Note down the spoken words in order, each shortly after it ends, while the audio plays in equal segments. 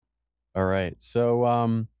All right. So,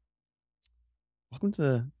 welcome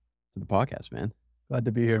to the podcast, man. Glad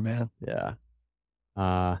to be here, man. Yeah.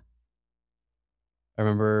 I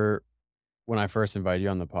remember when I first invited you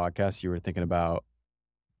on the podcast, you were thinking about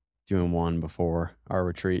doing one before our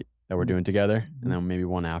retreat that we're doing together, and Mhm. then maybe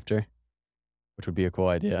one after, which would be a cool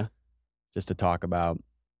idea, just to talk about.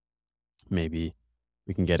 Maybe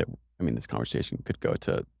we can get it. I mean, this conversation could go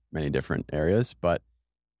to many different areas, but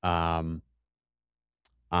um,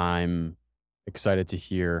 I'm excited to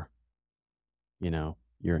hear,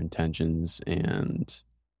 your intentions and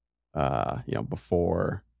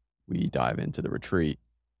before we dive into the retreat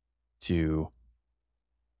to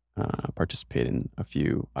participate in a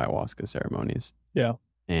few ayahuasca ceremonies Yeah.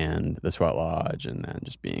 and the sweat lodge, and then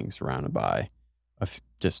just being surrounded by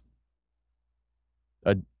just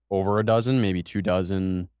a, over a dozen, maybe 2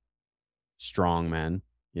 dozen strong men,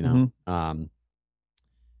 you know. Mhm.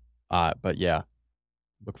 But yeah,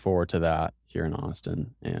 look forward to that here in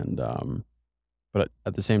Austin. And, but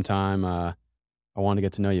at the same time, I want to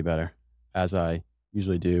get to know you better, as I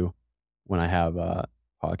usually do when I have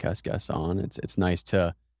podcast guests on. It's nice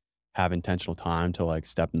to have intentional time to like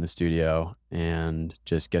step in the studio and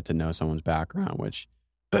just get to know someone's background, which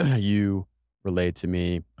you relayed to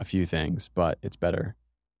me a few things, but it's better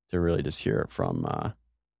to really just hear it from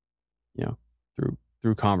you know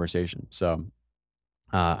through conversation. So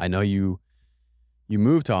I know you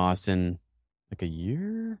moved to Austin like a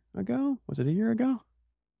year ago. Was it a year ago?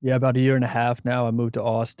 Yeah, about a year and a half now. I moved to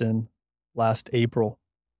Austin last April.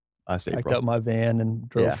 Last Packed April. up my van and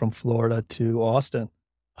drove Yeah. from Florida to Austin.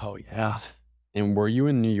 Oh yeah. And were you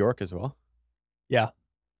in New York as well? Yeah,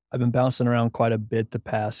 I've been bouncing around quite a bit the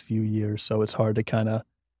past few years, so it's hard to kinda,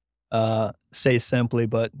 say simply,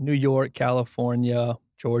 but New York, California,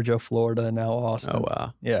 Georgia, Florida, and now Oh Austin.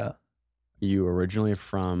 wow. Yeah. You originally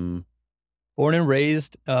from Born and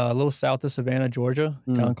raised, a little south of Savannah, Georgia, a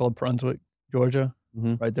mm, town called Brunswick, Georgia,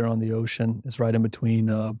 hmm. right there on the ocean. It's right in between,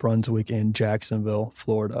 Brunswick and Jacksonville,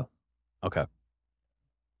 Florida. Okay.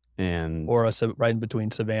 And Or right in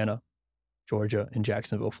between Savannah, Georgia, and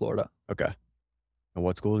Jacksonville, Florida. okay. And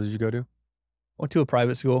what school did you go to? Went to a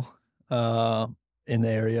private school uh, in the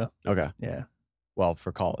area. Okay. Yeah. Well,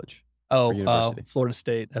 for college or Oh, university. Florida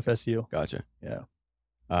State, FSU. Gotcha. Yeah.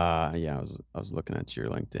 Yeah, I was looking at your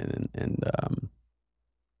LinkedIn, and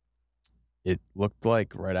it looked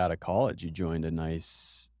like right out of college you joined a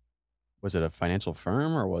nice, was it a financial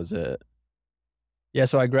firm or was it? Yeah.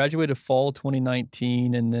 So I graduated fall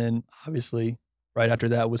 2019, and then obviously right after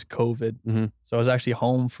that was COVID. Hmm. So I was actually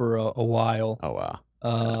home for a while. Oh wow.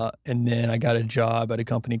 Yeah. And then I got a job at a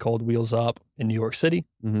company called Wheels Up in New York City.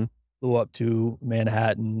 Hmm. Flew up to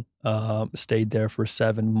Manhattan, stayed there for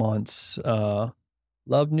 7 months.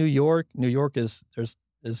 Love New York. New York is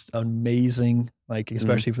amazing, like Hmm.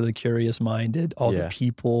 especially for the curious minded. All the Yeah.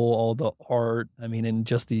 people, all the art. I mean, and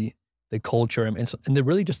just the culture, and the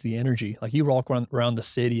really just the energy. Like you walk around the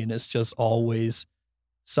city, and it's just always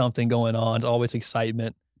something going on. It's always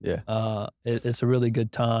excitement. Yeah. It's a really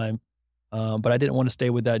good time. But I didn't want to stay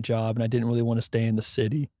with that job, and I didn't really want to stay in the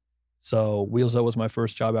city. So Wheels Up was my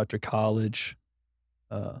first job after college.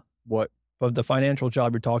 Uh, What? but the financial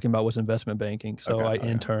job you're talking about was investment banking. So Okay. I Okay.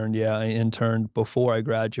 interned. Yeah, I interned before I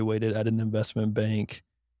graduated at an investment bank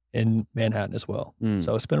in Manhattan as well. Mm.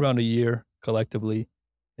 So I spent around a year collectively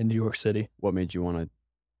in New York City. What made you want to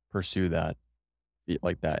pursue that,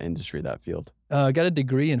 like that industry, that field? I got a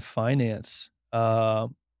degree in finance. I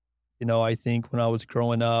think when I was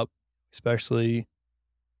growing up, especially,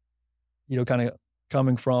 kind of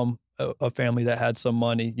coming from a family that had some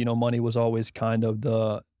money, money was always kind of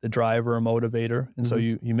the driver or motivator. And so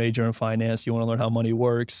Hmm. you major in finance, you want to learn how money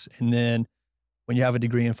works. And then when you have a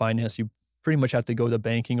degree in finance, you pretty much have to go the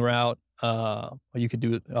banking route. Or you could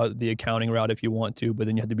do the accounting route if you want to, but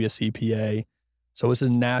then you have to be a CPA. So it's a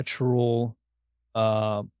natural,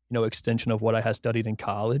 extension of what I had studied in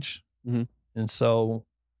college. Hmm. And so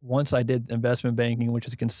once I did investment banking, which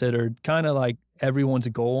is considered kind of like everyone's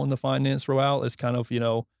goal in the finance route, is kind of,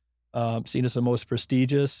 seen as the most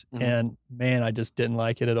prestigious. Hmm. And man, I just didn't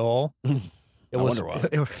like it at all. It I was, wonder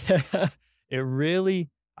why. it really,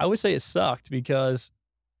 I would say it sucked because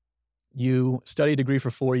you study a degree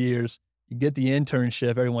for 4 years, you get the internship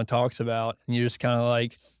everyone talks about, and you're just kind of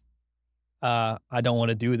like, I don't want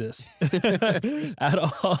to do this at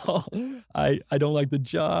all. I don't like the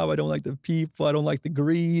job. I don't like the people. I don't like the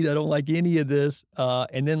greed. I don't like any of this.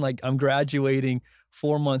 And then like I'm graduating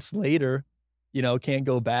 4 months later, can't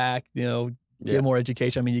go back, Yeah. get more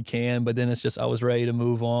education. I mean, you can, but then it's just, I was ready to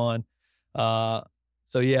move on. Uh,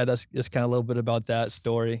 So yeah, that's just kind of a little bit about that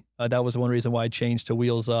story. That was one reason why I changed to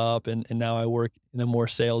Wheels Up, and now I work in a more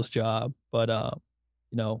sales job. But I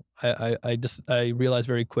realized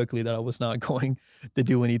very quickly that I was not going to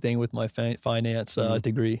do anything with my finance Mhm.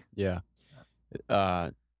 degree. Yeah.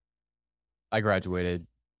 Uh, I graduated,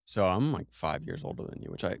 so I'm like 5 years older than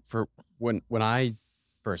you, which I for when I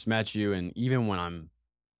first met you, and even when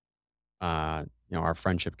our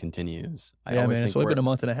friendship continues, I Yeah, always man, it's think only we're been a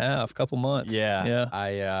month and a half, couple months. yeah,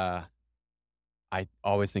 Yeah, I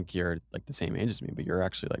always think you're like the same age as me, but you're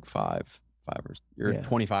actually like 5 or you're yeah.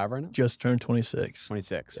 25 right now? Just turned 26.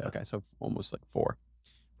 26. Yeah. Okay, so almost like 4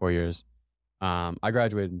 years. I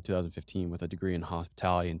graduated in 2015 with a degree in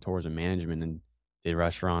hospitality and tourism management and did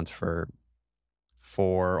restaurants for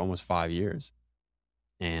almost 5 years.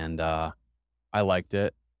 And I liked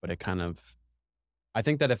it, but I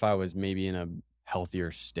think that if I was maybe in a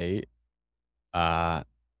healthier state, uh,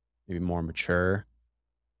 maybe more mature,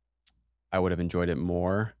 I would have enjoyed it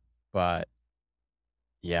more. But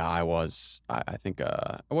yeah, I think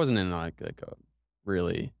I wasn't in like a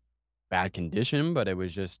really bad condition, but it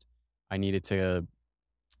was just I needed to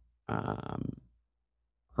um,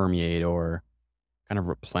 permeate or kind of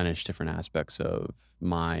replenish different aspects of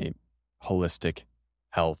my holistic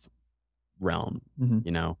health realm, Mhm.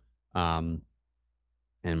 you know, um,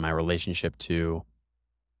 and my relationship to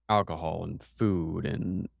alcohol and food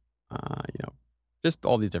and, just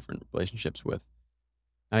all these different relationships with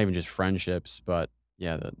not even just friendships, but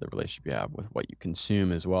yeah, the relationship you have with what you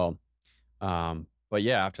consume as well. But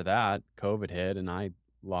yeah, after that, COVID hit and I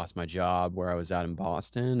lost my job where I was at in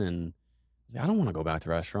Boston and I was like, I don't want to go back to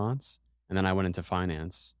restaurants. And then I went into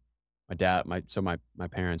finance. My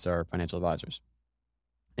parents are financial advisors,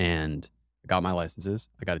 and I got my licenses.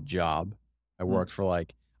 I got a job. I Mm. worked for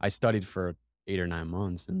I studied for 8 or 9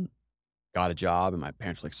 months and got a job, and my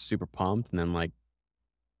parents were like super pumped. And then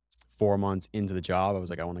 4 months into the job, I was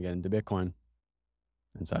like, I want to get into Bitcoin.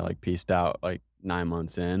 And so I pieced out 9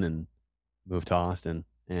 months in and moved to Austin.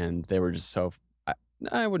 And they were just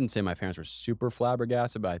I wouldn't say my parents were super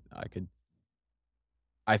flabbergasted, but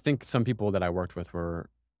I think some people that I worked with were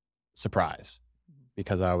surprised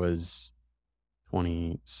because I was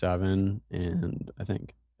 27, and I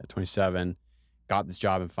think at 27, got this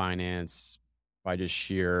job in finance by just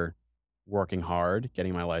sheer working hard,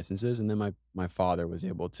 getting my licenses, and then my father was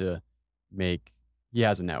able to make he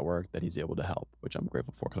has a network that he's able to help, which I'm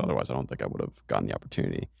grateful for because otherwise I don't think I would have gotten the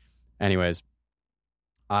opportunity. Anyways,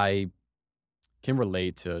 I can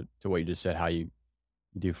relate to what you just said, how you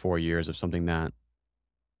do 4 years of something that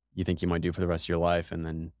you think you might do for the rest of your life, and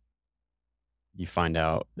then you find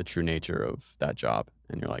out the true nature of that job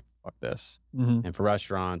and you're like, fuck this. Mhm. And for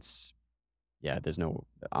restaurants, yeah, there's no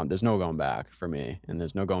going back for me, and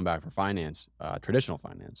there's no going back for finance, traditional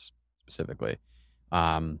finance specifically.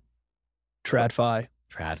 Um, but TradFi,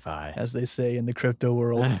 TradFi. as they say in the crypto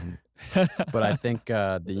world. But I think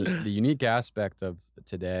the unique aspect of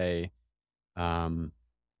today, um,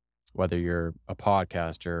 whether you're a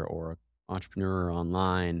podcaster or an entrepreneur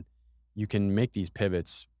online, you can make these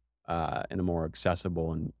pivots in a more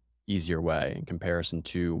accessible and easier way in comparison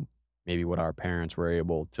to maybe what our parents were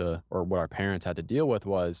able to, or what our parents had to deal with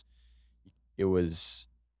was it was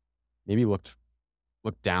maybe looked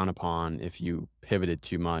down upon if you pivoted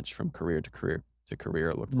too much from career to career to career.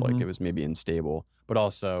 It looked like Mhm. it was maybe unstable, but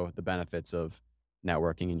also the benefits of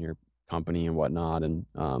networking in your company and whatnot. And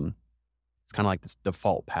it's kind of like this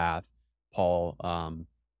default path. Paul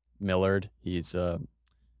Millard, he's a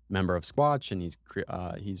member of Squatch, and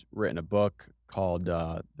he's written a book called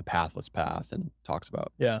The Pathless Path, and talks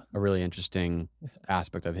about Yeah. a really interesting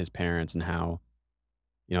aspect of his parents and how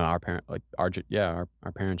our parent like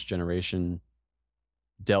our parents' generation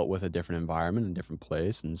dealt with a different environment and different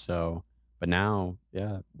place, and so but now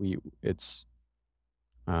we it's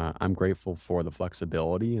I'm grateful for the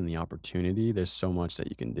flexibility and the opportunity. There's so much that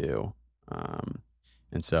you can do, um,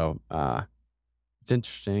 and so it's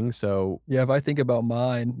interesting. So Yeah, if I think about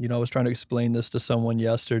mine, I was trying to explain this to someone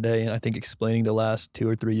yesterday, and I think explaining the last 2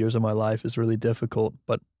 or 3 years of my life is really difficult,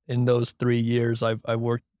 but in those 3 years, I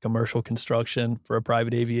worked commercial construction for a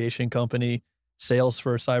private aviation company, sales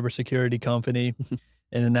for a cybersecurity company,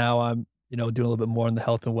 and then now I'm, doing a little bit more on the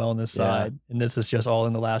health and wellness yeah, side, and this is just all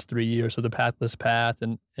in the last 3 years, so the pathless path,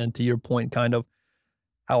 and to your point, kind of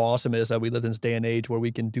how awesome it is that we live in this day and age where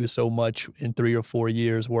we can do so much in 3 or 4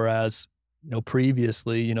 years, whereas,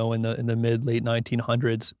 previously, in the mid late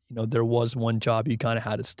 1900s, there was one job you kinda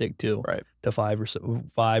had to stick right, to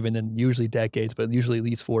 5 and then usually decades, but usually at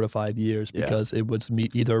least 4 to 5 years yeah, because it was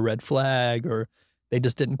either a red flag or they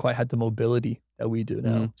just didn't quite have the mobility that we do hmm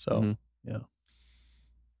now. So, hmm yeah.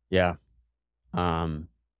 yeah.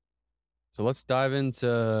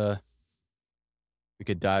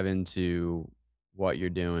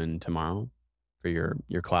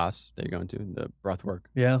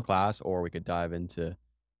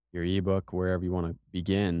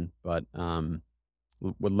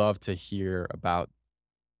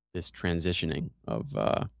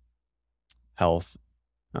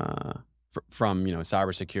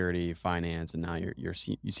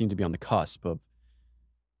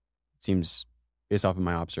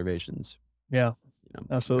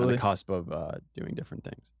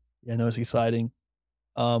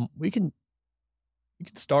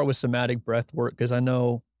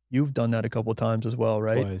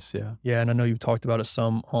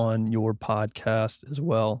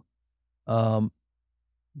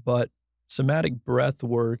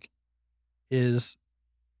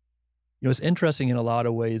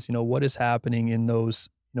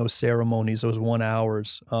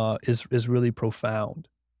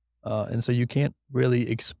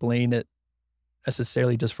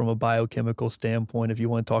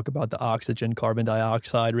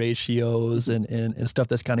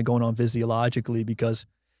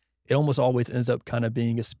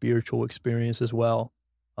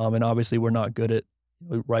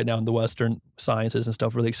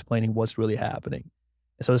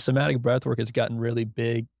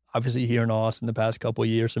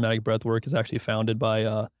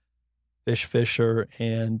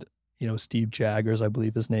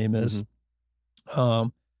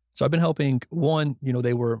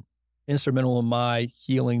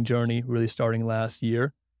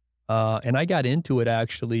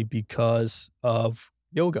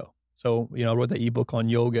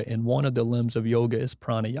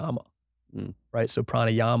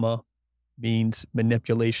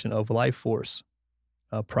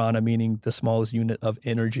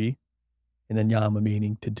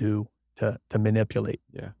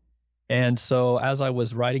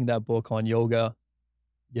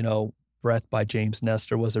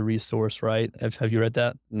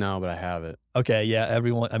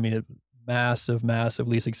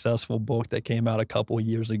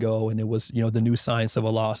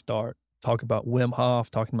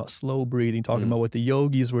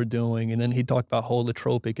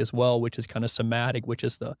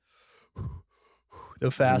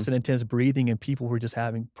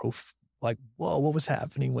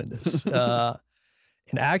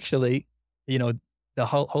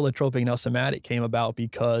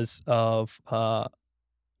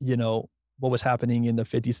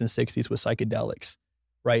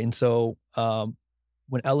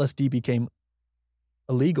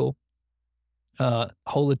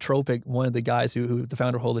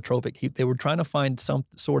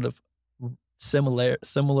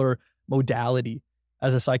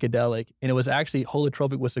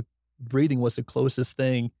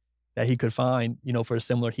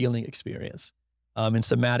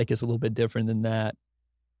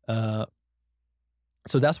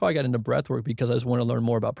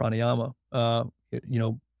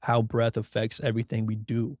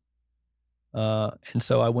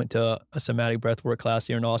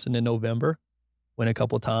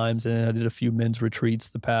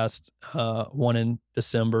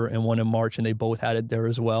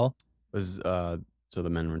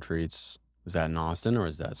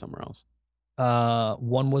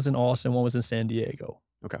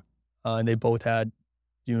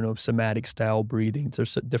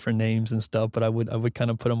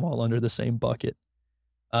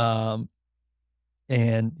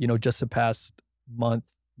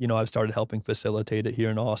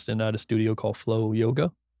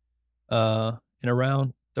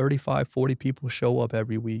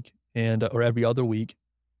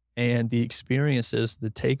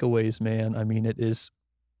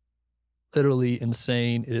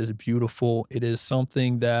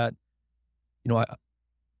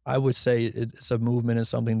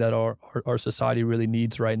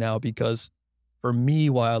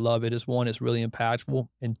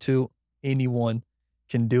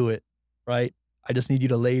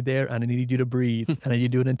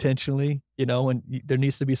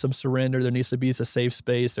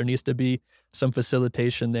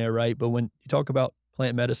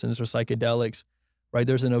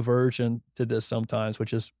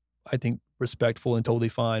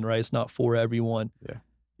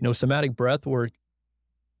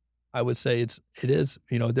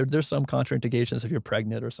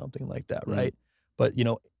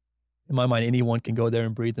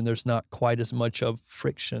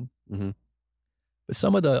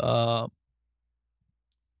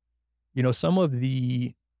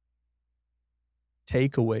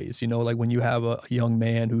 takeaways, like when you have a young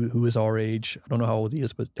man who is our age, I don't know how old he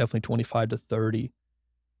is, but definitely 25 to 30,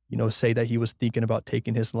 say that he was thinking about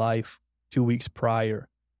taking his life 2 weeks prior,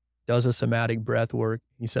 does a somatic breath work.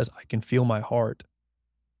 He says, I can feel my heart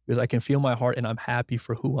because I can feel my heart and I'm happy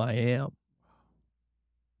for who I am,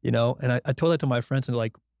 and I told that to my friends and they're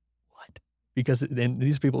like, what? Because then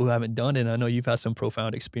these people who haven't done it, and I know you've had some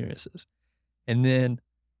profound experiences. And then,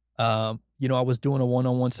 I was doing a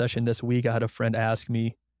one-on-one session this week. I had a friend ask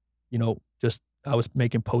me, just I was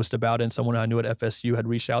making posts about it, and someone I knew at FSU had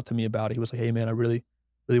reached out to me about it. He was like, "Hey, man, I really,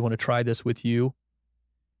 really want to try this with you."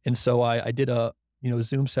 And so I did a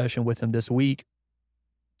Zoom session with him this week,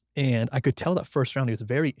 and I could tell that first round he was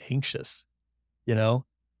very anxious. You know,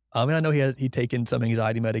 and I know he'd taken some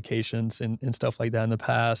anxiety medications and stuff like that in the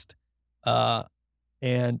past. Uh,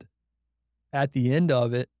 and at the end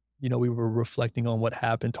of it, we were reflecting on what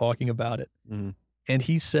happened, talking about it. Mhm. And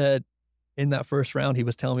he said in that first round, he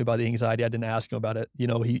was telling me about the anxiety. I didn't ask him about it.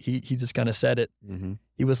 He just kind of said it. Mhm.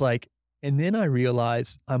 He was like, and then I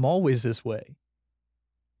realized I'm always this way,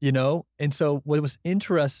 And so what was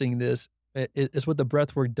interesting is what the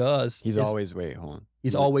breath work does He's is always wait, hold on.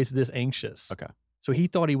 he's always this anxious. Okay. So he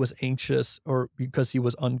thought he was anxious or because he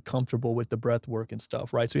was uncomfortable with the breath work and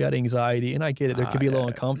stuff, right? So he had anxiety, and I get it. There could be a little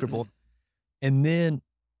Yeah. uncomfortable. And then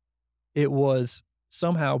it was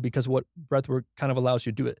somehow because what breath work kind of allows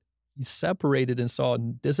you to do it. He separated and saw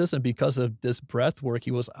this isn't because of this breath work.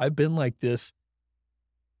 I've been like this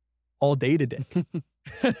all day today.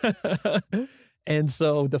 And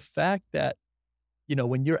so the fact that,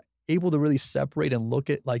 when you're able to really separate and look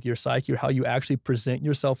at like your psyche or how you actually present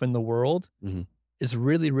yourself in the world Mhm. is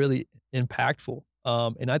really, really impactful.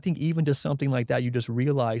 And I think even just something like that, you just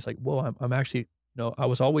realize like, whoa, I'm actually, I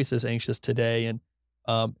was always this anxious today. And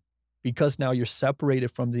because now you're separated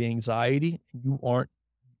from the anxiety, you are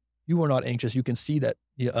not anxious. You can see that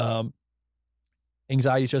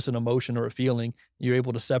anxiety is just an emotion or a feeling. You're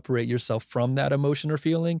able to separate yourself from that emotion or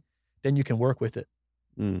feeling, then you can work with it.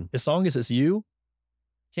 Mm. As long as it's you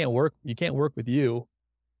can't work with you,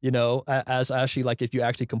 as actually like if you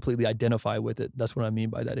actually completely identify with it. That's what I mean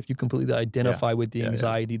by that. If you completely Yeah. identify with the Yeah, yeah.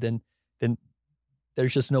 anxiety, then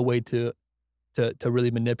there's just no way to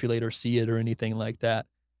really manipulate or see it or anything like that.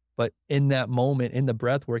 But in that moment, in the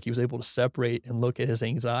breath work, he was able to separate and look at his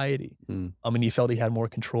anxiety. Mm. He felt he had more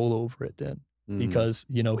control over it then Mm. because,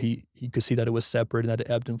 he could see that it was separate and that it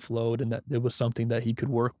ebbed and flowed and that it was something that he could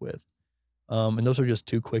work with. And those are just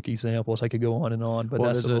two quick examples. I could go on and on, but Well,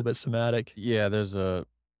 that's a there's little bit somatic. there's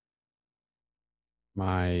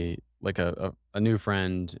my like a new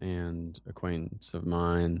friend and acquaintance of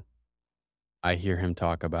mine. I hear him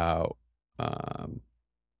talk about, um,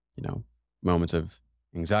 you know, moments of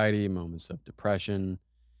anxiety, moments of depression,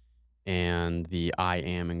 and the I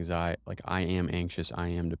am anxiety, like I am anxious, I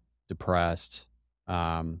am depressed.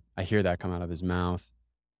 I hear that come out of his mouth,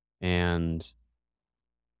 and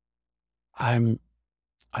I'm.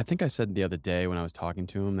 I think I said the other day when I was talking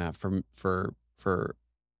to him that for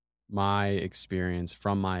my experience,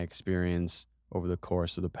 from my experience over the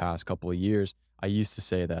course of the past couple of years, I used to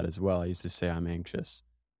say that as well. I used to say I'm anxious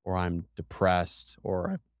or I'm depressed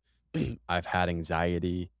or I've had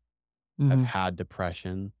anxiety, I've Mhm. had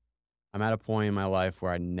depression. I'm at a point in my life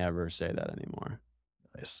where I never say that anymore.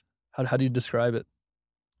 Nice. How do you describe it?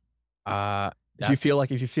 Uh, If you feel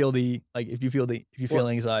that's like if you well, feel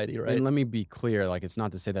anxiety, and right? let me be clear, like it's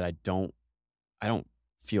not to say that I don't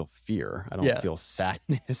feel fear. I don't Yeah. feel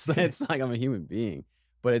sadness. It's like I'm a human being,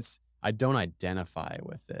 but I don't identify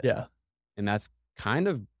with it. Yeah. And that's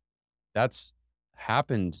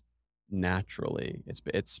happened naturally.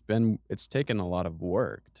 It's taken a lot of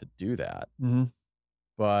work to do that. Mhm.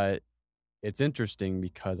 But it's interesting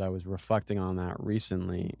because I was reflecting on that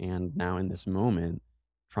recently and now in this moment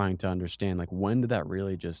trying to understand like when did that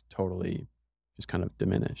really just totally just kind of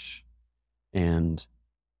diminish? And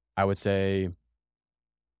I would say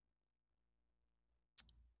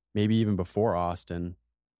maybe even before Austin,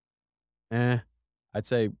 I'd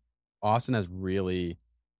say Austin has really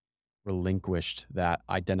relinquished that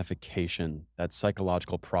identification, that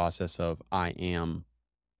psychological process of I am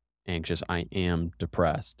anxious, I am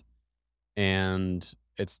depressed. And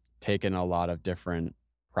it's taken a lot of different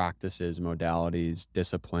practices, modalities,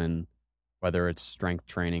 discipline, whether it's strength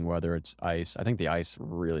training, whether it's ice. I think the ice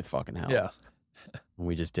really fucking Yeah. helped. And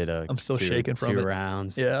we just did a I'm still two shaking from two it.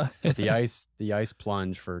 rounds. Yeah. But the ice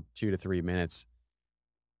plunge for 2 to 3 minutes.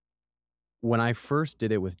 When I first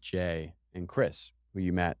did it with Jay and Chris, who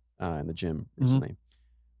you met in the gym Mhm. recently,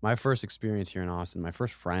 my first experience here in Austin, my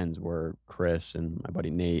first friends were Chris and my buddy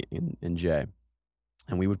Nate and Jay.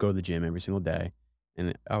 And we would go to the gym every single day.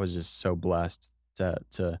 And I was just so blessed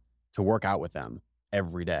to work out with them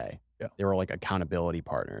every day. Yeah. They were like accountability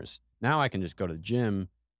partners. Now I can just go to the gym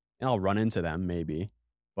and I'll run into them maybe,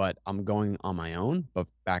 but I'm going on my own. But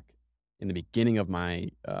back in the beginning of my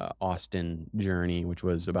Austin journey, which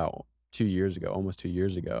was about 2 years ago, almost 2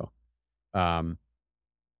 years ago, um,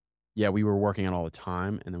 yeah, we were working out all the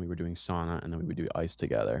time, and then we were doing sauna, and then we would do ice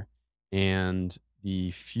together. And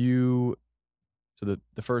the few, so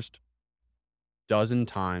the first dozen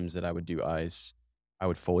times that I would do ice, I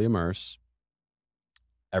would fully immerse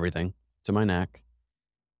everything to my neck.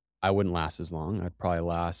 I wouldn't last as long. I'd probably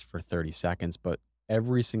last for 30 seconds, but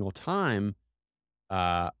every single time,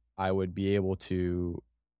 I would be able to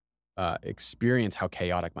experience how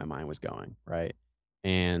chaotic my mind was going, right?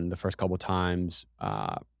 And the first couple times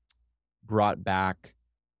brought back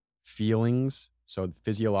feelings. So the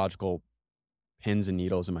physiological pins and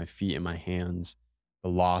needles in my feet and my hands, the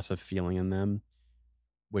loss of feeling in them,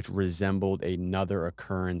 which resembled another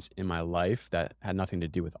occurrence in my life that had nothing to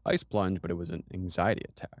do with ice plunge, but it was an anxiety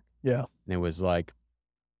attack. Yeah. And it was like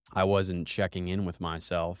I wasn't checking in with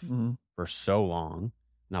myself Mhm. for so long.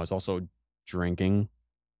 And I was also drinking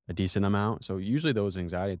a decent amount. So usually those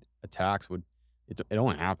anxiety attacks it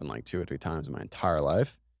only happened like 2 or 3 times in my entire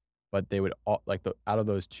life, but they would all, like out of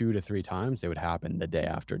those 2 to 3 times, they would happen the day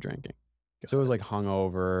after drinking. So it was like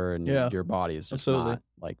hungover and Yeah, your body is just absolutely. not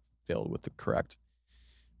like filled with the correct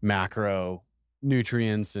macro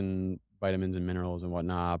nutrients and vitamins and minerals and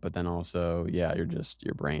whatnot. But then also, yeah,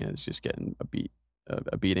 your brain is just getting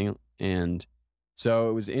a beating. And so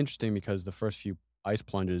it was interesting because the first few ice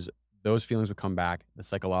plunges, those feelings would come back. The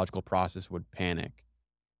psychological process would panic.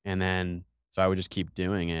 And then, so I would just keep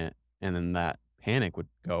doing it. And then that panic would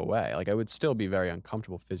go away. Like I would still be very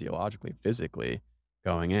uncomfortable physiologically, physically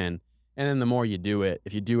going in. And then the more you do it,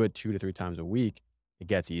 if you do it 2 to 3 times a week, it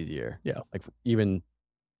gets easier. Yeah. Like even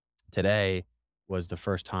today was the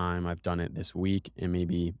first time I've done it this week and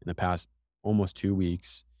maybe in the past almost 2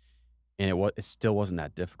 weeks. And it still wasn't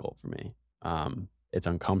that difficult for me. It's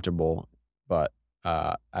uncomfortable, but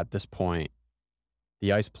at this point,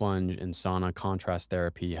 the ice plunge and sauna contrast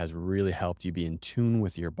therapy has really helped you be in tune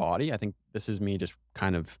with your body. I think this is me just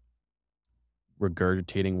kind of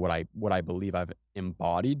regurgitating what I believe I've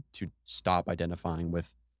embodied to stop identifying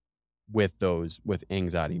with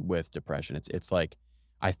anxiety, with depression. It's like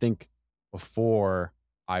I think before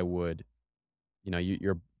I would,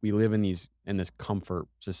 we live in this comfort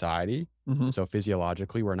society. Mhm. So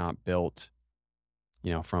physiologically, we're not built,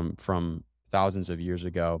 from thousands of years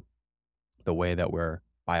ago, the way that we're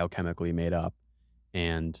biochemically made up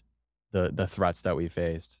and the threats that we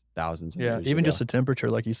faced thousands of Yeah, years even ago. just the temperature,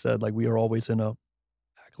 like you said, like we are always in a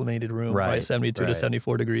acclimated room, right? Right, 72 to right.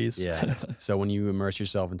 74 degrees. Yeah. So when you immerse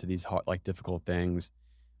yourself into these hard, like difficult things,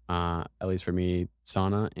 at least for me,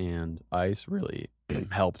 sauna and ice really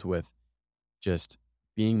helped with just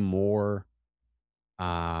being more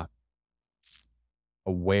uh,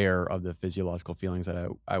 aware of the physiological feelings that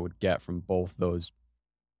I would get from both those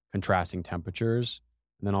contrasting temperatures.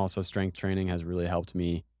 And then also strength training has really helped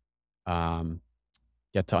me um,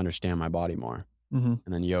 get to understand my body more. Mhm.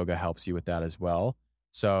 And then yoga helps you with that as well.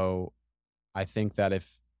 So I think that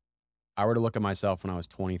if I were to look at myself when I was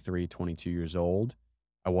 23, 22 years old,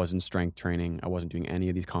 I wasn't strength training. I wasn't doing any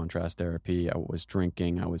of these contrast therapy. I was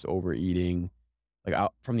drinking. I was overeating.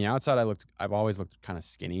 Like from the outside, I've always looked kind of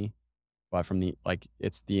skinny, but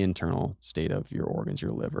it's the internal state of your organs,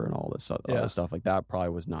 your liver and all this other Yeah. stuff like that probably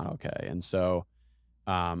was not okay. And so,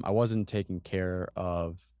 I wasn't taking care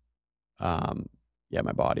of,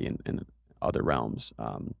 my body in other realms.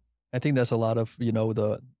 I think that's a lot of,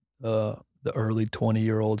 the early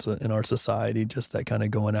 20-year-olds in our society, just that kind of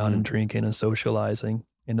going out and Mhm. drinking and socializing.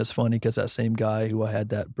 And it's funny because that same guy who I had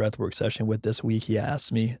that breathwork session with this week, he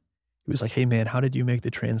asked me, he was like, "Hey man, how did you make the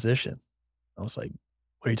transition?" I was like,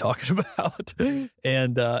 "What are you talking about?"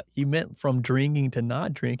 And he meant from drinking to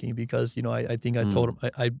not drinking because, I think I told Mm.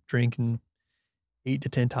 him I drink 8 to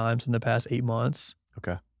 10 times in the past 8 months.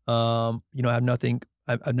 Okay. I have nothing.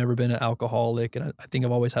 I've never been an alcoholic, and I think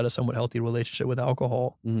I've always had a somewhat healthy relationship with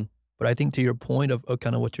alcohol. Mhm. But I think to your point of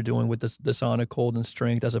kind of what you're doing with the sauna, cold, and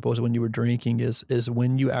strength, as opposed to when you were drinking, is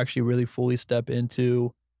when you actually really fully step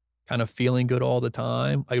into kind of feeling good all the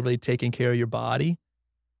time, like really taking care of your body.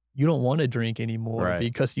 You don't want to drink anymore Right.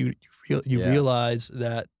 because you Yeah. realize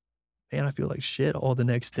that, man, I feel like shit all the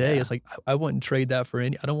next day. Yeah. It's like I wouldn't trade that for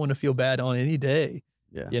any. I don't want to feel bad on any day.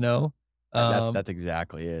 Yeah. You know. That's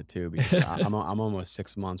exactly it too, because I'm almost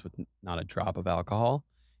 6 months with not a drop of alcohol,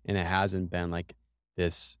 and it hasn't been like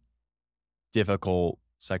this difficult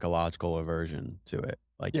psychological aversion to it.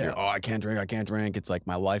 Like Yeah. I can't drink, I can't drink. It's like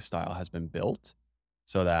my lifestyle has been built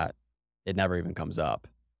so that it never even comes up.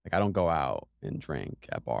 Like, I don't go out and drink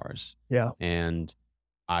at bars, Yeah. and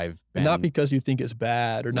I've And not been because you think it's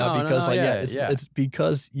bad or not no, no, because no, like, yeah, yeah, yeah, it's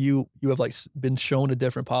because you have like been shown a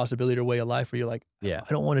different possibility or way of life where you're like, yeah,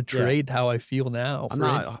 I don't want to yeah. trade how I feel now for it. I'm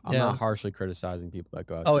not Yeah. harshly criticizing people that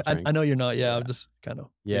go out Oh, to I drink. know you're not. Yeah. I'm Yeah, just kind of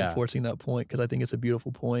yeah, reinforcing that point because I think it's a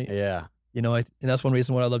beautiful point. yeah. You know, and that's one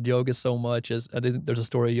reason why I loved yoga so much is I think there's a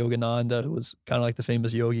story of Yogananda who was kind of like the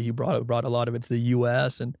famous yogi. He brought a lot of it to the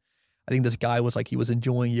US. And I think this guy was like, he was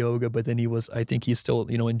enjoying yoga, but then I think he still,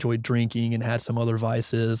 enjoyed drinking and had some other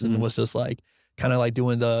vices and Mhm. was just like, kind of like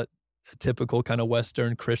doing the typical kind of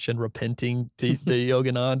Western Christian repenting to the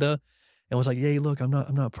Yogananda and was like, hey, look, I'm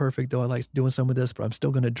not perfect though. I like doing some of this, but I'm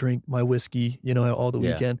still going to drink my whiskey, all the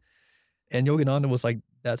Yeah, weekend. And Yogananda was like,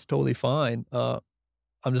 that's totally fine.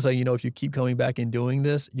 I'm just like, if you keep coming back and doing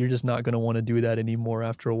this, you're just not going to want to do that anymore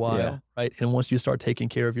after a yeah. while, right? And once you start taking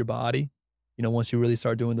care of your body, once you really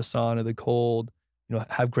start doing the sauna, the cold,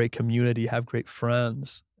 have great community, have great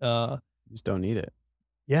friends, You just don't need it.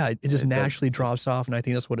 yeah, it just It naturally it's just drops off, and I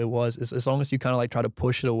think that's what it was. Is as long as you kinda, like, try to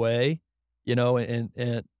push it away,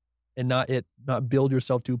 and not build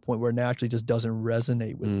yourself to a point where it naturally just doesn't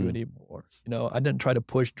resonate with you mm, anymore, I didn't try to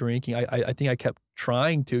push drinking. I think I kept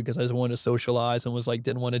trying to because I just wanted to socialize and was, like,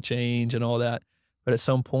 didn't wanna change and all that, but at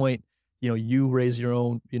some point, you raise your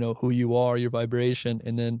own, who you are, your vibration,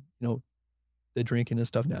 and then, the drinking and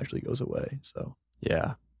stuff naturally goes away, so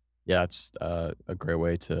yeah. Yeah, it's, a great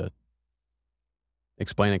way to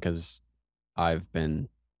explain it because 'cause I've been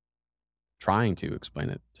trying to explain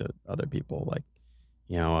it to other people, like,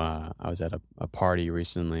 I was at a party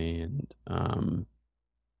recently and,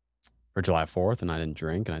 for July 4th, and I didn't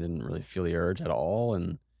drink, and I didn't really feel the urge at all,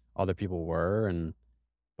 and other people were, and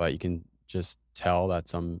but you can just tell that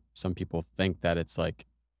some people think that it's like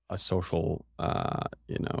a social,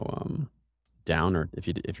 downer if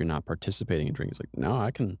you're not participating in drinking. It's like, no,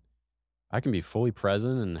 I can be fully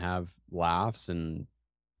present and have laughs and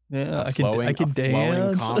yeah, a I flowing could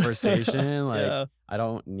dance. conversation. Like, Yeah. I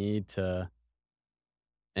don't need to.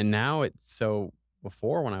 And now it's so.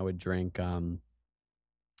 Before, when I would drink,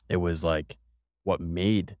 it was like what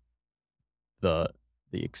made the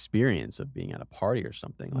the experience of being at a party or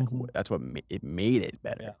something. Like, Mhm. that's what it made it Yeah.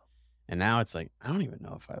 better. And now it's like I don't even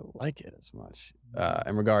know if I like it as much,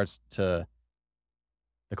 in regards to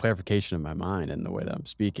the clarification of my mind and the way that I'm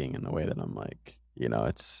speaking and the way that I'm like,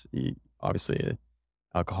 obviously,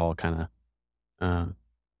 alcohol kind of uh,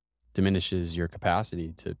 diminishes your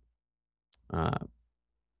capacity to, uh,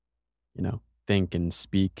 think and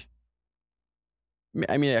speak.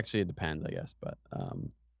 I mean, actually, it depends, I guess, but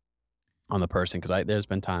on the person, because there's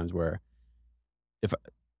been times where if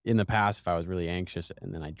in the past, if I was really anxious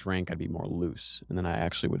and then I drank, I'd be more loose, and then I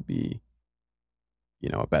actually would be,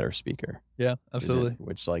 a better speaker. Yeah, Is absolutely.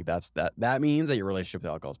 which like that means that your relationship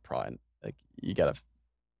with alcohol is probably like you gotta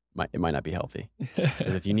it might not be healthy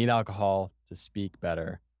because if you need alcohol to speak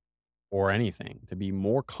better or anything to be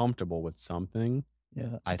more comfortable with something,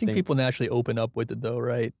 Yeah, I I think think people naturally open up with it though,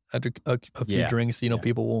 right? After a few yeah, drinks, yeah,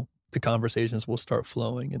 the conversations will start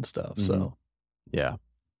flowing and stuff, hmm so yeah.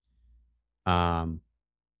 Um,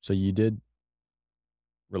 so you did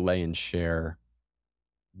relay and share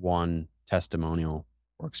one testimonial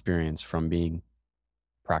or experience from being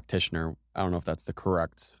a practitioner. I don't know if that's the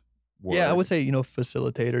correct yeah, I would word, say,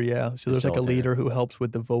 facilitator, yeah. So there's like a facilitator. leader who helps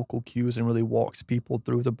with the vocal cues and really walks people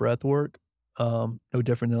through the breath work. No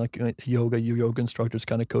different than like yoga. Your yoga instructor's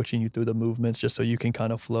kind of coaching you through the movements just so you can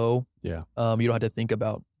kind of flow. Yeah. You don't have to think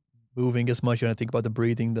about moving as much. You don't have to think about the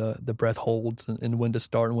breathing, the breath holds and when to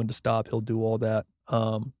start and when to stop. He'll do all that.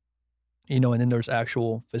 And then there's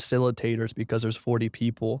actual facilitators because there's 40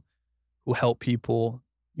 people who help people,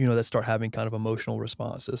 that start having kind of emotional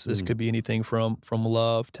responses. This Mm. could be anything from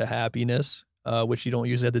love to happiness, which you don't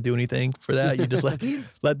usually have to do anything for that. You just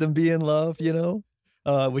let them be in love,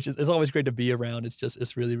 which is it's always great to be around.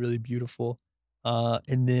 It's really, really beautiful.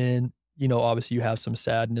 And then, obviously you have some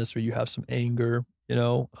sadness or you have some anger,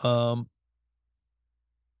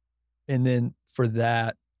 and then for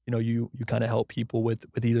that, you kind of help people with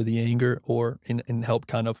either the anger or and help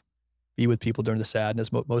kind of be with people during the sadness.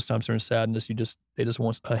 Most times during sadness, they just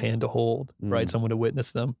want a hand to hold, right? Mm. Someone to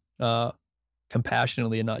witness them,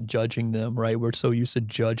 compassionately and not judging them, right? We're so used to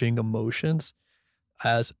judging emotions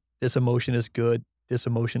as this emotion is good, this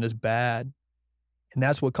emotion is bad. And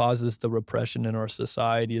that's what causes the repression in our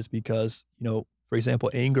society is because, for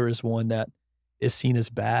example, anger is one that is seen as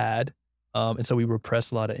bad. And so we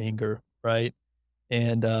repress a lot of anger, right?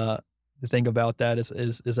 And the thing about that is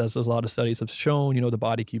as a lot of studies have shown, the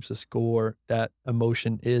body keeps a score. That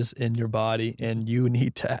emotion is in your body, and you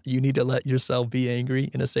need to let yourself be angry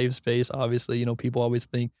in a safe space. Obviously, people always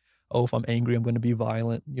think, oh, if I'm angry, I'm going to be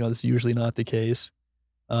violent. That's usually not the case.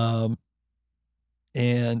 Um,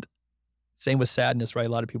 and same with sadness, right? A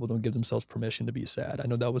lot of people don't give themselves permission to be sad. I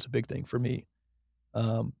know that was a big thing for me.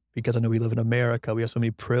 Because I know we live in America, we have so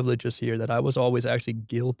many privileges here that I was always actually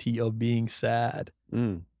guilty of being sad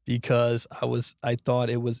Mm. because I thought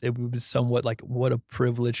it was somewhat like what a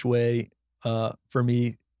privileged way for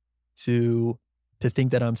me to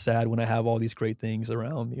think that I'm sad when I have all these great things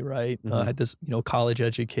around me, right? I Mhm. had this, college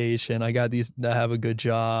education. I got I have a good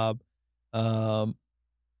job. Um,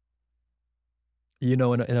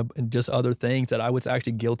 and just other things that I was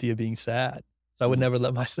actually guilty of being sad. So I would Mhm. never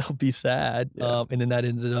let myself be sad. Yeah. And then that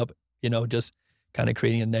ended up, just kind of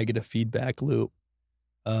creating a negative feedback loop.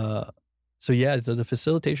 Uh, so yeah, so the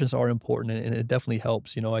facilitations are important and it definitely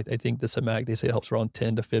helps. I think the somatic, they say it helps around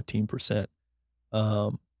 10 to 15%.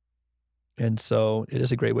 Um, and so it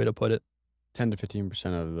is a great way to put it 10 to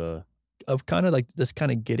 15% of the of kind of like just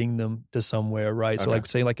kind of getting them to somewhere, right? So okay. like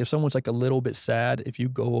say like if someone's like a little bit sad, if you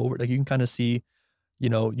go over, like you can kind of see you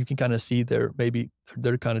can kind of see maybe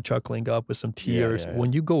they're kind of chuckling up with some Yeah, tears. yeah, yeah.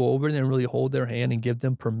 When you go over there and really hold their hand and give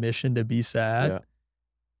them permission to be sad, Yeah.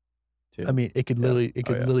 I Too. mean, it could Yeah. literally it Oh,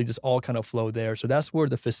 could yeah. literally just all kind of flow there. So that's where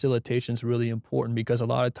the facilitation is really important because a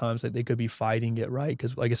lot of times like, they could be fighting it, right?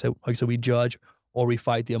 Because like I said, we judge or we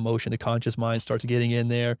fight the emotion. The conscious mind starts getting in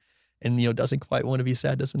there and doesn't quite want to be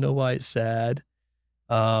sad, doesn't know why it's sad.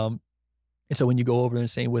 Um, and so when you go over and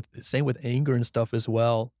same with anger and stuff as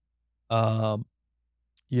well. Um,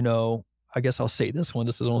 you know, I guess I'll say this one.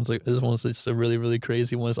 This one's just a really, really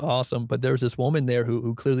crazy one. It's awesome. But there's this woman there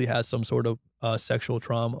who clearly has some sort of sexual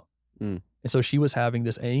trauma. Mm. And so she was having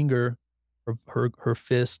this anger, her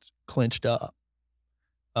fist clenched up.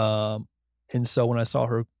 Um, and so when I saw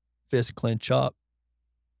her fist clench up,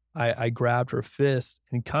 I grabbed her fist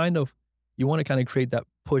and kind of you want to kind of create that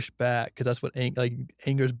push back because that's what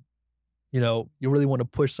anger's, you really want to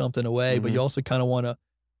push something away, but you Mhm. also kind of want to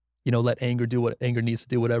let anger do what anger needs to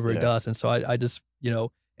do, whatever it Yeah. does. And so I just,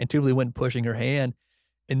 intuitively went pushing her hand.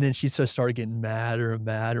 And then she just started getting madder and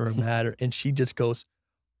madder and madder. And she just goes,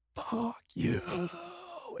 fuck you.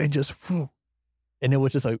 And just, whew. And it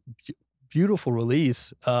was just a beautiful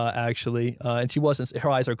release, actually. And she wasn't, her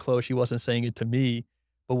eyes are closed. She wasn't saying it to me.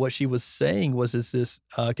 But what she was saying was,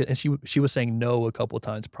 and she was saying no a couple of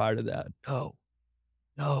times prior to that. No,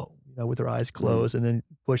 no, with her eyes Mm. closed and then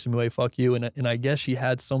pushed him away, fuck you. And I guess she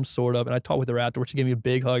had some sort of, and I talked with her afterwards. She gave me a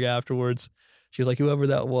big hug afterwards. She was like, whoever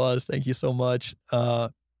that was, thank you so much.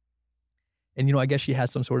 And, I guess she had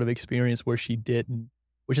some sort of experience where she didn't,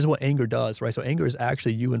 which is what anger does, right? So anger is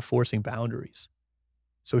actually you enforcing boundaries.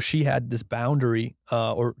 So she had this boundary,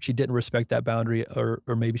 or she didn't respect that boundary, or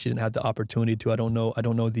maybe she didn't have the opportunity to. I don't know. I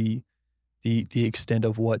don't know the extent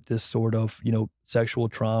of what this sort of sexual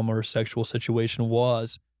trauma or sexual situation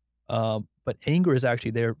was. But anger is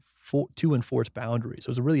actually there to enforce boundaries.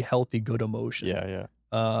 So it's a really healthy, good emotion. Yeah, yeah.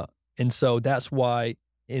 Uh, and so that's why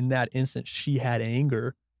in that instance she had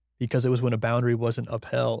anger because it was when a boundary wasn't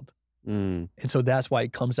upheld. Mm. And so that's why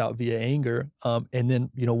it comes out via anger. And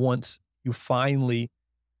then once you finally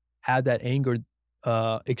had that anger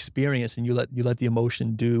experience and you let the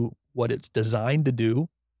emotion do what it's designed to do,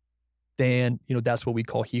 then, that's what we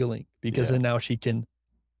call healing because Yeah. then now she can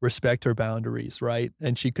respect her boundaries, right?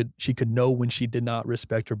 And she could know when she did not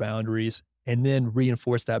respect her boundaries and then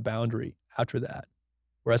reinforce that boundary after that.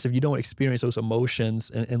 Whereas if you don't experience those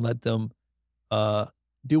emotions and let them uh,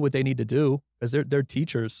 do what they need to do, because they're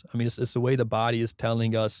teachers. I mean, it's the way the body is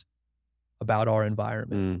telling us about our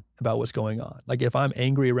environment, Mm. about what's going on. Like if I'm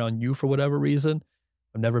angry around you for whatever reason,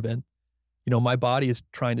 I've never been, my body is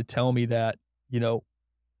trying to tell me that, you know,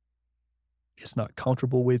 it's not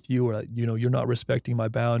comfortable with you or, you're not respecting my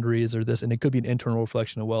boundaries or this. And it could be an internal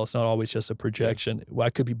reflection as well. It's not always just a Yeah. projection. Well, I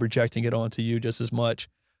could be projecting it onto you just as much,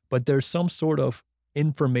 but there's some sort of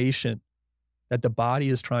information that the body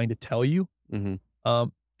is trying to tell you. Mhm.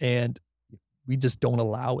 And we just don't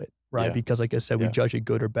allow it, right? Yeah. Because like I said, we Yeah. judge it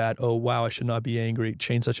good or bad. Oh, wow, I should not be angry.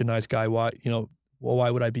 Shane's such a nice guy. Why, well, why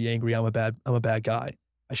would I be angry? I'm a bad guy.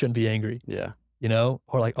 I shouldn't be angry, Yeah.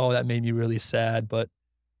 or like, oh, that made me really sad, but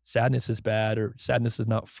sadness is bad or sadness is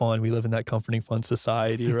not fun. We live in that comforting, fun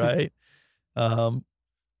society, right? Um,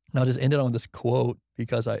 and I'll just end it on this quote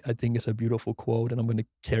because I think it's a beautiful quote and I'm going to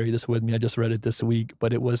carry this with me. I just read it this week,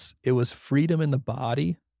 but it was freedom in the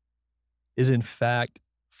body is in fact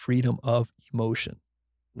freedom of emotion.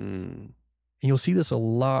 Mm. And you'll see this a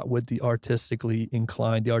lot with the artistically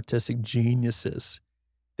inclined, the artistic geniuses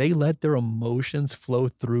they let their emotions flow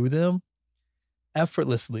through them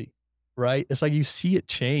effortlessly, right? It's like you see it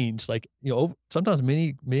change, like, sometimes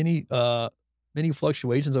many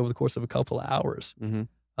fluctuations over the course of a couple of hours. Mhm.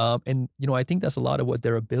 And, I think that's a lot of what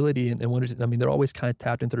their ability and what is I mean, they're always kind of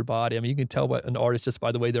tapped into their body. I mean, you can tell what an artist just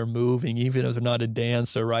by the way they're moving, even if they're not a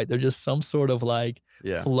dancer, right? They're just some sort of like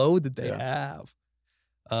Yeah. flow that they Yeah. have.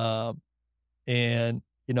 Um, and,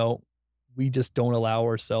 we just don't allow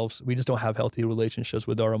ourselves, we just don't have healthy relationships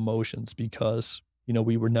with our emotions because,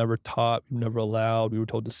 we were never taught, we were never allowed, we were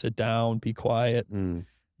told to sit down, be quiet, Mm.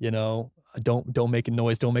 don't make a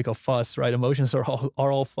noise, don't make a fuss, right? Emotions are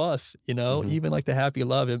all fuss, Mhm. even like the happy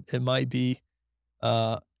love, it might be,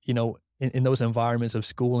 in those environments of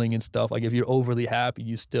schooling and stuff, like if you're overly happy,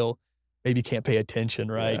 you still maybe can't pay attention,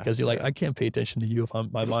 right? Yeah. Because you're like, Yeah. I can't pay attention to you if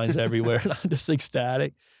my mind's everywhere and I'm just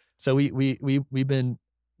ecstatic. So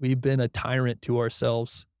we've been a tyrant to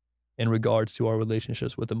ourselves in regards to our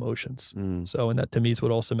relationships with emotions. Mm. So, and that to me is what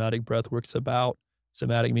all somatic breath work's about.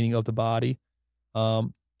 Somatic meaning of the body.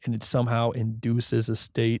 And it somehow induces a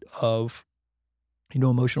state of,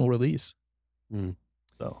 emotional release. Mm.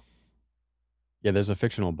 So, Yeah, there's a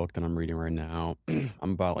fictional book that I'm reading right now.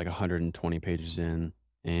 I'm about like 120 pages in,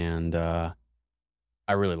 and I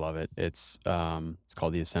really love it. It's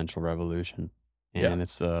called The Essential Revolution, yeah. and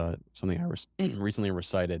it's something I recently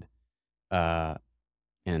recited. Uh,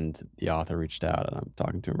 and the author reached out, and I'm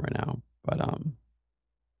talking to him right now. But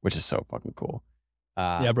which is so fucking cool.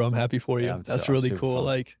 Yeah, bro, I'm happy for Yeah, you. That's I'm really super cool. pumped.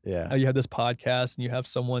 Like Yeah, how you have this podcast and you have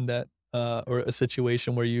someone that, or a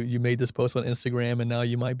situation where you made this post on Instagram and now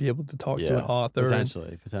you might be able to talk to an yeah, author and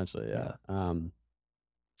potentially, yeah. yeah.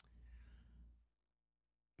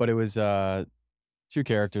 But it was two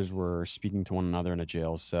characters were speaking to one another in a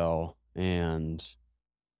jail cell, and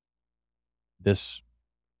this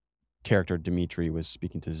character Dimitri was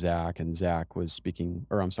speaking to Zach, and Zach was speaking,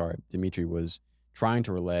 or I'm sorry, Dimitri was trying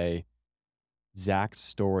to relay Zach's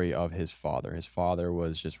story of his father. His father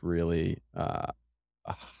was just really a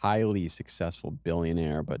highly successful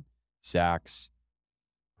billionaire, but Zach's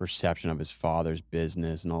perception of his father's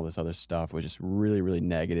business and all this other stuff was just really, really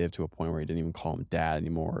negative to a point where he didn't even call him dad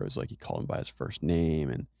anymore. It was like he called him by his first name,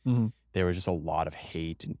 and Mhm. there was just a lot of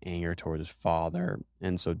hate and anger towards his father.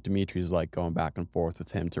 And so Dimitri's like going back and forth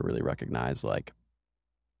with him to really recognize, like,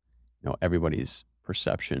 everybody's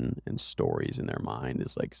perception and stories in their mind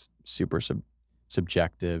is like super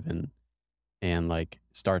subjective, and like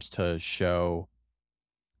starts to show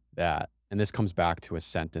that. And this comes back to a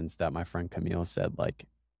sentence that my friend Camille said, like,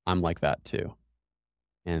 I'm like that too.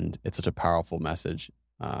 And it's such a powerful message.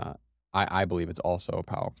 I believe it's also a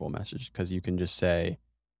powerful message because you can just say,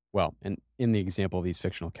 well, and in the example of these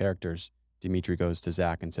fictional characters, Dimitri goes to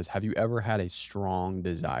Zach and says, have you ever had a strong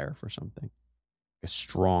desire for something? A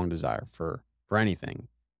strong desire for anything?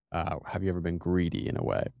 Have you ever been greedy in a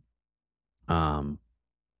way? Um,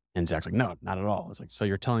 and Zach's like, no, not at all. It's like, so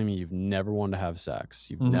you're telling me you've never wanted to have sex,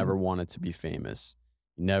 you've Mhm. never wanted to be famous,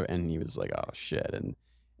 you never. And he was like, oh shit,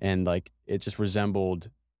 and like it just resembled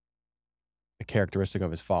a characteristic of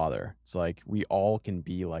his father. It's like we all can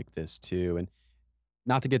be like this too, and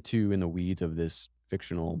not to get too in the weeds of this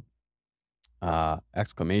fictional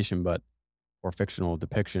exclamation, but or fictional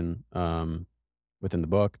depiction within the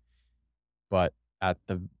book, but at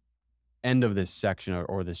the end of this section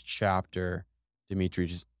or this chapter, Dimitri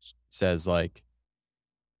just says like,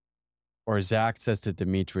 or Zach says to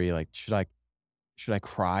Dimitri, like, should I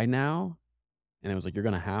cry now? And it was like, you're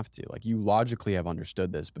gonna have to. Like, you logically have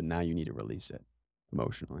understood this, but now you need to release it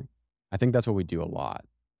emotionally. I think that's what we do a lot.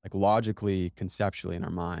 Like logically, conceptually in our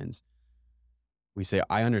minds, we say,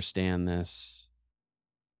 I understand this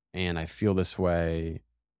and I feel this way,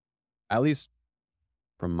 at least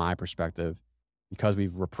from my perspective, because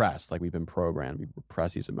we've repressed, like we've been programmed, we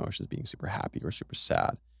repress these emotions, being super happy or super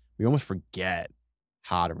sad. We almost forget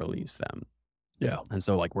how to release them. Yeah. And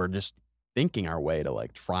so like we're just thinking our way to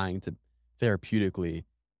like trying to therapeutically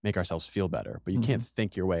make ourselves feel better. But you can't Mhm.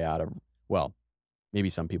 think your way out of, well, maybe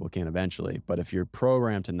some people can eventually, but if you're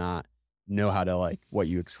programmed to not know how to, like what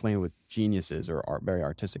you explain with geniuses or very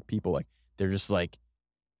artistic people, like they're just like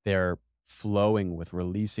they're flowing with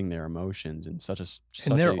releasing their emotions in And such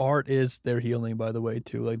their a art is their healing, by the way,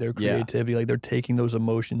 too. Like their yeah, creativity, like they're taking those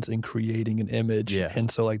emotions and creating an image. yeah, And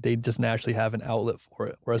so like they just naturally have an outlet for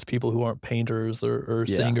it. Whereas people who aren't painters or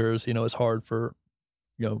yeah, singers, it's hard you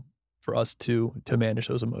know, for us to manage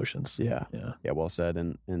those emotions. yeah, Yeah. yeah. Well said.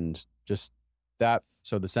 And just that.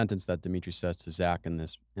 So the sentence that Dimitri says to Zach in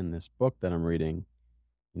this book that I'm reading,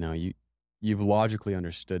 you've logically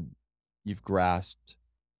understood, you've grasped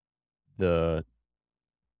the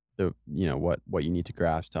what you need to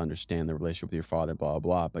grasp to understand the relationship with your father, blah, blah,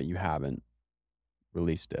 blah, but you haven't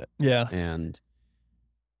released it. Yeah. And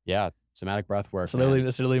yeah, somatic breath work, man.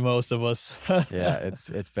 That's literally most of us. Yeah, it's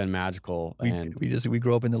been magical. And We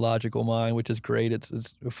grow up in the logical mind, which is great. It's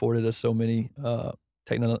afforded us so many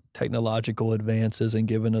technological advances and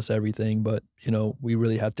given us everything, but we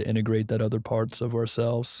really have to integrate that other parts of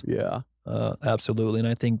ourselves. yeah, Absolutely, and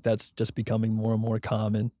I think that's just becoming more and more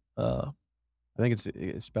common. I think it's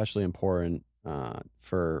especially important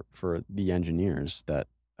for the engineers that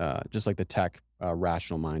just like the tech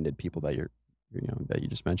rational minded people that that you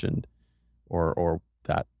just mentioned, or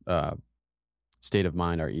that state of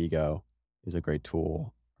mind, our ego is a great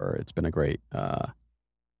tool, or it's been a great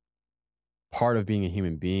part of being a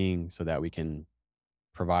human being, so that we can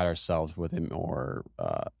provide ourselves with a more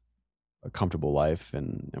a comfortable life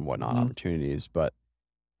and whatnot, Mhm. opportunities. But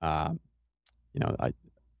uh, I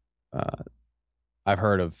uh, I've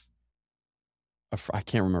heard of I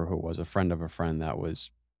can't remember who it was, a friend of a friend that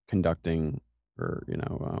was conducting, or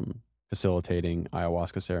facilitating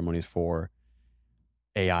ayahuasca ceremonies for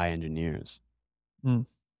AI engineers, Mm.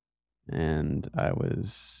 and I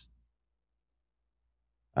was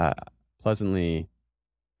uh, pleasantly.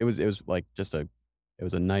 It was like just a it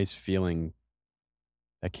was a nice feeling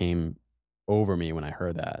that came over me when I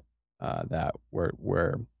heard that, that where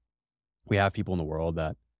we have people in the world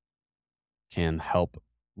that can help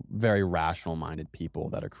very rational minded people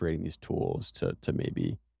that are creating these tools to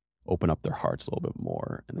maybe open up their hearts a little bit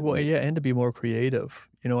more, and then Well, yeah, and to be more creative.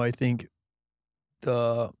 I think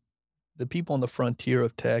the the people on the frontier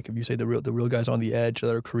of tech, if you say the real guys on the edge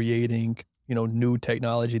that are creating, new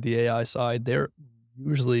technology, the AI side, they're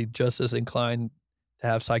usually just as inclined to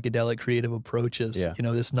have psychedelic creative approaches. yeah.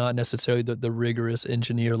 It's not necessarily the rigorous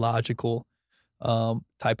engineer logical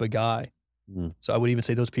type of guy. Mm, So I would even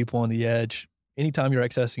say those people on the edge, anytime you're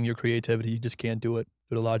accessing your creativity, you just can't do it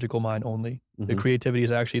through the logical mind only. The mhm, creativity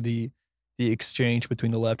is actually the exchange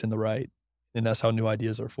between the left and the right, and that's how new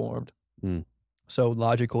ideas are formed. mm, So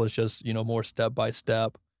logical is just, more step by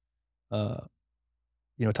step, uh,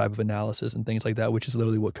 type of analysis and things like that, which is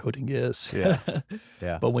literally what coding is. yeah,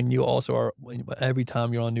 yeah, But when you also are, every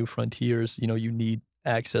time you're on new frontiers, you need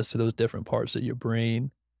access to those different parts of your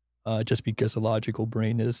brain, just because the logical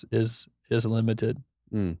brain is limited.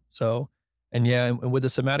 mm, So, and yeah, and with the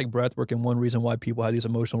somatic breath work, and one reason why people have these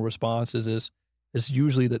emotional responses is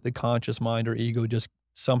usually that the conscious mind or ego just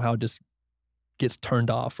somehow just gets turned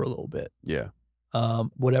off for a little bit. yeah,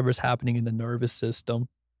 Whatever's happening in the nervous system.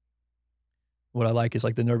 What I like is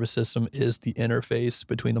like the nervous system is the interface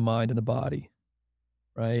between the mind and the body,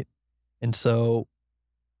 right? And so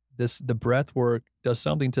the breath work does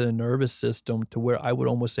something to the nervous system to where I would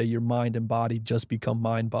almost say your mind and body just become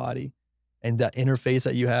mind body. And that interface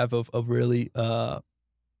that you have of really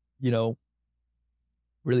you know,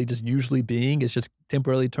 really just usually being is just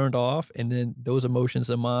temporarily turned off. And then those emotions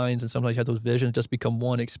and minds and sometimes you have those visions just become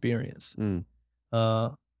one experience. mm,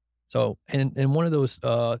 Uh So, and one of those,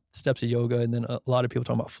 steps of yoga, and then a lot of people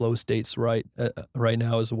talking about flow states, right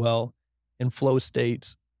now as well. And flow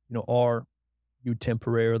states, are you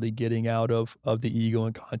temporarily getting out of the ego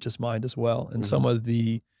and conscious mind as well. And mhm, some of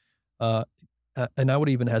the, uh, and I would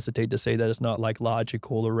even hesitate to say that it's not like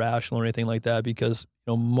logical or rational or anything like that, because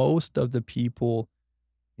most of the people,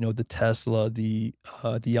 the Tesla, the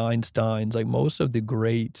Einsteins, like most of the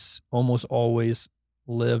greats, almost always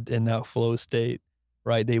lived in that flow state,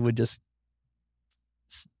 right? They would just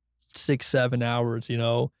s 6, 7 hours,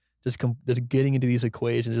 just getting into these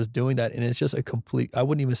equations, just doing that, and it's just a complete I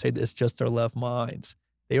wouldn't even say that it's just their left minds.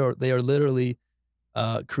 They are literally,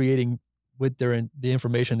 creating with the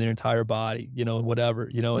information in their entire body, and whatever,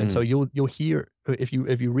 and so mm, you'll hear if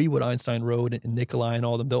you read what Einstein wrote and Nikolai and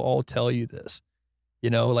all them, they'll all tell you this,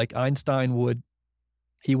 like Einstein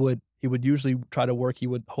he would usually try to work he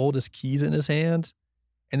would hold his keys in his hands,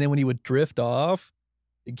 and then when he would drift off,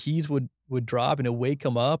 the keys would drop and it'd wake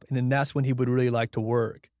him up, and then that's when he would really like to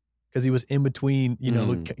work because he was in between,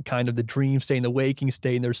 mm, kind of the dream state and the waking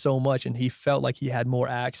state, and there's so much, and he felt like he had more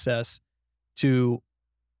access to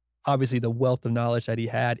obviously the wealth of knowledge that he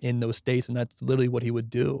had in those states, and that's literally what he would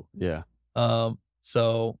do. yeah,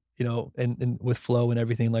 So, and with flow and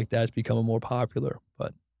everything like that, it's becoming more popular,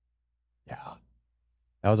 but yeah.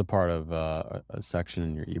 That was a part of a section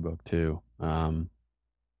in your ebook too,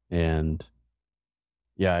 and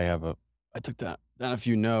yeah, I took down a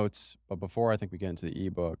few notes, but before I think we get into the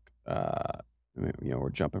ebook, we're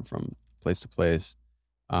jumping from place to place.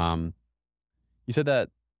 Um, you said that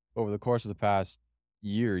over the course of the past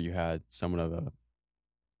year, you had somewhat of a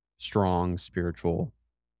strong spiritual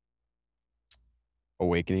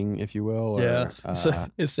awakening, if you will, Yeah. or,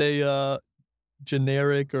 It's a,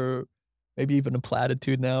 generic or maybe even a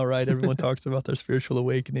platitude now, right? Everyone talks about their spiritual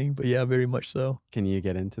awakening, but yeah, very much so. can you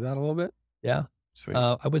get into that a little bit? Yeah. Sweet.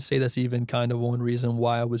 I would say that's even kind of one reason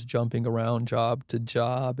why I was jumping around job to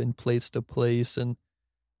job and place to place and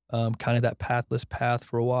kind of that pathless path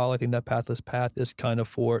for a while. I think that pathless path is kind of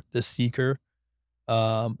for the seeker.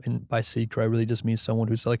 And by seeker, I really just mean someone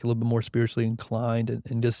who's like a little bit more spiritually inclined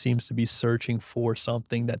and just seems to be searching for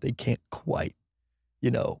something that they can't quite,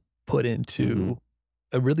 put Mhm. into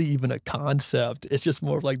a really even a concept. It's just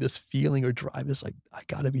more of like this feeling or drive. It's like, I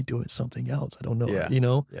gotta be doing something else. I don't know, Yeah.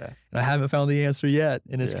 Yeah. and I haven't found the answer yet.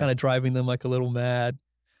 And it's Yeah. kind of driving them like a little mad.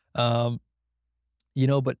 Um,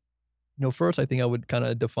 but first I think I would kind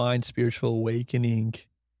of define spiritual awakening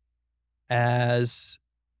as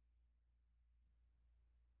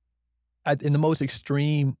in the most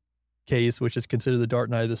extreme case, which is considered the dark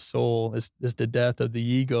night of the soul, is the death of the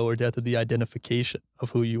ego or death of the identification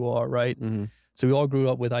of who you are, right? Mhm. So we all grew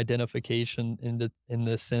up with identification in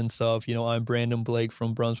the sense of, I'm Brandon Blake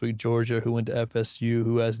from Brunswick, Georgia, who went to FSU,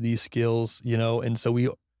 who has these skills, and so we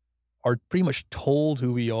are pretty much told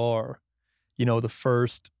who we are, the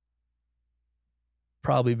first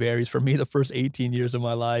probably varies for me the first 18 years of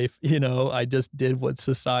my life. I just did what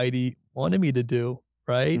society wanted me to do,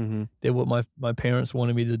 right? Mhm. Did what my parents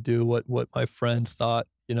wanted me to do, what my friends thought,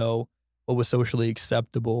 what was socially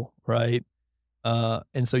acceptable, right?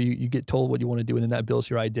 And so you get told what you want to do, and then that builds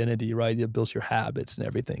your identity, right? It builds your habits and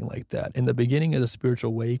everything like that. And the beginning of the spiritual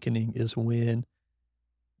awakening is when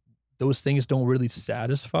those things don't really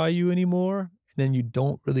satisfy you anymore, and then you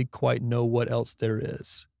don't really quite know what else there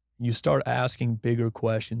is. You start asking bigger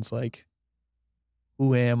questions like,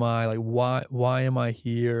 who am I? Like, why am I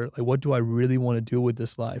here? Like, what do I really want to do with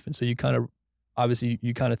this life? And so you kind of, obviously,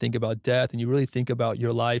 you kind of think about death, and you really think about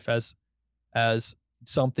your life as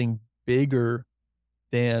something bigger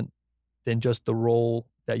than just the role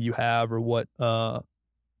that you have or what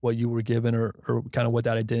you were given or kind of what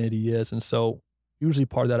that identity is. And so usually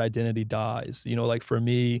part of that identity dies. Like for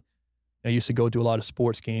me, I used to go do a lot of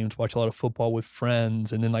sports games, watch a lot of football with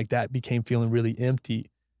friends, and then like that became feeling really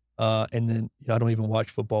empty. And then I don't even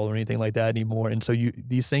watch football or anything like that anymore. And so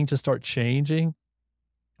these things just start changing.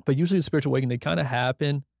 But usually the spiritual awakening, they kind of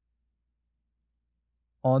happen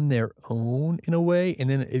on their own in a way, and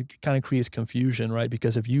then it kind of creates confusion, right?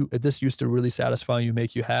 Because if this used to really satisfy you,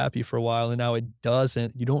 make you happy for a while, and now it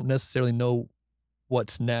doesn't, you don't necessarily know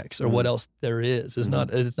what's next or what Mhm. else there is. It's Mhm.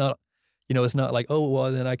 not it's not it's not like, oh well,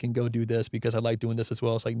 then I can go do this because I like doing this as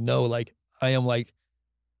well. It's like, no, like I am like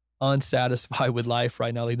unsatisfied with life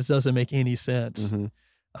right now. Like this doesn't make any sense. Mhm.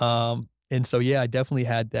 And so yeah, I definitely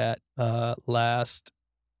had that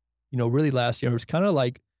really last year. It was kind of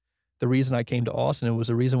like the reason I came to Austin. It was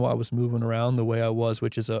the reason why I was moving around the way I was,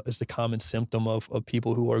 which is the common symptom of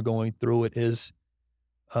people who are going through it is,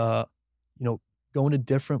 uh, you know, going to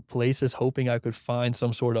different places, hoping I could find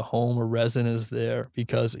some sort of home or residence there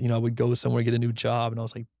because, I would go somewhere, get a new job. And I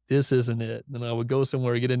was like, this isn't it. And then I would go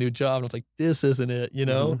somewhere, get a new job. And I was like, this isn't it.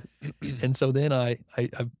 Mhm. And so then I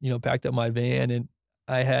packed up my van and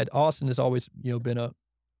I had Austin has always, been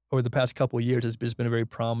over the past couple of years, it's been a very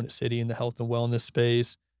prominent city in the health and wellness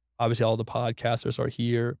space. Obviously, all the podcasters are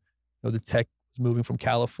here. The tech is moving from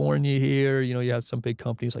California here. You have some big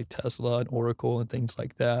companies like Tesla and Oracle and things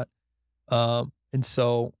like that. And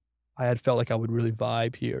so I had felt like I would really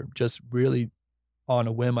vibe here, just really on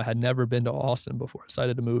a whim. I had never been to Austin before. I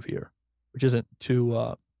decided to move here, which isn't too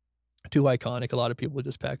iconic. A lot of people would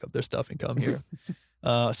just pack up their stuff and come here.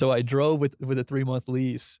 So I drove with a 3-month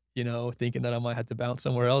lease, thinking that I might have to bounce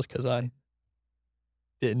somewhere else because I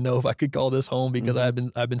didn't know if I could call this home because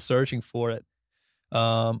Mhm. I've been searching for it.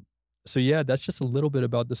 Um, so yeah, that's just a little bit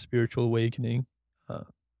about the spiritual awakening. I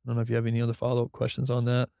don't know if you have any other follow-up questions on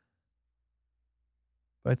that,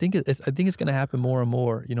 but I think it's going to happen more and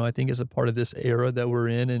more. I think as a part of this era that we're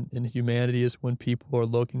in humanity is when people are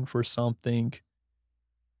looking for something,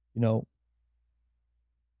 you know,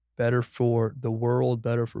 better for the world,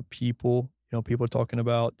 better for people. People are talking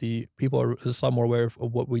about people are just a lot more aware of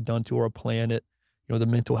what we've done to our planet, the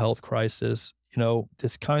mental health crisis,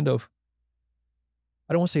 this kind of,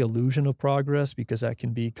 I don't want to say illusion of progress because that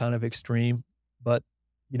can be kind of extreme, but,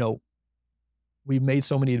 you know, we've made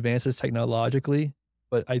so many advances technologically,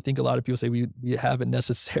 but I think a lot of people say we haven't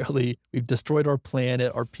necessarily, we've destroyed our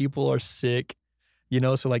planet, our people are sick,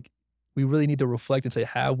 so like we really need to reflect and say,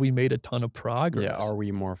 have we made a ton of Yeah, progress? are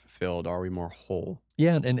we more fulfilled? Are we more whole?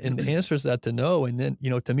 Yeah, and the answer is that to no. And then,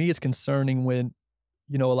 to me, it's concerning when,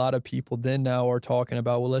 a lot of people then now are talking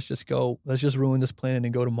about, well, let's just ruin this planet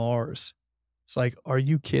and go to Mars. It's like, are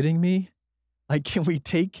you kidding me? Like, can we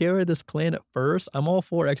take care of this planet first? I'm all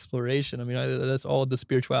for exploration. I mean, that's all the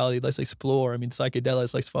spirituality. Let's explore. I mean,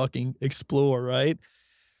 psychedelics, let's fucking explore, right?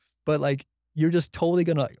 But like, you're just totally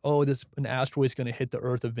gonna like, oh, this an asteroid's gonna hit the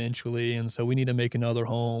Earth eventually, and so we need to make another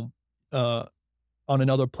home uh, on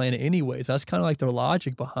another planet, anyways. That's kind of like their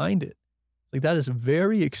logic behind it. Like that is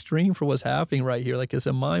very extreme for what's happening right here. Like, it's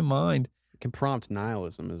in my mind. It can prompt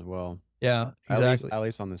nihilism as well. Yeah, At least exactly. at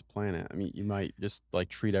least on this planet. I mean, you might just, like,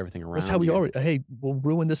 treat everything That's how around we you. are. Hey, we'll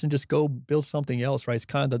ruin this and just go build something else, right? It's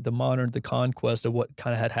kind of the modern, the conquest of what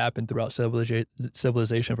kind of had happened throughout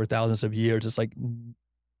civilization for thousands of years. It's like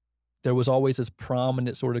there was always this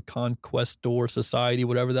prominent sort of conquistador society,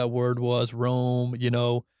 whatever that word was, Rome,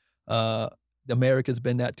 uh, America's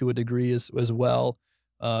been that to a degree as well.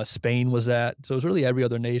 Spain was that. So it's really every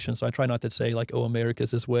other nation. So I try not to say like, oh,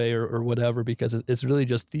 America's this way or whatever, because it's really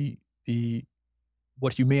just the,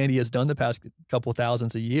 what humanity has done the past couple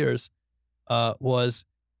thousands of years was,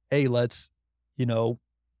 hey, let's, you know,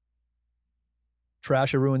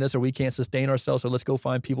 trash or ruin this, or we can't sustain ourselves. So let's go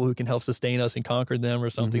find people who can help sustain us and conquer them or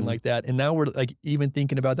something Mhm. like that. And now we're like even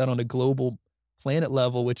thinking about that on a global planet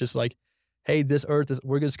level, which is like, hey, this Earth is,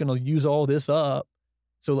 we're just going to use all this up.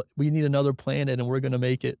 So we need another planet and we're going to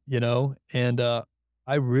make it, And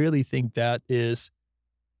I really think that is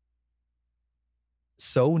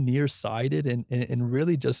so nearsighted and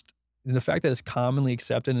really just, and the fact that it's commonly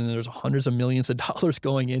accepted and there's hundreds of millions of dollars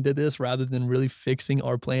going into this rather than really fixing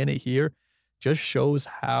our planet here just shows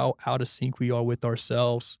how out of sync we are with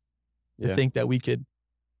ourselves to Yeah. think that we could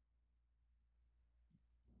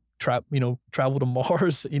travel to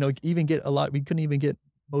Mars, even get a lot. We couldn't even get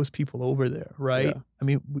most people over there, right? Yeah. I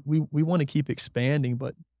mean, we want to keep expanding,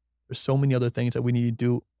 but there's so many other things that we need to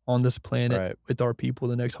do on this planet Right. with our people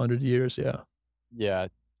the next 100 years. Yeah. Yeah.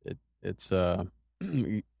 It's,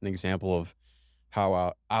 an example of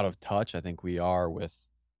how out of touch I think we are with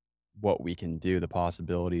what we can do, the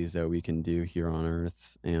possibilities that we can do here on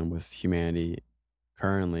Earth and with humanity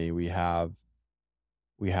currently. We have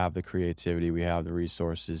the creativity, we have the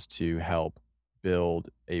resources to help build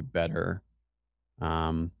a better,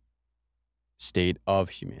 um, state of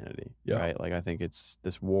humanity, Yeah. right? Like, I think it's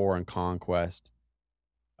this war and conquest,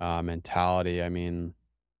 mentality. I mean,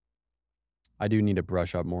 I do need to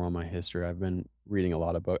brush up more on my history. I've been reading a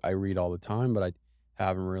lot of books. I read all the time, but I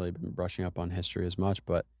haven't really been brushing up on history as much,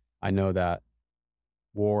 but I know that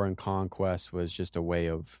war and conquest was just a way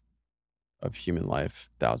of human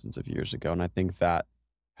life thousands of years ago, and I think that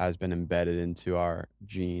has been embedded into our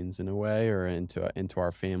genes in a way, or into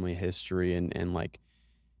our family history, and like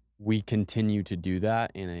we continue to do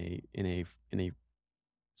that in a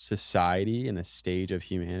society, in a stage of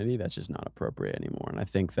humanity that's just not appropriate anymore. And I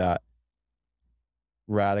think that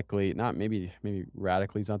radically, not maybe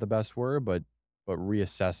radically is not the best word, but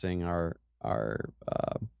reassessing our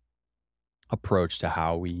approach to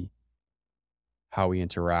how we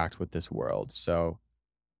interact with this world. So,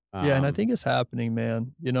 Yeah, and I um, think it's happening,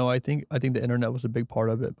 man. I think the internet was a big part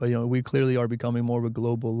of it, but we clearly are becoming more of a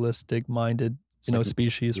globalistic minded, it's like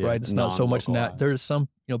species, yeah, right? It's not so much there's non-localized. some,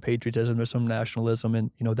 patriotism, there's some nationalism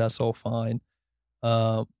and, that's all fine.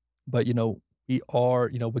 Uh, but we are,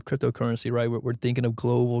 with cryptocurrency, right? We're thinking of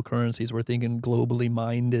global currencies. We're thinking globally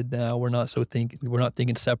minded now. We're not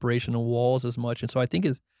thinking separation of walls as much. And so I think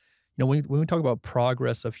it's, when we talk about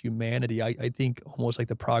progress of humanity, I think almost like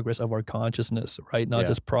the progress of our consciousness, right? Not Yeah.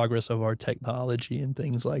 just progress of our technology and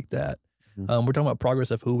things like that. Mhm. We're talking about progress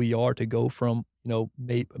of who we are to go from,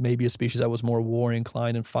 maybe a species that was more war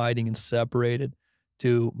inclined and fighting and separated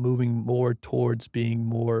to moving more towards being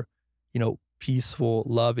more, peaceful,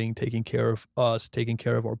 loving, taking care of us, taking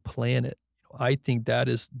care of our planet. I think that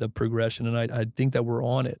is the progression, and I think that we're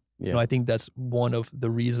on it. Yeah. I think that's one of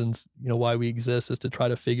the reasons, why we exist is to try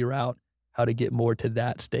to figure out how to get more to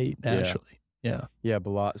that state Yeah. naturally. Yeah. Yeah,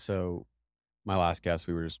 but so my last guest,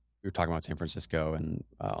 we were talking about San Francisco and,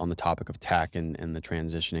 on the topic of tech and the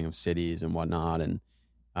transitioning of cities and whatnot, and,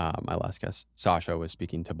 my last guest, Sasha, was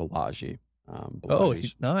speaking to Balaji. Oh,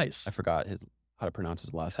 Balaji's nice. I forgot how to pronounce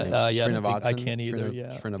his last name. Yeah, I don't think I can either.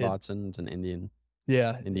 Yeah. Srinivasan, it's an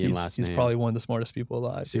Yeah, Indian he's last he's name. probably one of the smartest people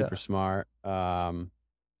alive. Super Yeah. smart.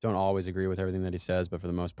 Don't always agree with everything that he says, but for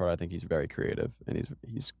the most part, I think he's very creative, and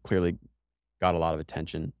he's clearly got a lot of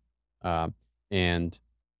attention. And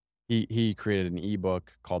he created an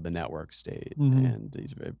ebook called The Network State, Mhm. and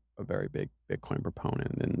he's a very big Bitcoin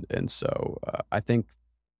proponent, and so, I think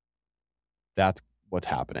that's what's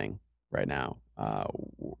happening right now.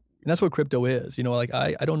 And that's what crypto is. Like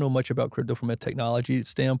I don't know much about crypto from a technology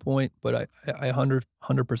standpoint, but I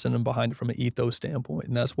 100% am behind it from an ethos standpoint.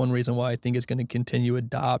 And that's one reason why I think it's going to continue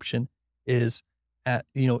adoption is at,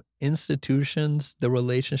 institutions, the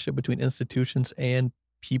relationship between institutions and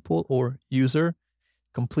people or user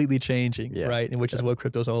completely changing, Yeah. right? And which is Yeah. what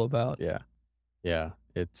crypto's all about. Yeah. Yeah.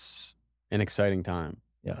 It's an exciting time.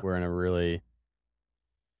 Yeah. We're in a really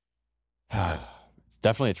it's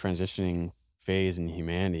definitely a transitioning phase in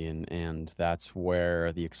humanity, and that's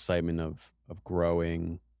where the excitement of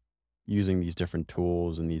growing using these different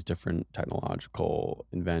tools and these different technological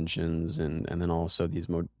inventions and then also these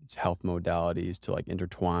health modalities to like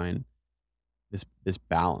intertwine this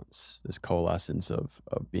balance, this coalescence of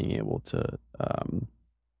being able to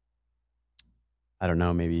I don't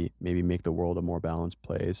know, maybe make the world a more balanced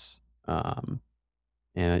place. And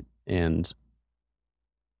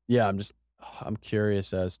yeah, I'm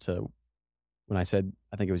curious as to when I said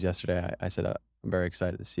I think it was yesterday I said I'm very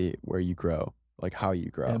excited to see where you grow, like how you Yeah,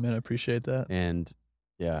 grow. man, I appreciate that. And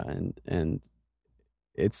yeah, and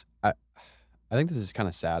it's I think this is kind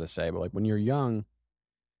of sad to say, but like when you're young,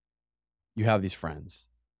 you have these friends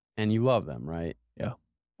and you love them, right? Yeah.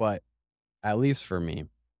 But at least for me,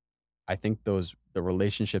 I think the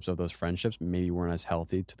relationships of those friendships maybe weren't as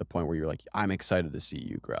healthy to the point where you're like, I'm excited to see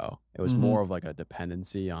you grow. It was Mhm. more of like a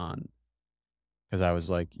dependency on because I was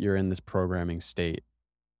like, you're in this programming state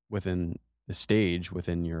within the stage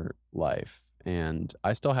within your life. And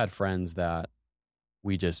I still had friends that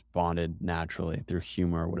we just bonded naturally through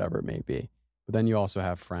humor or whatever it may be. But then you also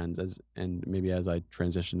have friends and maybe as I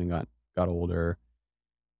transitioned and got older,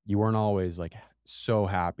 you weren't always like so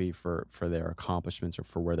happy for their accomplishments or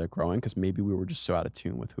for where they're growing because maybe we were just so out of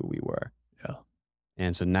tune with who we were. Yeah.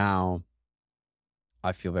 And so now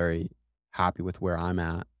I feel very happy with where I'm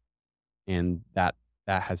at, and that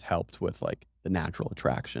has helped with like the natural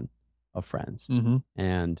attraction of friends. Mhm.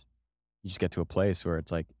 And you just get to a place where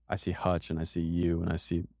it's like I see Hutch and I see you and I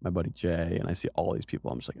see my buddy Jay and I see all these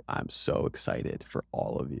people. I'm just like I'm so excited for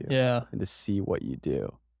all of you Yeah. and to see what you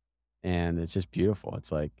do. And it's just beautiful.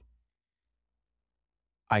 It's like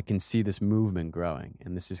I can see this movement growing,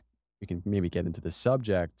 and this is we can maybe get into the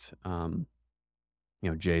subject.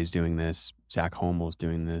 Jay's doing this, Zach Homel's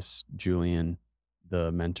doing this, Julian,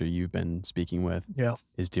 the mentor you've been speaking with, Yeah.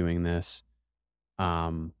 is doing this.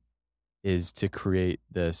 Um, is to create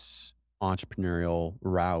this entrepreneurial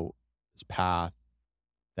route, this path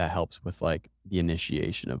that helps with like the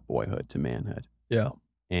initiation of boyhood to manhood. Yeah.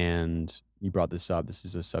 And you brought this up. This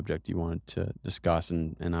is a subject you wanted to discuss,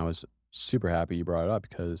 and I was super happy you brought it up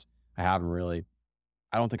because I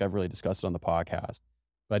don't think I've really discussed it on the podcast,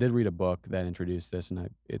 but I did read a book that introduced this, and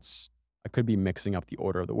I could be mixing up the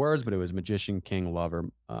order of the words, but it was Magician, King, Lover,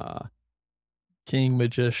 King,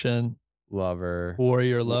 magician, Lover,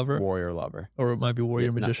 warrior, lover, Warrior, Lover. or it might be Yeah,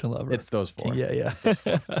 warrior, no, magician, lover. it's those King, four. yeah, yeah. It's those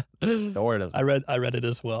four. The order doesn't. I read it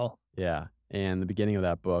as well. Yeah, and the beginning of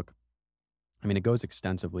that book, I mean, it goes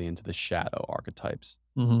extensively into the shadow archetypes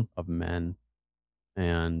Mhm. of men,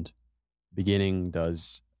 and beginning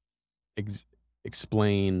does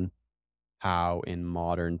explain how in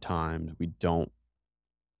modern times we don't,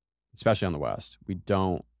 especially on the West, we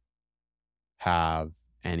don't have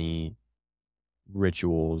any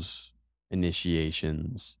rituals,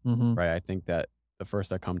 initiations, Mhm. right? I think that the first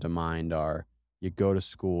that come to mind are you go to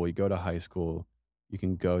school, you go to high school, you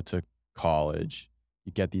can go to college,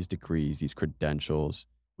 you get these degrees, these credentials.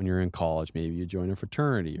 When you're in college, maybe you join a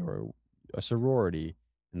fraternity or a sorority,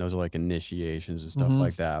 and those are like initiations and stuff Mhm.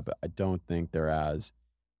 like that. But I don't think they're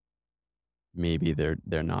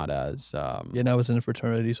not as Yeah, and I was in a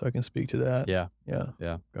fraternity, so I can speak to that. yeah, Yeah.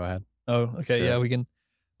 yeah. Go ahead. Oh, okay, Sure. yeah, we can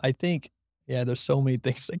I think yeah, there's so many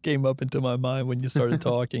things that came up into my mind when you started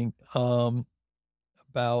talking,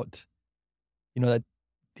 about, that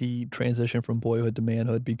the transition from boyhood to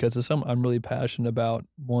manhood because it's something I'm really passionate about,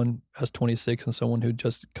 one, as 26 and someone who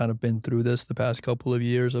just kind of been through this the past couple of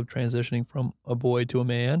years of transitioning from a boy to a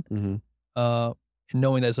man, Hmm. uh, and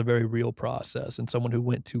knowing that it's a very real process, and someone who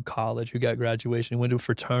went to college, who got graduation, went to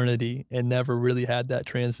fraternity, and never really had that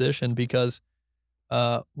transition because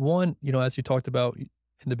one, as you talked about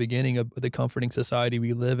in the beginning of the comforting society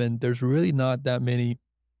we live in, there's really not that many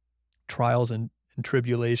trials and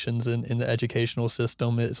tribulations in the educational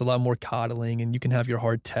system. It's a lot more coddling, and you can have your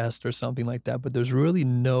hard test or something like that. But there's really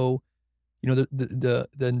no,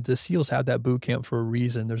 the SEALs have that boot camp for a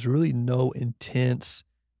reason. There's really no intense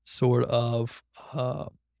sort of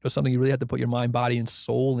something you really have to put your mind, body, and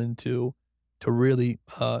soul into to really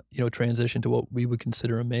transition to what we would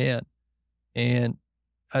consider a man. And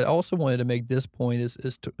I also wanted to make this point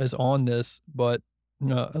is on this, but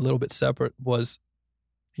a little bit separate was,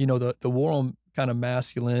 the war on kind of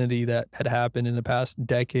masculinity that had happened in the past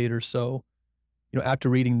decade or so. After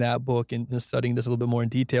reading that book and studying this a little bit more in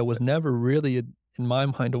detail, was never really in my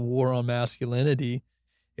mind, a war on masculinity.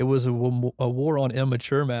 It was a war on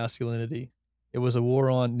immature masculinity. It was a war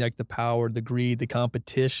on, like, the power, the greed, the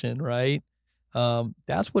competition, right?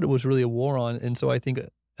 That's what it was really a war on, and so I think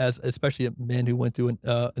as especially a man who went through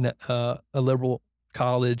a liberal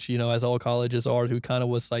college, as all colleges are, who kinda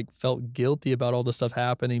was, like, felt guilty about all the stuff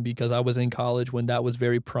happening because I was in college when that was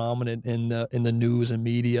very prominent in the news and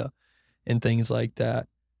media and things like that.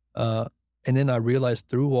 Uh, and then I realized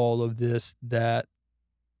through all of this that,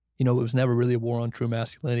 it was never really a war on true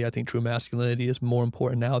masculinity. I think true masculinity is more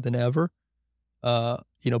important now than ever.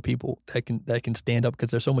 People that can stand up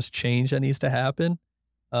because there's so much change that needs to happen.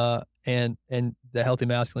 And the healthy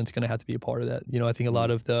masculine is going to have to be a part of that. I think a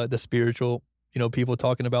lot Mm. of the spiritual, people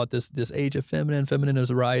talking about this age of feminine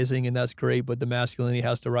is rising, and that's great, but the masculinity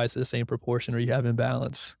has to rise to the same proportion, or you have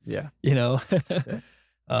imbalance. Yeah. You know,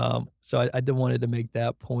 Yeah. so I did wanted to make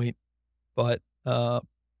that point, but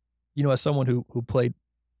as someone who played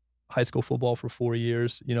high school football for 4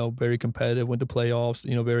 years, very competitive, went to playoffs,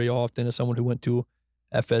 very often, as someone who went to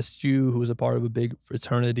FSU, who was a part of a big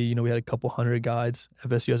fraternity. We had a couple hundred guys.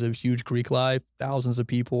 FSU has a huge Greek life, thousands of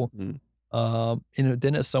people. Mm.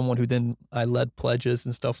 Then as someone who then I led pledges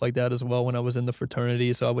and stuff like that as well when I was in the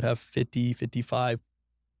fraternity. So I would have 50, 55,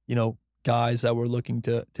 guys that were looking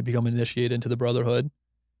to become initiated into the brotherhood.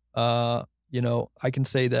 I can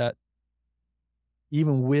say that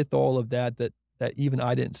even with all of that even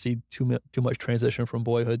I didn't see too much transition from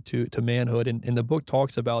boyhood to manhood. And the book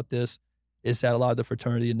talks about this, is that a lot of the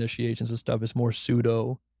fraternity initiations and stuff is more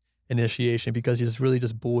pseudo initiation because it's really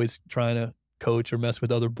just boys trying to coach or mess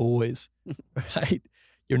with other boys, right?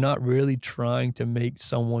 You're not really trying to make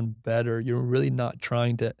someone better. You're really not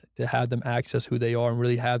trying to have them access who they are and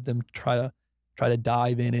really have them try to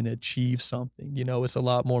dive in and achieve something. It's a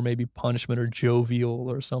lot more maybe punishment or jovial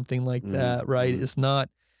or something like Mm. that, right? Mm. It's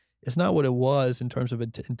not what it was in terms of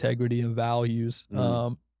integrity and values.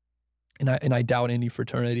 Mm. And I doubt any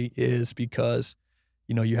fraternity is because,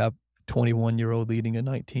 you have a 21-year-old leading a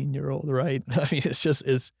 19-year-old, right? I mean, there's just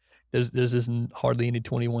hardly any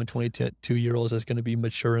 21, 22-year-olds that's going to be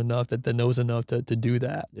mature enough that knows enough to do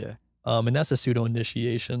that. Yeah. And that's a pseudo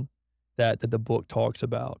initiation that the book talks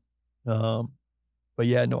about. But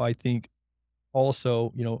yeah, no, I think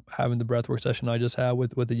also, having the breathwork session I just had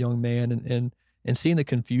with a young man and seeing the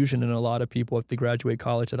confusion in a lot of people if they graduate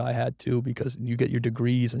college that I had too, because you get your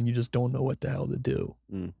degrees and you just don't know what the hell to do.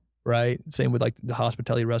 Mm. Right. Same with like the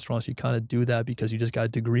hospitality restaurants. You kind of do that because you just got a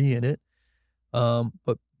degree in it.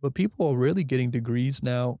 But people are really getting degrees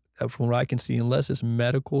now, from what I can see, unless it's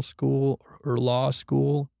medical school or law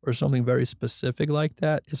school or something very specific like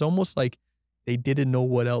that. It's almost like they didn't know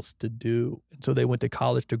what else to do. And so they went to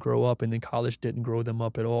college to grow up, and then college didn't grow them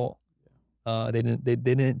up at all. They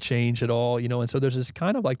didn't change at all, and so there's this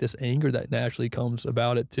kind of like this anger that naturally comes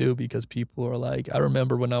about it too, because people are like, I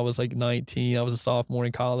remember when I was like 19, I was a sophomore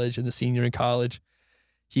in college and the senior in college.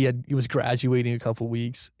 He was graduating a couple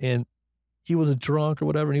weeks and he was a drunk or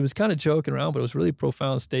whatever. And he was kind of joking around, but it was a really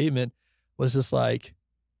profound statement, was just like,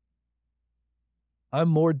 I'm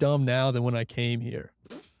more dumb now than when I came here.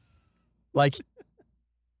 Like,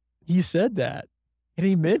 he said that. And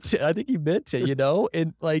he meant it. I think he meant it,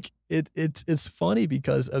 And like it's funny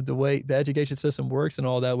because of the way the education system works and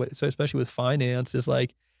all that. So especially with finance, is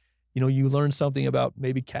like, you learn something about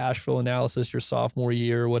maybe cash flow analysis your sophomore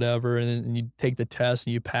year or whatever, and you take the test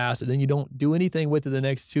and you pass it. Then you don't do anything with it the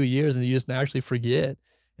next 2 years, and you just naturally forget.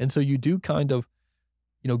 And so you do kind of,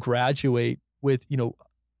 graduate with,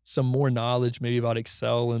 some more knowledge maybe about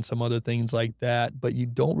Excel and some other things like that, but you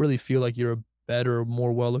don't really feel like you're a better,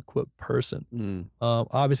 more well-equipped person. Mm.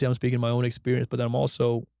 Obviously, I'm speaking my own experience, but I'm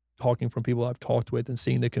also talking from people I've talked with and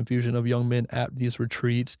seeing the confusion of young men at these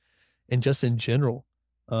retreats and just in general.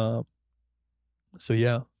 So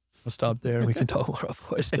yeah, we'll stop there and we can talk more about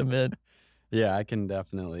voice to men. Yeah, I can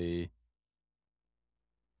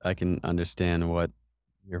understand what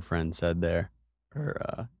your friend said there,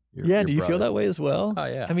 or Yeah, your do you feel brother. that way as well? Oh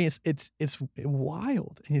yeah. I mean, it's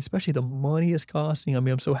wild, and especially the money it's costing. I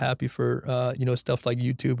mean, I'm so happy for stuff like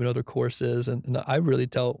YouTube and other courses, and I really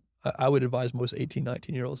I would advise most 18,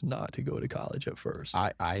 19-year-olds not to go to college at first.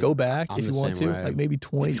 Go back I'm if the you want same to, way. like maybe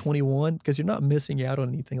 20, 21, because you're not missing out on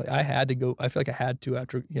anything. Like I had to go. I feel like I had to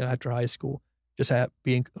after high school, just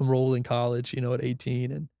being enrolled in college, at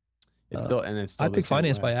 18, and it's I still the picked same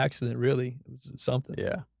finance way. by accident. Really, it was something.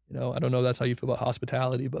 Yeah. I don't know if that's how you feel about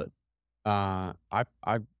hospitality, but I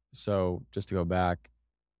so just to go back,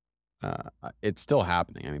 it's still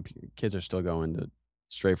happening. I mean, kids are still going to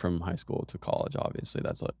straight from high school to college. Obviously,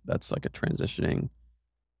 that's like a transitioning.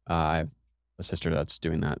 I have a sister that's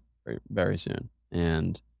doing that very, very soon,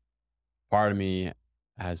 and part of me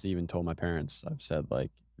has even told my parents, I've said,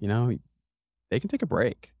 like, you know, they can take a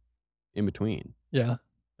break in between. Yeah.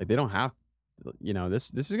 Like, they don't have, this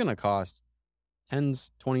is going to cost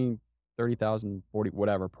tens, 20, 30,000, 40,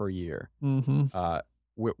 whatever per year. Mm-hmm.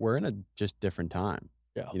 We're in a just different time.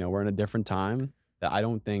 Yeah. We're in a different time that I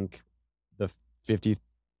don't think the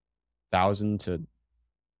 50,000 to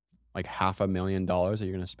like $500,000 that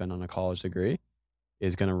you're going to spend on a college degree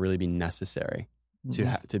is going to really be necessary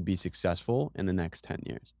to be successful in the next 10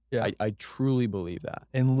 years. Yeah. I truly believe that.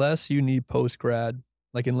 Unless you need post-grad,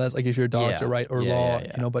 like unless, like if you're a doctor, right? Or law,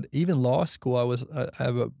 but even law school, I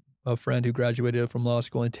have a friend who graduated from law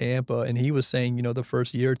school in Tampa, and he was saying, the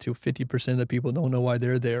first year or two, 50% of the people don't know why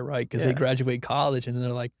they're there, right? Because they graduate college and then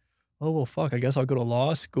they're like, oh, well, fuck, I guess I'll go to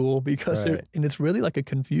law school because and it's really like a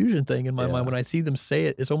confusion thing in my mind. When I see them say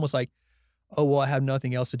it, it's almost like, oh, well, I have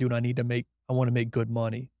nothing else to do and I want to make good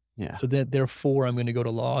money. Yeah. So then, therefore, I'm going to go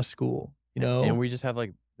to law school, And we just have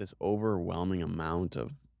like this overwhelming amount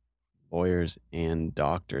of lawyers and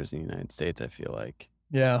doctors in the United States, I feel like.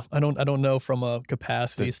 Yeah, I don't know from a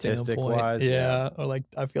capacity Statistic standpoint. wise, Or like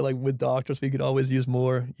I feel like with doctors, we could always use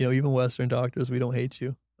more. Even Western doctors, we don't hate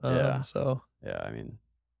you. So yeah, I mean,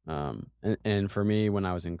 and for me, when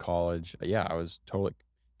I was in college, I was totally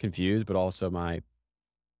confused, but also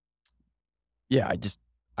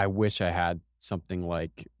I wish I had something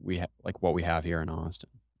like like what we have here in Austin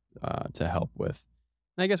to help with.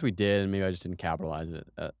 And I guess we did, and maybe I just didn't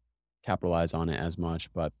capitalize on it as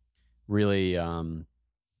much, but really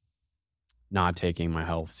not taking my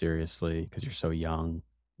health seriously because you're so young.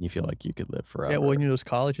 You feel like you could live forever. Yeah, well, those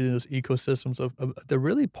colleges, those ecosystems of they're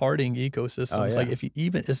really partying ecosystems. Oh, yeah. Like if you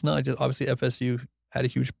it's not just obviously FSU had a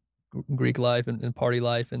huge Greek life and party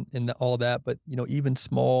life and all that, but even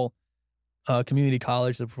small community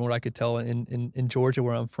college, from what I could tell in Georgia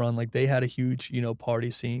where I'm from, like they had a huge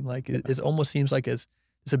party scene. Like it almost seems like it's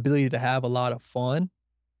this ability to have a lot of fun,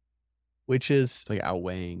 which is it's like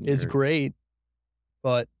outweighing. It's great,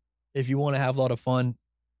 but if you want to have a lot of fun,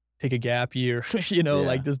 take a gap year,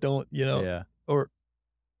 like just don't, or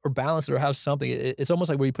balance it or have something. It's almost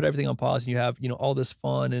like where you put everything on pause and you have, all this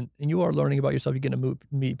fun and you are learning about yourself. You're going to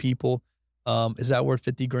meet people. Is that worth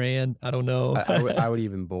 50 grand? I don't know. I would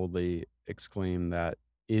even boldly exclaim that,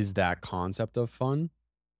 is that concept of fun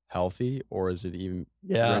healthy, or is it even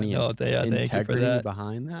any integrity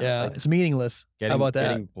behind that? Yeah, like, it's meaningless. How about that?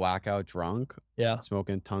 Getting blackout drunk,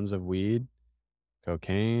 smoking tons of weed,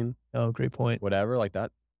 cocaine. Oh, great point. Whatever, like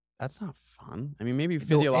that. That's not fun. I mean, maybe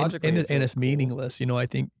physiologically, and it's meaningless. I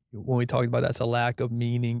think when we talk about that's a lack of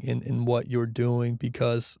meaning in what you're doing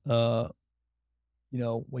because, when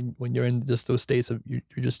you're in just those states of you're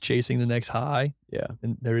just chasing the next high,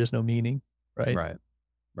 and there is no meaning, right?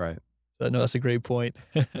 Right. So no, that's a great point.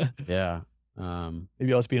 Yeah.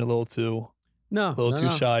 Maybe I was being a little too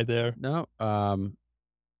shy there. No.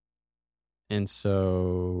 And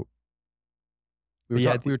so we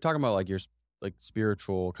were talking about like your like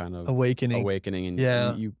spiritual kind of awakening,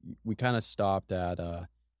 and we kind of stopped at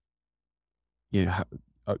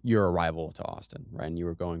your arrival to Austin, right? And you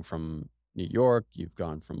were going from New York, you've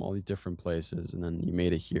gone from all these different places, and then you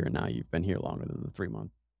made it here. And now you've been here longer than the 3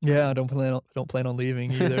 months. Yeah, I don't plan on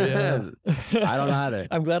leaving either. Yeah, I don't either.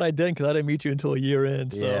 I'm glad I didn't because I didn't meet you until a year in.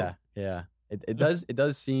 So. Yeah. It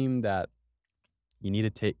does seem that you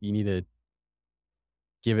need to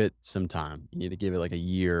give it some time. You need to give it like a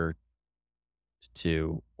year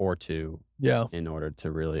to two. Yeah. In order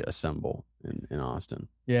to really assemble in Austin.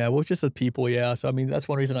 Yeah, well, just the people. Yeah, so I mean that's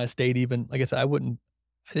one reason I stayed. Even like I said, I didn't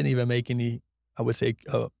even make any. I would say.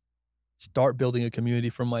 Start building a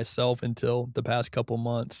community for myself until the past couple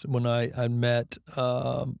months when I met,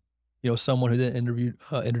 someone who then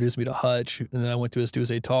introduced me to Hutch, and then I went to his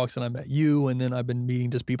Tuesday talks and I met you, and then I've been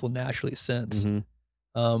meeting just people naturally since.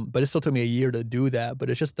 Mm-hmm. But it still took me a year to do that.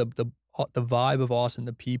 But it's just the vibe of Austin,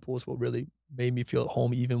 the people is what really made me feel at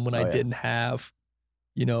home, even when I didn't have,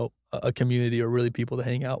 a community or really people to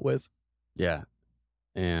hang out with. Yeah,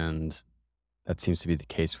 and that seems to be the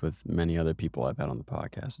case with many other people I've had on the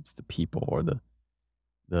podcast. It's the people, or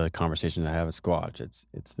the conversation I have at Squatch. It's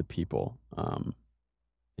the people,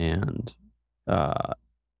 and the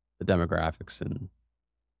demographics and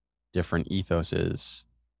different ethoses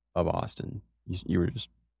of Austin. You were just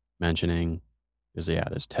mentioning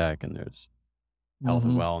there's tech and there's health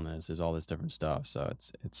and wellness. There's all this different stuff. So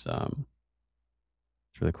it's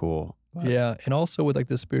really cool. But. Yeah, and also with like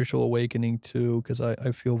the spiritual awakening too, because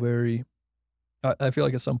I feel I feel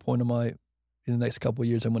like at some point in the next couple of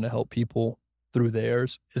years, I'm going to help people through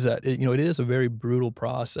theirs. Is that it is a very brutal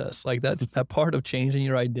process. Like that part of changing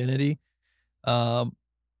your identity,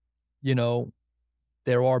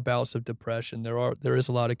 there are bouts of depression. There is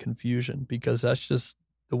a lot of confusion because that's just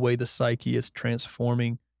the way the psyche is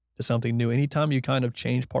transforming to something new. Anytime you kind of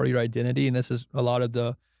change part of your identity, and this is a lot of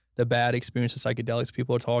the bad experience of psychedelics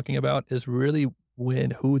people are talking about, is really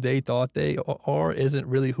when who they thought they are isn't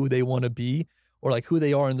really who they want to be, or like who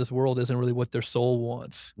they are in this world isn't really what their soul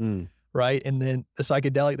wants, Mm. right? And then the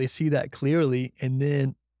psychedelic, they see that clearly, and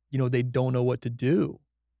then they don't know what to do,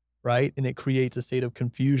 right? And it creates a state of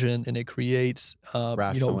confusion, and it creates,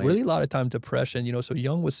 Rationally. really a lot of time depression. So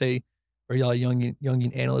Jung would say, or yeah,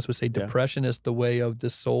 Jungian analysts would say, Yeah. depression is the way of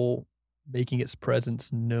the soul making its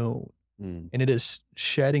presence known, Mm. and it is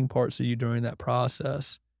shedding parts of you during that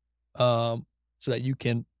process, so that you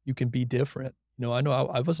can be different. I know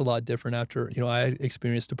I was a lot different after I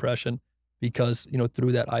experienced depression because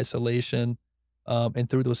through that isolation, and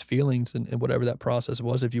through those feelings and whatever that process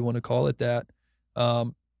was, if you want to call it that.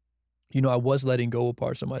 Um, I was letting go of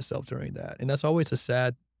parts of myself during that. And that's always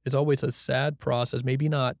it's always a sad process. Maybe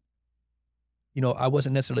not, I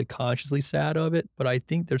wasn't necessarily consciously sad of it, but I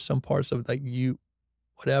think there's some parts of like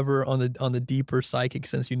whatever on the deeper psychic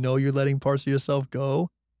sense, you're letting parts of yourself go.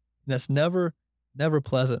 And that's never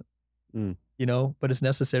pleasant, Mm. but it's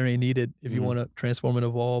necessary and needed if you Mhm. want to transform and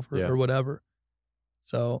evolve Yeah. or whatever.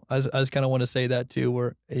 So I just kind of want to say that too,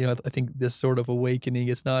 where, I think this sort of awakening,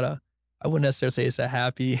 I wouldn't necessarily say it's a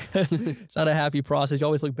happy, it's not a happy process. You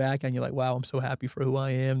always look back and you're like, wow, I'm so happy for who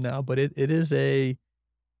I am now. But it is a,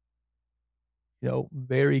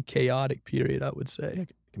 very chaotic period, I would say.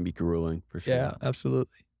 It can be grueling for sure. Yeah,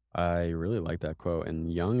 absolutely. I really like that quote.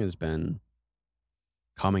 And Jung has been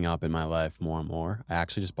coming up in my life more and more. I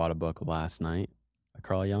actually just bought a book last night by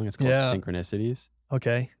Carl Jung. It's called Yeah. Synchronicities.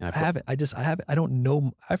 Okay. And I haven't, I haven't, I don't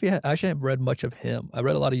know. I actually haven't read much of him. I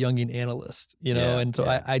read a lot of Jungian analysts, Yeah, and so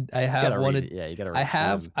yeah. I You have gotta read wanted, it. Yeah, you gotta I read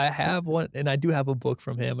have, him. I have one, and I do have a book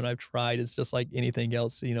from him, and I've tried. It's just like anything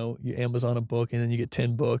else, you Amazon a book, and then you get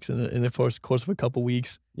 10 books in the course of a couple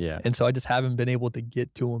weeks. Yeah. And so I just haven't been able to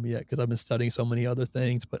get to them yet because I've been studying so many other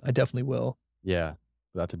things, but I definitely will. Yeah.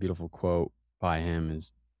 That's a beautiful quote by him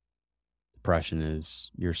is depression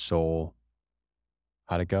is your soul.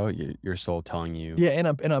 How'd it go? Your soul telling you. Yeah,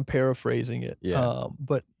 and I'm paraphrasing it. Yeah.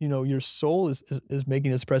 But your soul is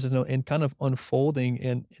making its presence known and kind of unfolding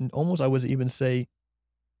and almost I would even say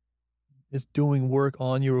it's doing work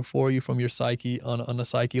on you or for you from your psyche on a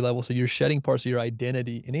psyche level. So you're shedding parts of your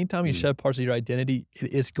identity. And anytime you Mm. shed parts of your identity,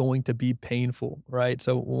 it's going to be painful, right?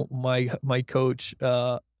 So my coach,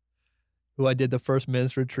 who I did the first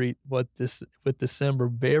men's retreat with December,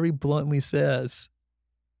 very bluntly says,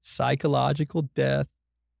 psychological death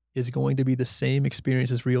is going to be the same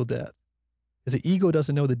experience as real death. Because the ego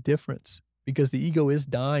doesn't know the difference because the ego is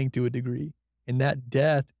dying to a degree. And that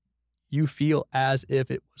death, you feel as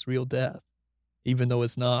if it was real death, even though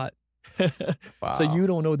it's not. Wow. So you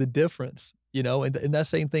don't know the difference, and that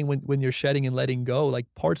same thing when you're shedding and letting go, like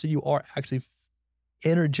parts of you are actually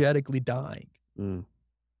energetically dying. Mm.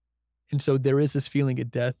 And so there is this feeling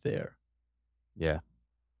of death there. Yeah.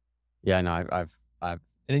 Yeah. No, I've And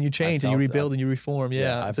then you change and you felt rebuild and you reform. yeah,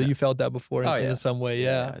 Yeah. I've So been- you felt that before Oh, in yeah. some way.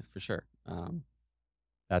 Yeah. for sure.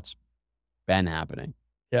 That's been happening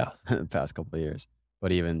Yeah. the past couple of years,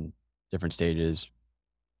 but even different stages,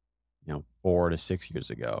 4 to 6 years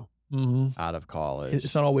ago Hmm. out of college.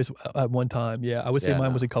 It's not always at one time. Yeah. I would say Yeah, mine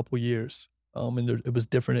no. was a couple years. And it was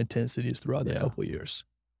different intensities throughout that Yeah. couple of years.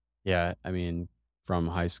 Yeah. I mean, from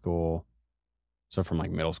high school, so from like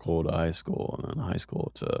middle school to high school and then high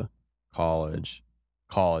school to college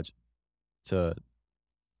to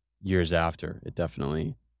years after, it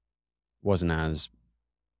definitely wasn't as,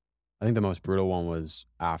 I think the most brutal one was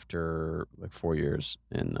after like 4 years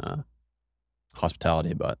in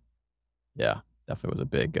hospitality, but yeah, definitely was a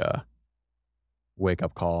big wake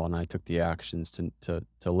up call, and I took the actions to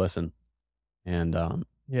listen. And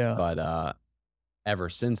Yeah. but ever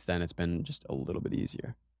since then, it's been just a little bit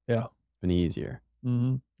easier. Yeah. It's been easier.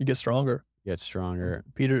 Hmm. You get stronger. Get stronger.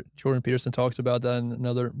 Jordan Peterson talks about that, and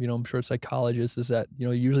another, I'm sure psychologist, is that,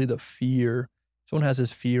 usually the fear, someone has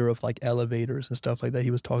this fear of like elevators and stuff like that.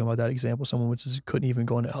 He was talking about that example. Someone which just couldn't even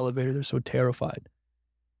go in an elevator. They're so terrified.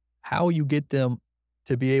 How you get them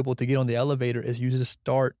to be able to get on the elevator is you just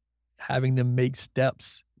start having them make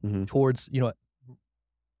steps Hmm. towards,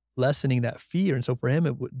 lessening that fear. And so for him,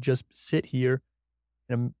 it would just sit here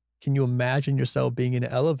and can you imagine yourself being in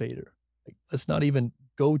an elevator? Like, let's not even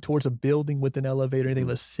go towards a building with an elevator or anything. Mhm.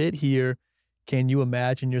 Let's sit here. Can you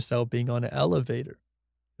imagine yourself being on an elevator?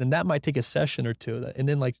 And that might take a session or two. And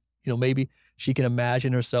then maybe she can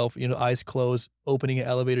imagine herself, eyes closed, opening an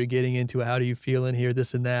elevator, getting into it. How do you feel in here?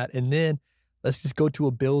 This and that. And then let's just go to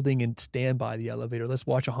a building and stand by the elevator. Let's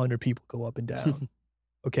watch 100 people go up and down.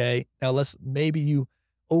 Okay. Now maybe you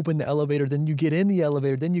open the elevator, then you get in the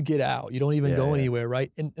elevator, then you get out. You don't even Yeah, go yeah. anywhere,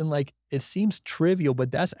 right? And like it seems trivial,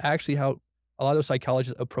 but that's actually how a lot of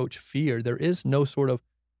psychologists approach fear. There is no sort of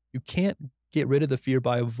you can't get rid of the fear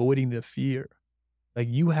by avoiding the fear. Like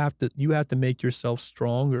you have to make yourself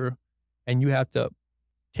stronger and you have to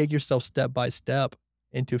take yourself step by step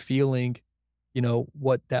into feeling,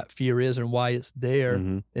 what that fear is and why it's there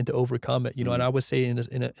Mhm, and to overcome it. And mhm. I would say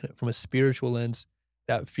from a spiritual lens,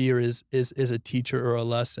 that fear is a teacher or a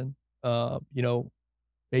lesson.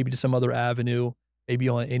 Maybe to some other avenue, maybe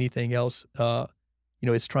on anything else.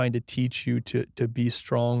 It's trying to teach you to be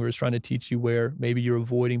stronger. It's trying to teach you where maybe you're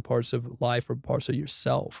avoiding parts of life or parts of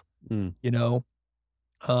yourself. Mm. You know,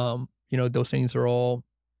 those things are all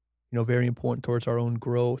very important towards our own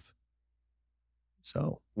growth.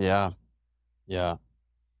 So Yeah, yeah.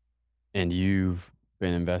 And you've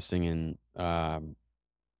been investing in,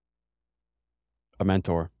 a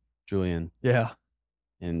mentor, Julian, yeah.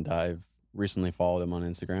 and I've recently followed him on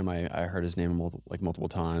Instagram. I heard his name multiple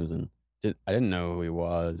times and I didn't know who he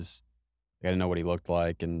was. I didn't know what he looked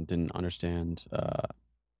like and didn't understand,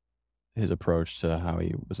 his approach to how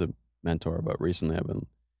he was a mentor, but recently I've been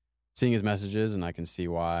seeing his messages and I can see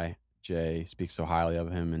why Jay speaks so highly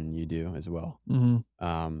of him and you do as well. Mhm.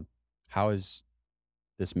 Um, how has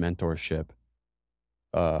this mentorship,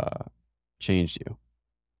 uh, changed you?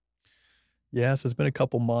 Yeah, so it's been a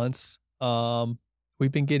couple months.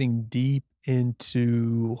 We've been getting deep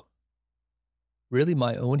into really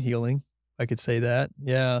my own healing. I could say that.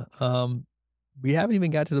 Yeah. We haven't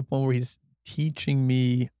even got to the point where he's teaching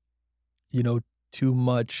me, you know, too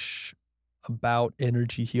much about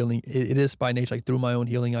energy healing. It is by nature, like through my own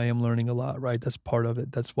healing, I am learning a lot, right? That's part of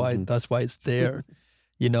it. That's why Mhm. that's why it's there,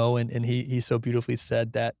 and he so beautifully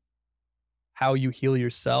said that how you heal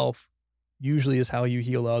yourself usually is how you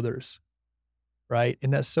heal others, right?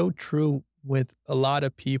 And that's so true with a lot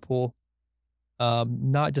of people,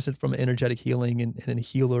 not just from energetic healing and a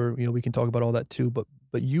healer. We can talk about all that too, but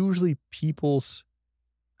usually people's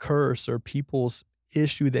curse or people's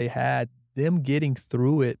issue they had, them getting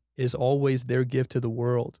through it is always their gift to the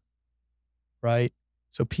world, right?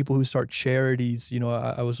 So people who start charities,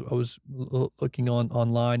 I was looking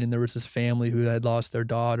online, and there was this family who had lost their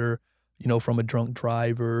daughter, from a drunk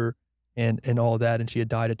driver and all that, and she had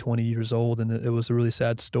died at 20 years old, and it was a really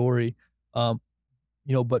sad story. Um,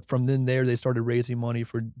 but from then there, they started raising money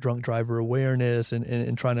for drunk driver awareness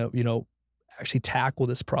and trying to, actually tackle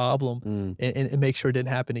this problem Mm, and make sure it didn't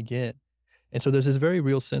happen again. And so there's this very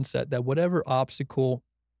real sense that whatever obstacle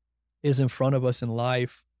is in front of us in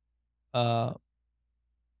life, uh,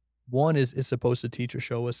 one is supposed to teach or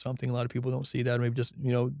show us something. A lot of people don't see that. Maybe just,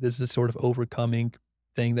 this is sort of overcoming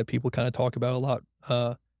thing that people kind of talk about a lot.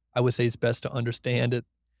 I would say it's best to understand it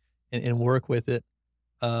and work with it.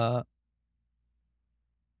 Uh,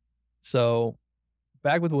 so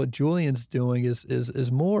back with what Julian's doing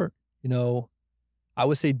is more, I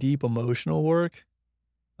would say deep emotional work.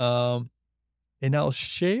 Um, and I'll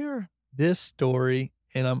share this story,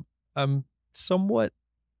 and I'm somewhat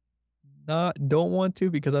not don't want to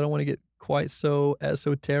because I don't want to get quite so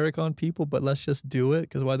esoteric on people, but let's just do it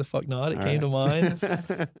because why the fuck not? It came to alright.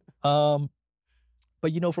 mind. Um,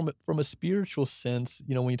 but from a spiritual sense,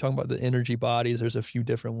 when you talk about the energy bodies, there's a few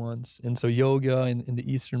different ones, and so yoga and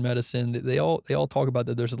the Eastern medicine, they all talk about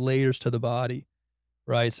that. There's layers to the body,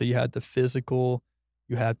 right? So you have the physical,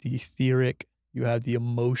 you have the etheric, you have the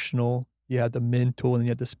emotional, you have the mental, and you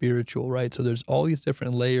have the spiritual, right? So there's all these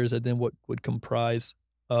different layers that then what would comprise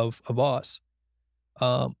of us.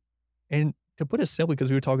 Um, and to put it simply, because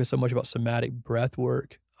we were talking so much about somatic breath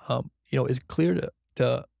work, it's clear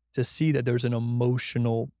to see that there's an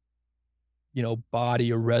emotional,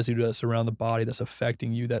 body or residue that's around the body that's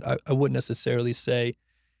affecting you that I wouldn't necessarily say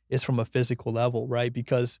is from a physical level, right?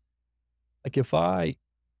 Because like if I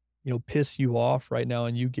piss you off right now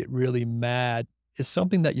and you get really mad, it's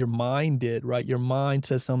something that your mind did, right? Your mind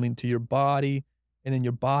says something to your body, and then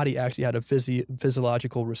your body actually had a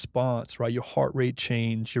physiological response, right? Your heart rate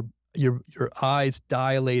changed, your eyes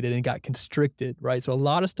dilated and got constricted, right? So a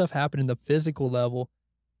lot of stuff happened in the physical level,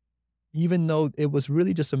 even though it was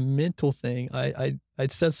really just a mental thing. I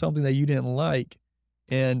said something that you didn't like,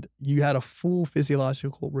 and you had a full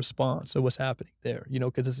physiological response. So what's happening there?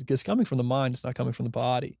 Because it's coming from the mind, it's not coming from the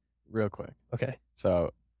body. Real quick. Okay.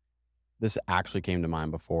 So, this actually came to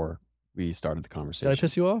mind before we started the Did I conversation.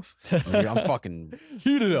 piss you off? I'm fucking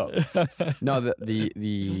heated up. No,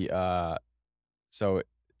 so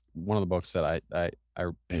one of the books that I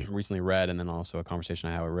recently read and then also a conversation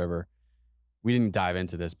I had with River, we didn't dive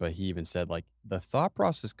into this, but he even said, like, the thought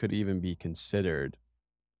process could even be considered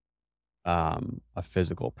a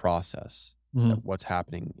physical process, Mhm. that what's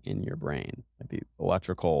happening in your brain, like the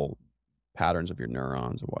electrical patterns of your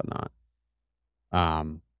neurons and whatnot.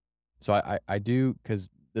 Um, so I do, because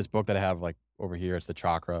this book that I have like over here, it's the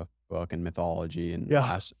chakra book and mythology and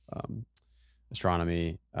Yeah.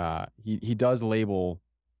 astronomy. He does label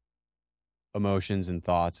emotions and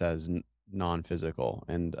thoughts as non-physical,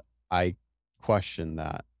 and I question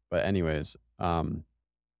that. But anyways,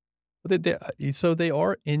 But so they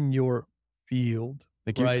are in your field,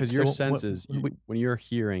 like you, right? because your So senses, when we when you're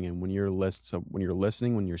hearing and when you're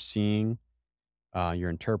listening, when you're seeing, you're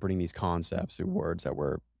interpreting these concepts through words that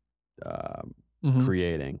we're um, Mhm.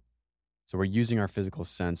 creating. So we're using our physical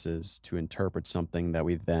senses to interpret something that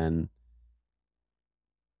we then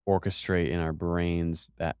orchestrate in our brains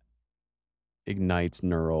that ignites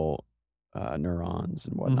neurons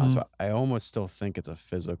and whatnot. Mhm. So I almost still think it's a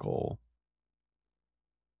physical.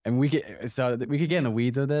 And we could get in the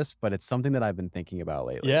weeds of this, but it's something that I've been thinking about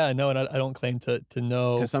lately. Yeah, no, and I don't claim to Because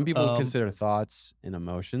know. some people consider thoughts and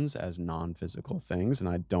emotions as non-physical things, and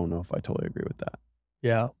I don't know if I totally agree with that.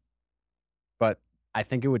 Yeah. But I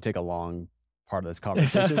think it would take a long part of this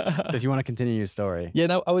conversation. So if you want to continue your story. Yeah,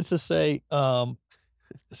 no, I would just say,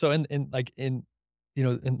 so in like in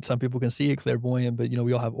and some people can see it clairvoyant, but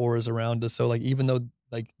we all have auras around us. So like even though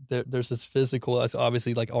like there's this physical, that's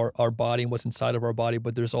obviously like our body and what's inside of our body,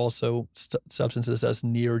 but there's also substances that's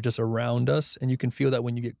near just around us, and you can feel that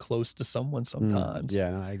when you get close to someone sometimes.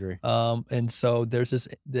 Yeah, no, I agree. And so there's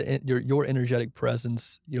your energetic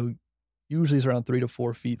presence, usually is around 3 to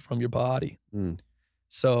 4 feet from your body. Mm,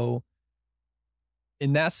 So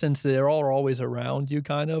in that sense, they're all always around you,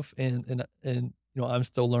 kind of, and I'm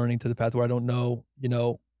still learning to the path where I don't know.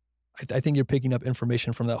 I think you're picking up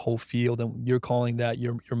information from that whole field, and you're calling that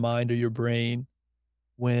your mind or your brain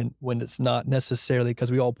when it's not necessarily, because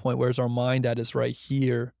we all point, where's our mind at? It's right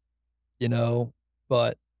here, you know,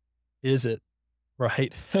 but is it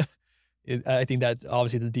right? I think that's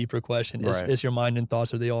obviously the deeper question right. is your mind and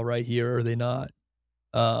thoughts, are they all right here or are they not?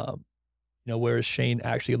 Um, where is Shane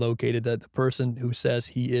actually located? That the person who says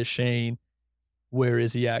he is Shane, where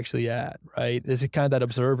is he actually at? Right? Is it kind of that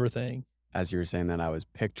observer thing? As you were saying that, I was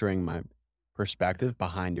picturing my perspective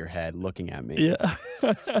behind your head looking at me. Yeah.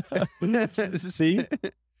 See?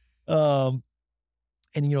 Um,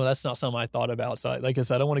 and that's not something I thought about. So, like I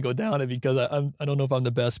said, I don't want to go down it because I don't know if I'm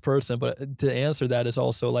the best person. But to answer that is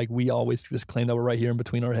also like we always just claim that we're right here in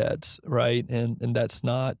between our heads, right? And that's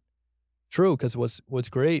not true, because what's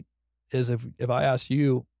great is if I ask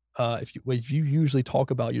you, if you usually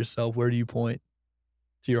talk about yourself, where do you point?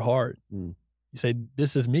 To your heart. Mm, You say,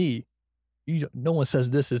 "This is me." No one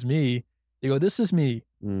says, "This is me." You go, "This is me,"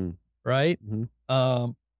 mm, right? mhm.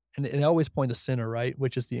 And I always point to center, right,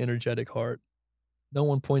 which is the energetic heart. No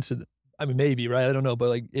one points to I mean, maybe, right? I don't know, but,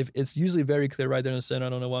 like, if it's usually very clear right there in the center. I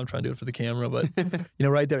don't know why I'm trying to do it for the camera, but,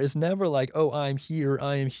 right there. It's never like, "Oh, I'm here,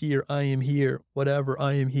 I am here, I am here, whatever,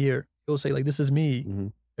 I am here." You'll say, like, "This is me."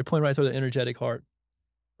 Mhm. They point right to the energetic heart,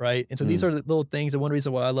 right? And so these Mm, are the little things, and one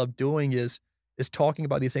reason why I love doing is talking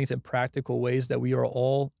about these things in practical ways that we are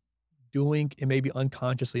all doing and maybe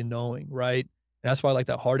unconsciously knowing, right? And that's why I like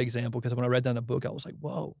that heart example, because when I read down the book, I was like,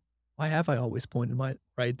 whoa, why have I always pointed my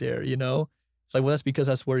right there? It's like, well, that's because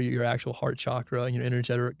that's where your actual heart chakra and your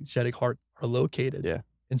energetic heart are located. yeah.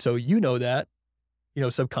 And so that,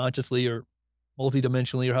 subconsciously or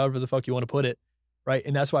multidimensionally or however the fuck you want to put it, right?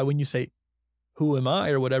 And that's why when you say, who am I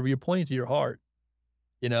or whatever, you're pointing to your heart,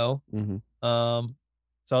 you know? Mhm. Um,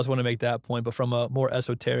 so I just want to make that point. But from a more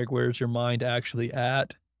esoteric, where's your mind actually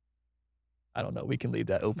at? I don't know. We can leave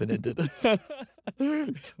that open ended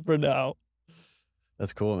for now.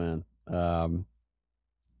 That's cool, man.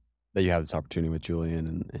 That you have this opportunity with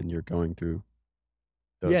Julian and you're going through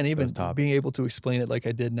Yeah, and those even being topics. able to explain it like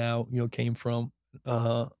I did now, came from,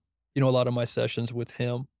 uh, a lot of my sessions with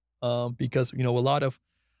him, because a lot of,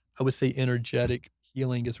 I would say, energetic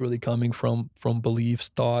healing is really coming from beliefs,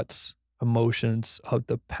 thoughts, emotions of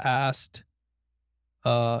the past,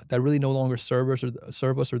 that really no longer serve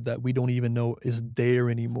us, or that we don't even know is there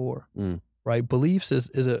anymore. Mm, Right? Beliefs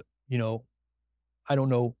is a, I don't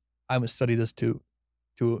know. I haven't studied this to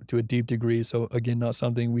a deep degree. So again, not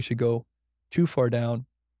something we should go too far down.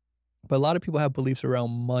 But a lot of people have beliefs around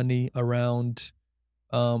money, around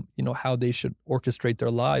how they should orchestrate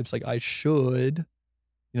their lives. Like I should,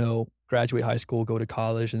 graduate high school, go to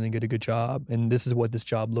college, and then get a good job. And this is what this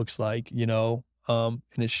job looks like, and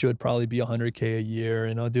it should probably be 100K a year,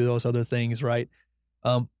 and I'll do those other things, right?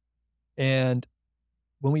 Um, and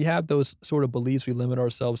when we have those sort of beliefs, we limit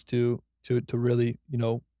ourselves to really,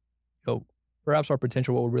 perhaps our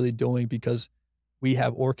potential, what we're really doing, because we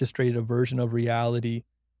have orchestrated a version of reality,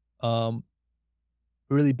 um,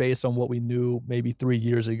 really based on what we knew maybe 3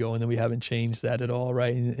 years ago, and then we haven't changed that at all,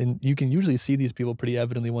 right? And you can usually see these people pretty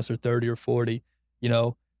evidently once they're 30 or 40, you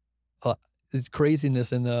know? Uh, the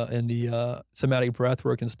craziness in the somatic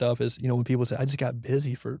breathwork and stuff is, when people say, "I just got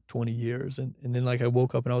busy for 20 years," and then, like, I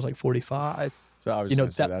woke up and I was, like, 45. So I was just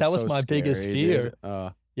gonna say That that's was so my biggest scary, dude.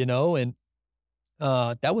 fear, and,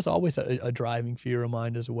 that was always a driving fear of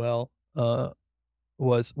mine as well,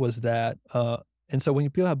 was that, and so when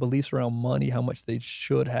people have beliefs around money, how much they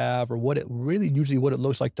should have or what it really usually what it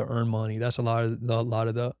looks like to earn money, that's a lot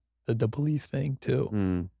of the belief thing too.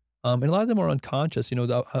 Mm, And a lot of them are unconscious,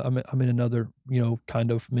 I'm in another,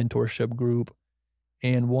 kind of mentorship group,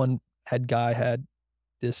 and one guy had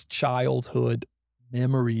this childhood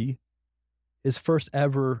memory. His first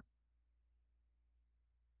ever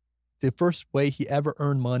the first way he ever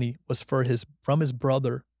earned money was from his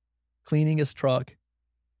brother cleaning his truck.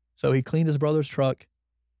 So he cleaned his brother's truck,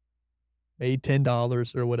 made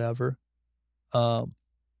 $10 or whatever. Um,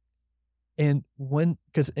 and when,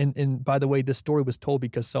 because, and by the way, this story was told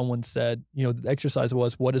because someone said, the exercise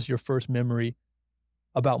was, what is your first memory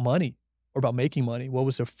about money or about making money? What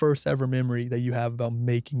was the first ever memory that you have about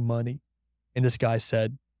making money? And this guy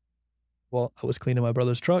said, well, I was cleaning my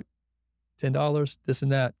brother's truck, $10, this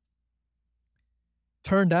and that.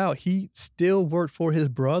 Turned out he still worked for his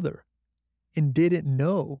brother and didn't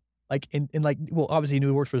know. Like, and like, well, obviously he knew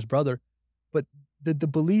he worked for his brother, but the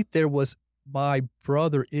belief there was my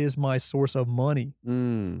brother is my source of money,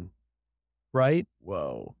 mm. right?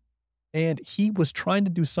 Whoa. And he was trying to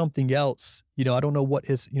do something else. I don't know what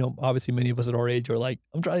his, obviously many of us at our age are like,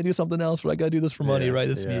 I'm trying to do something else, but I got to do this for money, Yeah, right?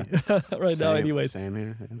 That's yeah. me right now, anyways. Same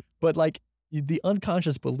here. Yeah. But like the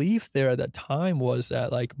unconscious belief there at that time was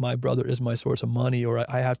that like my brother is my source of money, or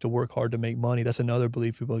I have to work hard to make money. That's another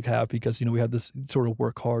belief people have because, we have this sort of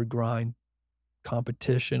work hard, grind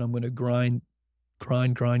competition. I'm going to grind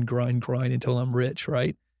until I'm rich,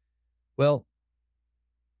 right? Well,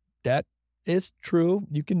 that is true.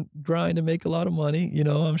 You can grind and make a lot of money.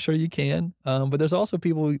 I'm sure you can. But there's also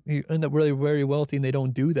people who end up really very wealthy and they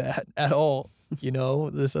don't do that at all.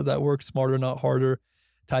 This that work smarter, not harder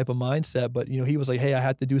type of mindset. But he was like, hey, I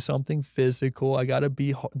had to do something physical. I got to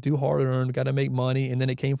do hard earned, got to make money. And then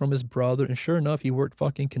it came from his brother. And sure enough, he worked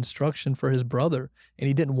fucking construction for his brother, and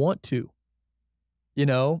he didn't want to.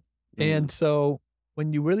 Mm. And so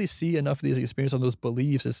when you really see enough of these experiences on those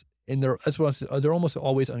beliefs, that's what I'm saying, they're almost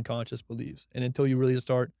always unconscious beliefs. And until you really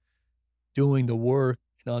start doing the work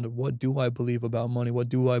on what do I believe about money? What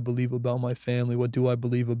do I believe about my family? What do I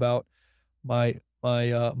believe about my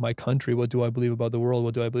country? What do I believe about the world?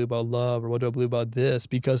 What do I believe about love? Or what do I believe about this?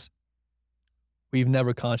 Because we've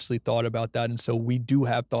never consciously thought about that. And so we do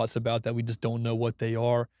have thoughts about that. We just don't know what they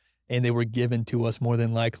are. And they were given to us more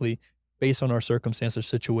than likely based on our circumstance or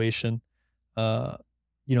situation.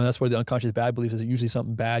 That's where the unconscious bad beliefs is usually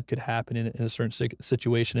something bad could happen in a certain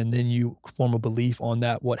situation. And then you form a belief on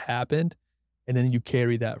that, what happened. And then you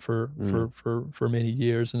carry that for many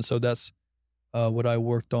years. And so that's, what I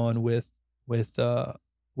worked on with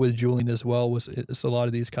Julian as well, was it's a lot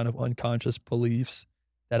of these kind of unconscious beliefs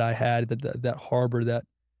that I had that harbor that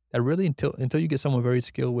really until you get someone very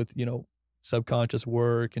skilled with, subconscious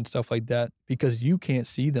work and stuff like that, because you can't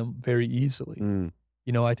see them very easily. Mm.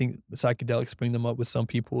 I think psychedelics bring them up with some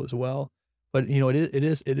people as well, but it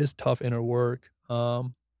is tough inner work.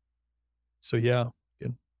 So yeah, we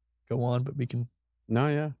can go on, but we can. No,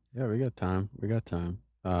 yeah. Yeah, we got time. We got time.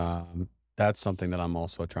 That's something that I'm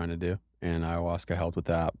also trying to do, and ayahuasca helped with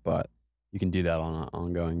that, but you can do that on an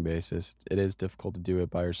ongoing basis. It is difficult to do it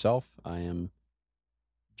by yourself. I am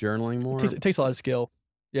journaling more. It takes a lot of skill.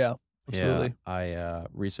 Yeah, absolutely. Yeah, I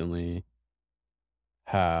recently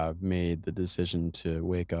have made the decision to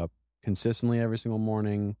wake up consistently every single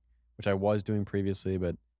morning, which I was doing previously,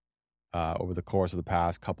 but over the course of the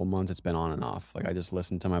past couple months, it's been on and off. Like I just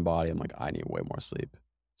listen to my body. I'm like, I need way more sleep.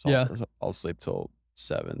 So Yeah. I'll sleep till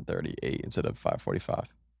 7:38 instead of 5:45.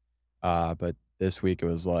 But this week it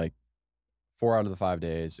was like 4 out of the 5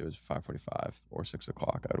 days, it was 5:45 or 6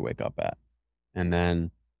 o'clock I would wake up at. And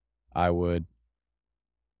then I would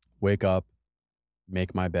wake up,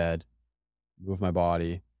 make my bed, move my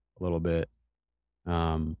body a little bit,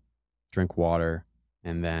 drink water,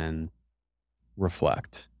 and then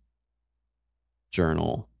reflect,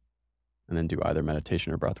 journal, and then do either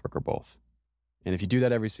meditation or breath work or both. And if you do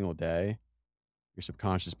that every single day, your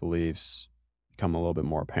subconscious beliefs become a little bit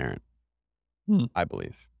more apparent, I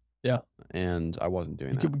believe. Yeah. And I wasn't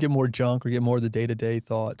doing You that. could get more junk or get more of the day-to-day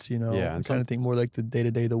thoughts, Yeah, and kind of think more like the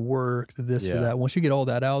day-to-day, the work, the this or Yeah. that. Once you get all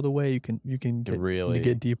that out of the way, you can really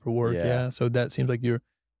get deeper work. yeah. Yeah. So that seems like you're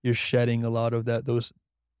shedding a lot of those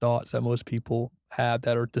thoughts that most people have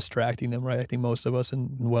that are distracting them, right? I think most of us in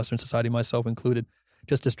Western society, myself included,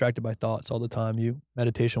 just distracted by thoughts all the time.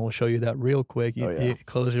 Meditation will show you that real quick. Oh, You yeah.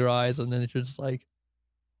 close your eyes and then it's just like,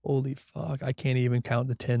 holy fuck, I can't even count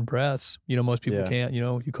the 10 breaths. Most people Yeah. can't.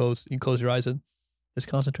 You close your eyes and just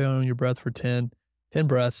concentrate on your breath for 10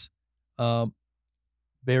 breaths. Um,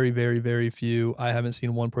 very, very, very few. I haven't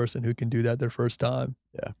seen one person who can do that their first time.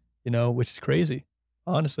 Yeah. Which is crazy.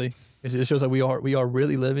 Honestly, it shows that we are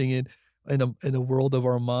really living in a world of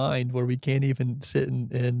our mind where we can't even sit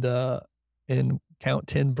and count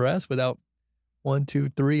 10 breaths without 1, 2,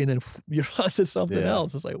 3, and then you're on to something Yeah.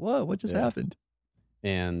 else. It's like, whoa, what just Yeah. happened?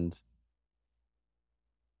 And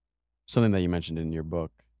something that you mentioned in your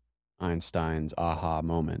book, Einstein's aha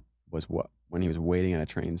moment, was when he was waiting at a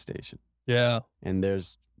train station. Yeah, And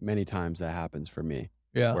there's many times that happens for me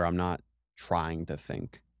yeah, where I'm not trying to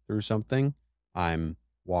think through something. I'm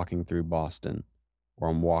walking through Boston, or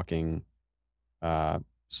I'm walking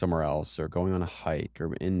somewhere else, or going on a hike,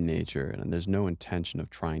 or in nature, and there's no intention of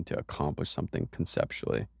trying to accomplish something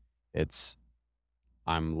conceptually. It's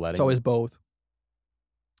I'm it's letting always both.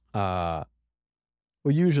 uh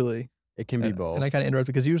Well, usually, it can be and I both. kind of interrupt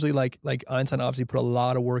because usually, like Einstein obviously put a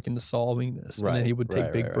lot of work into solving this, and then Right, he would take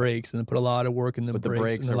right, big right, right. breaks, and then put a lot of work in the But the breaks, and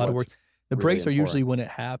breaks a are lot of what's work. The really breaks are usually important. when it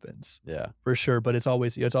happens, Yeah. for sure. But it's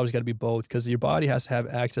always got to be both because your body has to have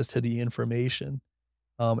access to the information,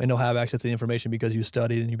 and it'll have access to the information because you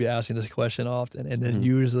studied and you'll be asking this question often. And then Mhm.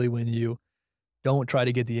 usually when you don't try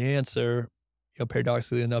to get the answer,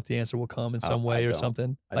 paradoxically enough, the answer will come in some I way or don't.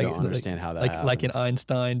 something. I don't understand how that Like in happens.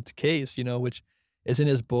 Einstein's case, which is in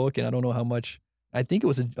his book, and I don't know how much. I think it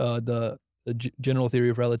was the general theory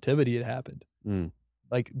of relativity. It happened Mm,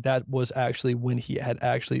 like that was actually when he had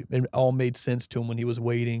actually it all made sense to him when he was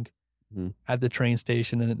waiting mhm. at the train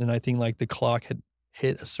station, and I think like the clock had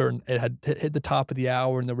hit the top of the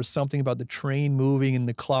hour, and there was something about the train moving and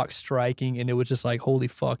the clock striking, and it was just like, holy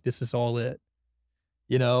fuck, this is all it.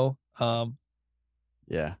 You know?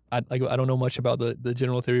 Yeah. I don't know much about the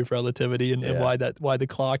general theory of relativity and Yeah. why the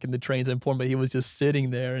clock and the train's important, but he was just sitting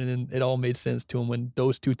there, and then it all made sense to him when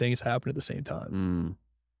those 2 things happened at the same time. Mm,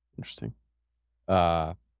 interesting.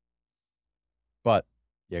 Uh, but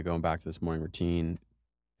yeah, going back to this morning routine,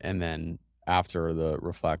 and then after the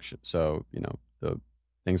reflection, so, the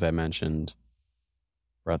things I mentioned,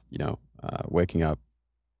 breath, waking up,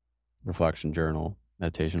 reflection, journal,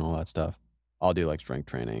 meditation, all that stuff. I'll do like strength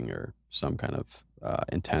training or some kind of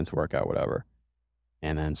intense workout, whatever.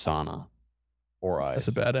 And then sauna or That's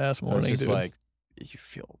a ice. badass So it's morning, just dude. like you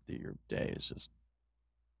feel that your day is just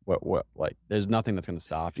like there's nothing that's gonna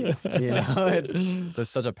stop you. It's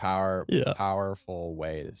just such a Yeah. powerful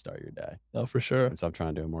way to start your day. No, for sure. And so I'm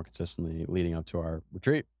trying to do it more consistently leading up to our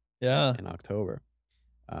retreat Yeah. in October,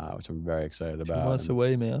 which I'm very excited 2 about. months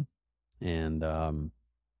away, man. And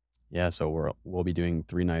yeah, so we'll be doing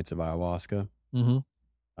 3 nights of ayahuasca. Mhm.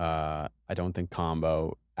 I don't think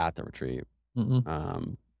combo at the retreat.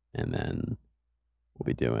 Mm-mm. And then we'll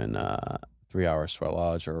be doing 3 hour sweat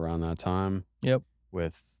lodge or around that time Yep.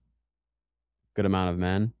 with good amount of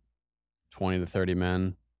men, 20 to 30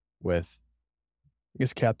 men with, I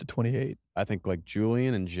guess capped at 28. I think like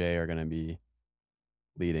Julian and Jay are going to be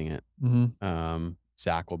leading it. Mhm.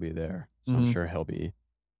 Zach will be there. So I'm Mhm. sure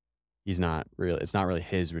it's not really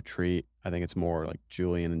his retreat. I think it's more like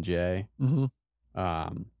Julian and Jay. Mhm.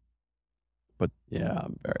 Um, but yeah,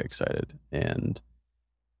 I'm very excited. And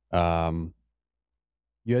um,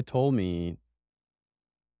 you had told me,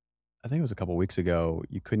 I think it was a couple weeks ago,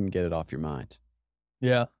 you couldn't get it off your mind.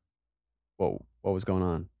 Yeah. What was going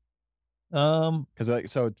on? Um,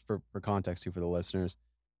 Because so for context too for the listeners,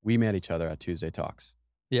 we met each other at Tuesday Talks,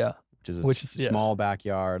 yeah. which is a Which is yeah. small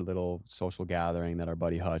backyard little social gathering that our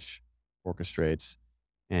buddy Hutch orchestrates.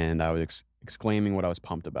 And I was exclaiming what I was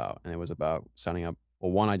pumped about, and it was about signing up.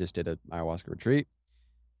 Well, one, I just did an ayahuasca retreat,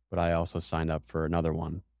 but I also signed up for another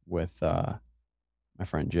one with my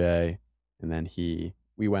friend Jay, and then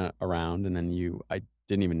we went around, and then I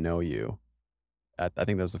didn't even know you. I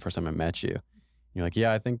think that was the first time I met you. You're like,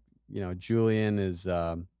 yeah, I think Julian is.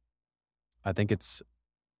 I think it's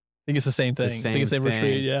I think it's the same the thing. I think it's the same thing.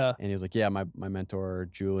 retreat, yeah. And he was like, yeah, my mentor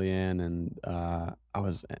Julian, and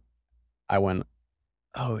I went,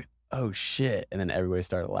 oh shit, and then everybody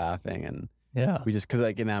started laughing, and Yeah. we just because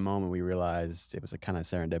like in that moment we realized it was like kind of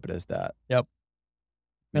serendipitous that Yep.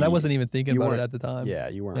 And I we- wasn't even thinking you about it weren't- at the time. yeah,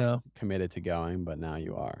 you weren't Yeah. committed to going, but now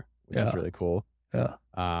you are, which is Yeah. really cool. Yeah.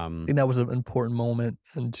 I think that was an important moment,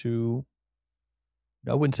 and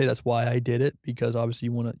I wouldn't say that's why I did it because obviously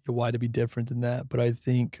you want your why to be different than that. But I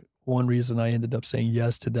think one reason I ended up saying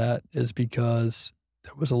yes to that is because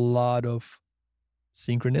there was a lot of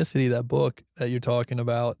Synchronicity, that book that you're talking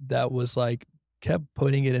about, that was like kept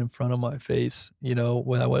putting it in front of my face, you know,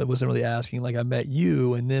 when I wasn't really asking. Like I met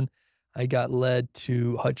you, and then I got led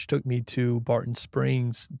to Hutch took me to Barton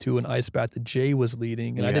Springs to an ice bath that Jay was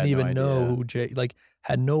leading, and I You didn't had no even know idea. who Jay like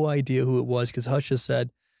had no idea who it was because Hutch just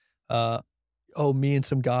said, "Oh, me and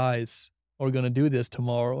some guys are gonna do this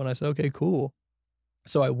tomorrow," and I said, "Okay, cool."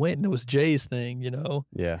 So I went, and it was Jay's thing, you know,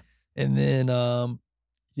 Yeah. and then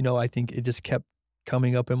you know, I think it just kept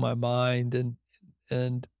coming up in my mind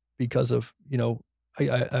and because of, you know,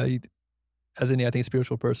 I as any, I think,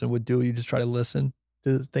 spiritual person would do, you just try to listen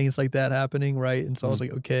to things like that happening, right? And so I was Mhm.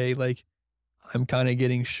 like, okay, like I'm kind of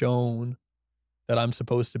getting shown that I'm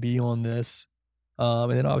supposed to be on this.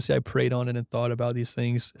 And then obviously I prayed on it and thought about these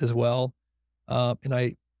things as well. And I,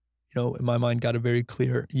 you know, in my mind got a very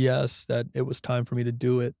clear yes that it was time for me to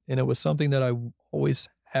do it. And it was something that I always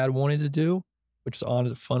had wanted to do, which is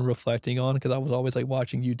on fun reflecting on because I was always like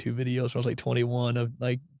watching YouTube videos when I was like 21 of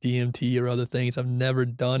like DMT or other things. I've never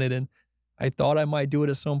done it. And I thought I might do it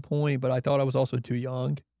at some point, but I thought I was also too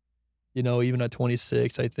young. You know, even at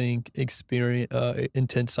 26, I think intense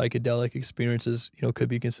psychedelic experiences, you know, could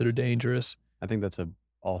be considered dangerous. I think that's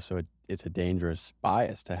it's a dangerous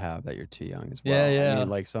bias to have that you're too young as Yeah, well. I mean, yeah.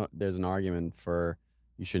 like, so there's an argument for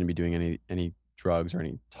you shouldn't be doing any drugs or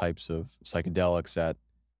any types of psychedelics at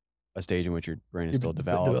a stage in which your brain is still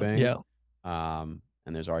developing. Yeah.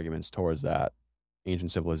 And there's arguments towards that.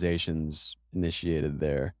 Ancient civilizations initiated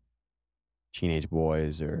their teenage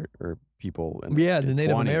boys or people in Yeah, their the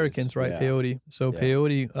Native 20s. Americans, right? Yeah. Peyote. So Yeah.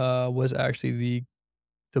 peyote was actually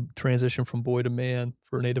the transition from boy to man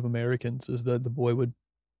for Native Americans is that the boy would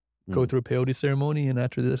go Mm. through a peyote ceremony, and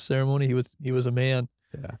after this ceremony, he was a man.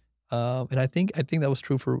 Yeah. And I think that was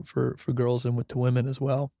true for girls and to women as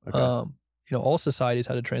well. Okay. You know, all societies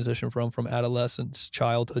had to transition from adolescence,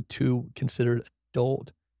 childhood to considered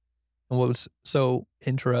adult. And what was so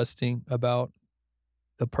interesting about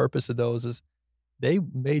the purpose of those is they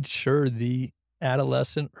made sure the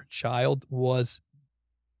adolescent or child was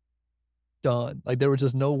done. Like there was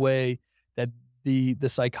just no way that the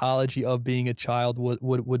psychology of being a child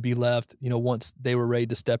would be left, you know, once they were ready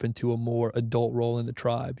to step into a more adult role in the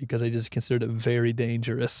tribe because they just considered it very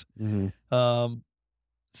dangerous. Mhm. Um,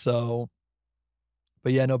 so,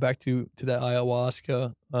 but yeah, no, back to that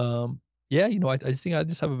ayahuasca. Yeah, you know, I think I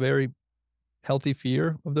just have a very healthy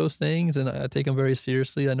fear of those things, and I take them very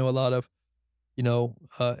seriously. I know a lot of, you know,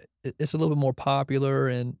 it's a little bit more popular,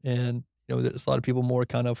 and you know, there's a lot of people more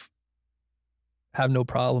kind of have no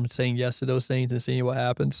problem saying yes to those things and seeing what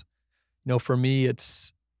happens. You know, for me,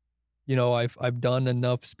 it's, you know, I've done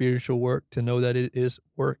enough spiritual work to know that it is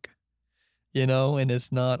work, you know, and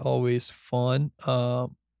it's not always fun.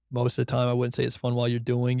 Most of the time, I wouldn't say it's fun while you're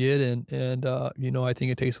doing it, and you know, I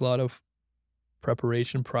think it takes a lot of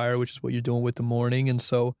preparation prior, which is what you're doing with the morning, and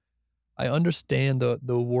so I understand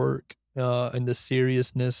the work and the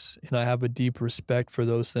seriousness, and I have a deep respect for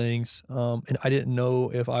those things. And I didn't know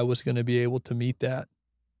if I was going to be able to meet that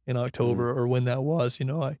in Mm. October or when that was. You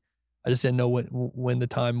know, I just didn't know when the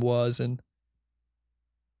time was, and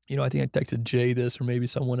you know, I think I texted Jay this or maybe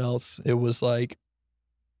someone else. It was like,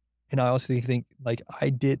 and I honestly think like I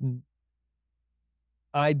didn't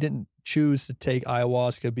choose to take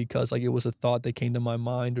ayahuasca because like it was a thought that came to my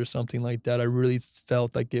mind or something like that. I really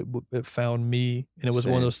felt like it found me, and it was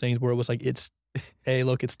one of Same. those things where it was like it's, hey,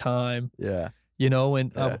 look, it's time, Yeah. you know.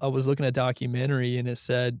 And Yeah. I was looking at a documentary, and it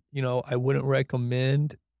said, you know, I wouldn't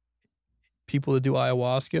recommend people to do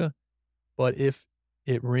ayahuasca, but if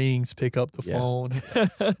it rings, pick up the Yeah. phone.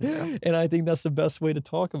 Yeah. And I think that's the best way to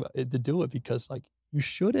talk about it, to do it, because like you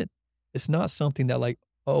shouldn't. It's not something that like,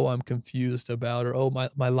 oh, I'm confused about, or oh,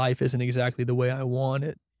 my life isn't exactly the way I want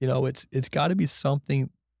it. You know, it's got to be something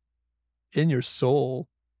in your soul,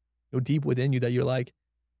 you know, deep within you that you're like,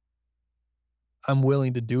 I'm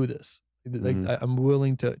willing to do this. Like Mhm. I'm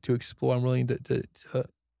willing to explore. I'm willing to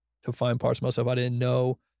find parts of myself I didn't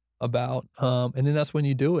know about. And then that's when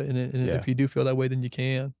you do it. And Yeah. if you do feel that way, then you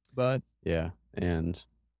can. But Yeah. And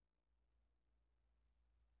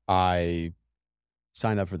I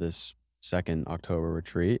signed up for this second October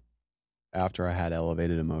retreat after I had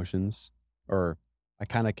elevated emotions, or I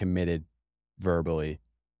kinda committed verbally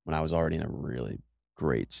when I was already in a really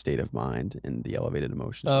great state of mind and the elevated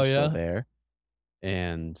emotions oh were still yeah, there.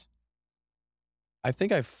 And I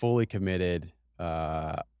think I fully committed,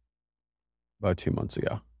 about 2 months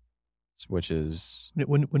ago, which is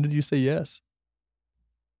when did you say yes?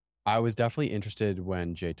 I was definitely interested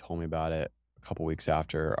when Jay told me about it a couple weeks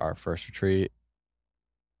after our first retreat,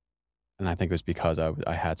 and I think it was because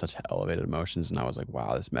I had such elevated emotions, and I was like,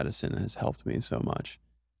 "Wow, this medicine has helped me so much."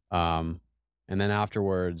 Um, And then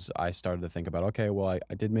afterwards, I started to think about, okay, well,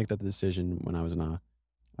 I did make that decision when I was in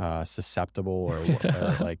a susceptible or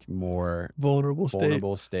like more Vulnerable state.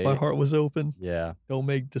 vulnerable My state. heart was open. Yeah, Don't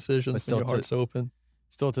make but decisions when your heart's open.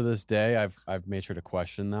 still to this day, I've made sure to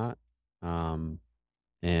question that,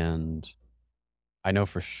 and I know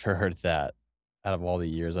for sure that out of all the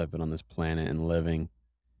years I've been on this planet and living,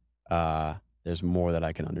 there's more that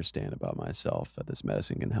I can understand about myself that this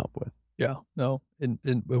medicine can help with. Yeah, no, and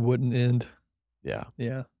it wouldn't end. Yeah,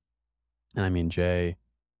 Yeah. and I mean Jay's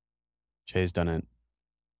done it.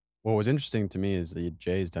 What was interesting to me is that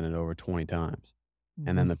Jay's done it over 20 times,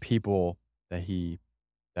 and then Mhm. the people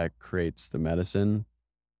that creates the medicine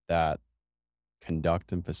that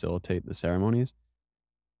conduct and facilitate the ceremonies,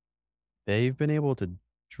 they've been able to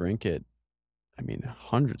drink it, I mean,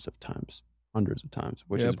 hundreds of times,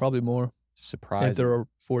 which Yeah, is probably more. If surprising. they're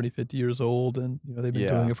 40, 50 years old and, they've been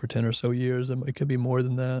doing Yeah, it for 10 or so years, it could be more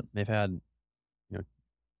than that. they've had,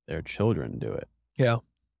 their children do it, Yeah.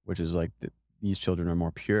 which is like these children are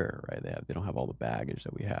more pure, right? They don't have all the baggage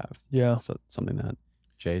that we have. Yeah. So something that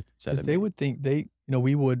Jay said to Because they me. would think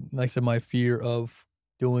we would, like I said, my fear of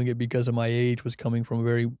doing it because of my age was coming from a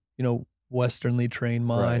very, Westernly trained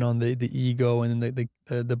mind Right. on the ego and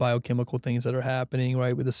the biochemical things that are happening,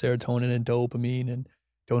 right, with the serotonin and dopamine, and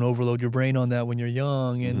don't overload your brain on that when you're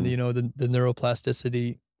young. And, Mhm. the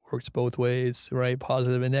neuroplasticity works both ways, right,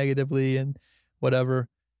 positive and negatively and whatever.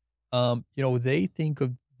 They think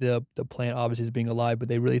of the plant obviously as being alive, but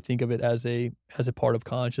they really think of it as a part of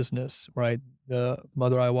consciousness, right? The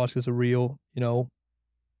mother ayahuasca is a real,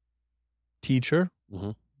 teacher.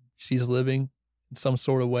 Mhm. She's living in some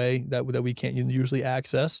sort of way that we can't usually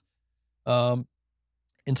access. Um,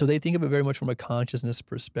 and so they think of it very much from a consciousness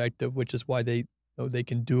perspective, which is why they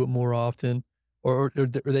can do it more often, or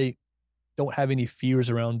they don't have any fears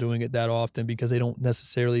around doing it that often because they don't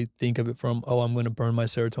necessarily think of it from, oh, I'm going to burn my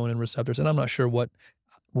serotonin receptors. And I'm not sure what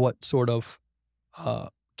sort of uh,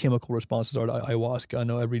 chemical responses are to ayahuasca. I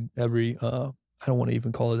know I don't want to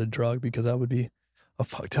even call it a drug because that would be a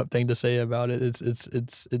fucked up thing to say about it.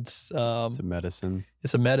 It's a medicine.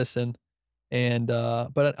 It's a medicine. And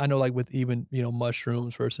but I know, like, with even,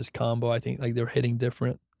 mushrooms versus combo, I think like they're hitting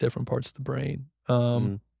different parts of the brain.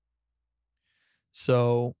 Mhm.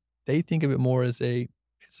 So they think of it more as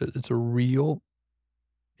it's a real,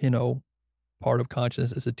 you know, part of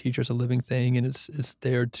consciousness. As a teacher, it's a living thing, and it's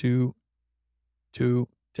there to to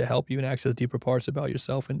help you and access deeper parts about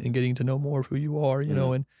yourself, and getting to know more of who you are,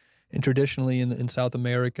 Mm. and traditionally in South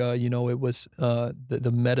America, it was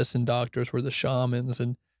the medicine doctors were the shamans,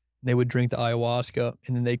 and they would drink the ayahuasca,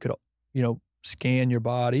 and then they could, scan your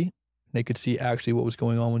body, and they could see actually what was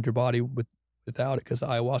going on with your body without it, because the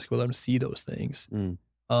ayahuasca would let them see those things. Mm.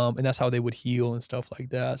 And that's how they would heal and stuff like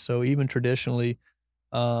that. So even traditionally,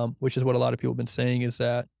 which is what a lot of people have been saying, is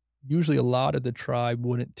that usually a lot of the tribe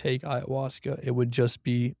wouldn't take ayahuasca. It would just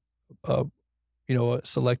be a a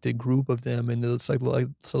selected group of them, and it's like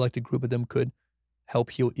selected group of them could help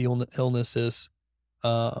heal illnesses,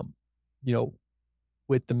 um, you know,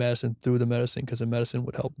 with the medicine, through the medicine, because the medicine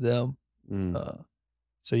would help them. Mm. Uh,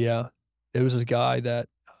 so yeah, there was this guy that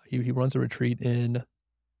he runs a retreat in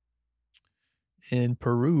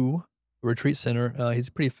Peru, a retreat center. He's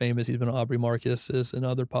pretty famous. He's been on Aubrey Marcus's and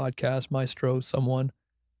other podcasts, Maestro, someone.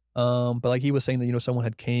 But like he was saying that, someone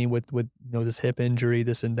had came with, this hip injury,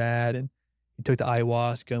 this and that, and he took the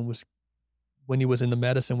ayahuasca and was, when he was in the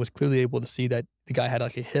medicine, was clearly able to see that the guy had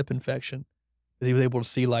like a hip infection, because he was able to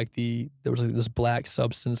see like there was like this black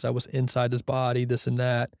substance that was inside his body, this and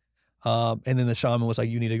that. And then the shaman was like,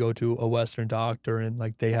 you need to go to a Western doctor, and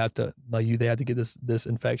like they had to get this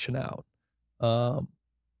infection out. Um,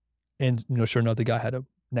 and, sure enough, the guy had a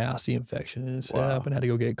nasty infection in his hip Wow. and had to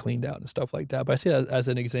go get it cleaned out and stuff like that. But I see that as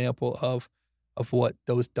an example of what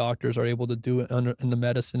those doctors are able to do in the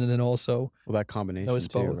medicine, and then also, Well, that it's combination too,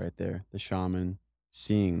 both. right there. The shaman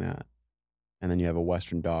seeing that, and then you have a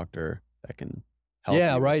Western doctor that can help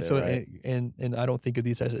Yeah, you with right. it, So, right? and I don't think of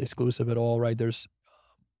these as exclusive at all, right? There's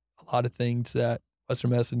a lot of things that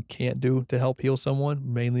Western medicine can't do to help heal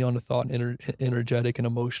someone, mainly on the thought and energetic and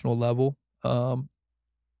emotional level.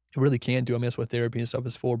 It really can do. I mean, that's what therapy and stuff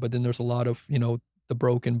is for. But then there's a lot of, the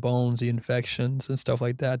broken bones, the infections and stuff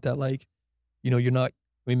like that, that like, you're not,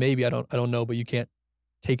 I mean, maybe I don't know, but you can't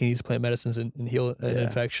take any of these plant medicines and heal an Yeah.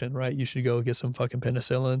 infection, right? You should go get some fucking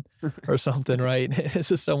penicillin or something, right?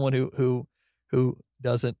 This is someone who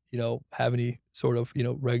doesn't, have any sort of,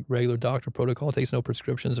 regular doctor protocol, takes no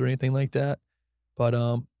prescriptions or anything like that. But,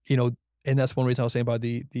 and that's one reason I was saying about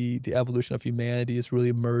the evolution of humanity is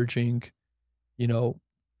really merging, you know,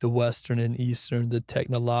 the Western and Eastern, the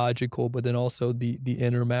technological, but then also the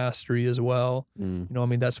inner mastery as well. Mm, I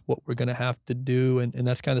mean, that's what we're gonna have to do, and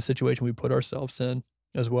that's kind of the situation we put ourselves in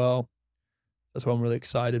as well. That's why I'm really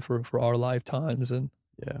excited for our lifetimes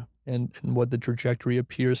yeah. and what the trajectory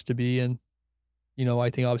appears to be. And, I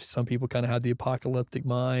think obviously some people kinda have the apocalyptic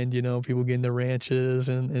mind, people getting their ranches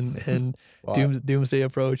and Well, doomsday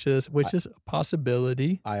approaches, I which is a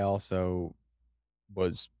possibility. I also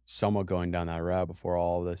was somewhat going down that route before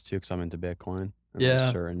all of this too, because 'cause I'm into Bitcoin, and there's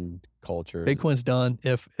Yeah. certain cultures. Bitcoin's done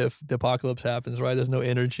if the apocalypse happens, right? There's no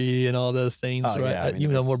energy and all those things, Oh, right? yeah, I mean, You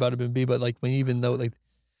if know more it's about it than me, but, like, when even though, like,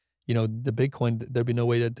 the Bitcoin, there'd be no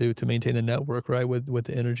way to maintain the network, right, with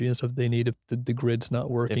the energy and stuff they need if the grid's not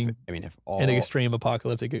if working I mean, if in an all extreme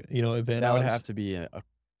apocalyptic, event, that would have obviously. to be a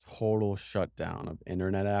total shutdown of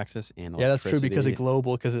internet access and Yeah, that's true because of electricity.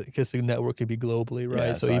 global, because the network could be globally, right?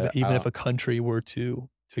 Yeah, So so even if a country were to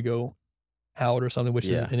go out or something, which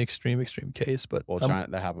is yeah. an extreme case, but, Well, China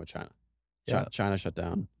that happened with China. yeah, China shut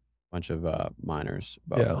down a bunch of, miners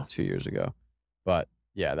about yeah. 2 years ago. But,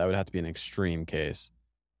 yeah, that would have to be an extreme case.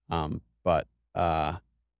 But,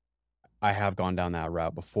 I have gone down that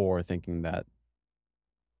route before thinking that,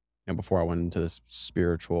 before I went into this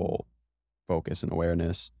spiritual focus and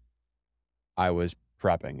awareness, I was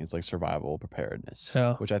prepping. It's like survival preparedness,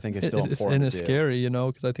 Yeah. which I think is It still it's and important it's to do. scary,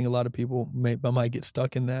 because I think a lot of people might get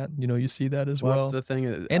stuck in that, you see that as Well, that's well. the thing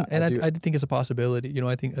is And I and I do I think it's a possibility,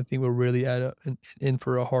 I think we're really at in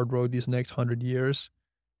for a hard road these next 100 years,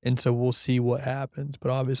 and so we'll see what happens, but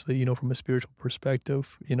obviously, from a spiritual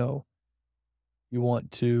perspective, you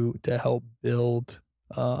want to help build,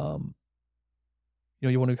 you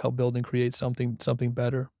wanna help build and create something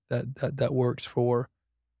better that works for,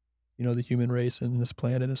 the human race and this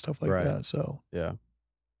planet and stuff like right. that, so Yeah.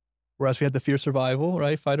 whereas we had the fear survival,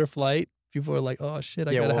 right? Fight or flight. People are like, "Oh shit,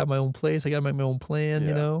 I Yeah, gotta well have my own place. I gotta make my own plan," you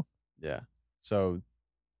yeah. know? Yeah. So,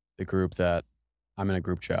 the group that I'm in a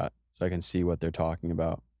group chat, so I can see what they're talking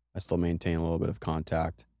about. I still maintain a little bit of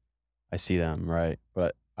contact. I see them, right?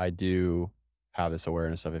 But I do have this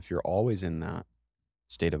awareness of if you're always in that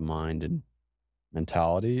state of mind and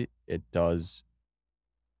mentality, it does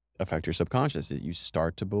affect your subconscious. You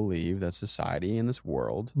start to believe that society in this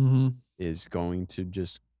world Mhm. is going to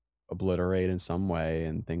just obliterate in some way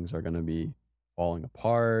and things are going to be falling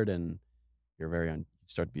apart and you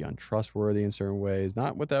start to be untrustworthy in certain ways.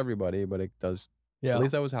 Not with everybody, but it does. At Yeah.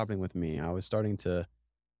 least that was happening with me. I was starting to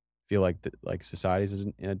feel like like society's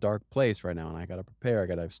in a dark place right now, and I got to prepare. I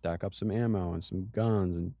got to stack up some ammo and some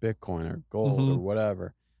guns and Bitcoin or gold or Mhm.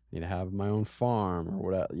 whatever. I need to have my own farm or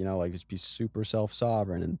whatever. Like just be super self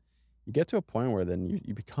sovereign. And you get to a point where then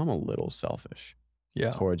you become a little selfish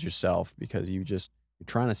Yeah. towards yourself because you're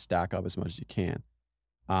trying to stack up as much as you can.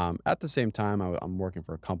 At the same time, I'm working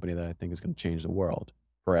for a company that I think is going to change the world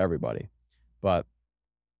for everybody. But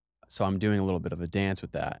so I'm doing a little bit of a dance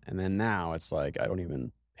with that. And then now it's like I don't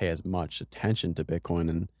even pay as much attention to Bitcoin.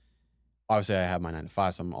 And obviously, I have my 9 to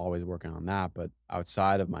 5, so I'm always working on that. But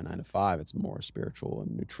outside of my 9 to 5, it's more spiritual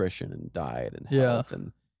and nutrition and diet and Yeah. health.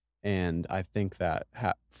 And I think that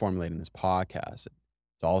formulating this podcast,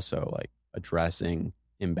 it's also like addressing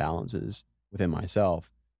imbalances within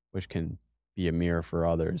myself, which can be a mirror for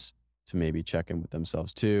others to maybe check in with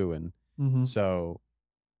themselves too. And Mhm. so,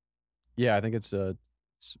 yeah, I think it's,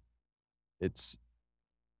 it's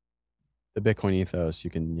the Bitcoin ethos.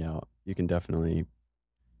 You can definitely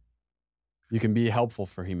you can be helpful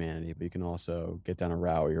for humanity, but you can also get down a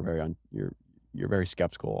route where you're very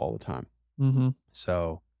skeptical all the time. Mhm.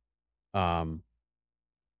 So, um,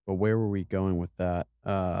 but where were we going with that?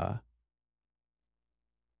 Oh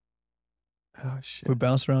We shit.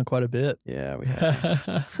 bounced around quite a bit. Yeah, we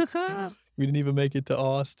have. We didn't even make it to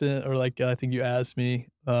Austin, or, like, I think you asked me,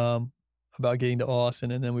 about getting to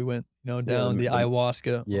Austin, and then we went, Yeah, down the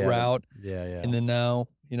ayahuasca yeah, route, yeah. and then now,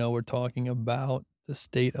 we're talking about the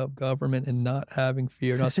state of government and not having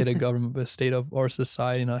fear, not state of government, but state of our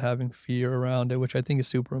society not having fear around it, which I think is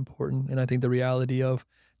super important, and I think the reality of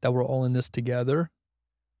that we're all in this together,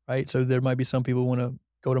 right? So there might be some people who wanna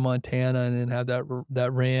go to Montana and then have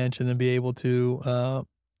that ranch and then be able to,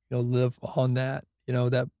 live on that,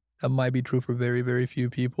 that might be true for very, very few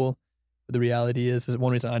people. But the reality is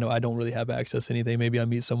one reason I know I don't really have access to anything. Maybe I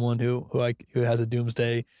meet someone who has a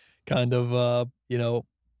doomsday kind of,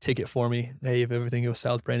 ticket for me. "Hey, if everything goes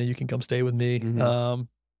south, Brandon, you can come stay with me." Mhm.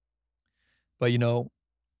 But, the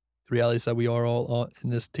reality is that we are all in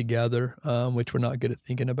this together, which we're not good at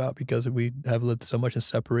thinking about because we have lived so much in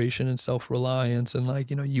separation and self-reliance and, like,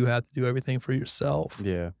 you have to do everything for yourself,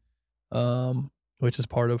 Yeah. which is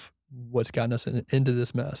part of what's gotten us into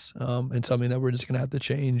this mess, and something that we're just gonna have to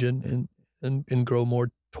change and and grow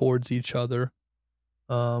more towards each other,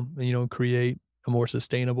 and, create a more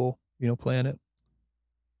sustainable, planet.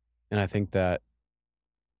 And I think that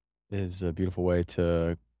is a beautiful way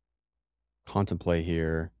to contemplate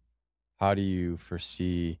here. How do you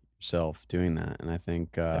foresee yourself doing that? And I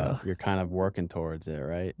think Yeah. you're kind of working towards it,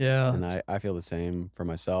 right? Yeah. And I feel the same for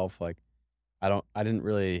myself. Like I didn't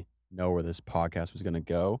really know where this podcast was gonna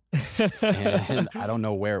go, and I don't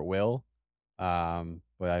know where it will.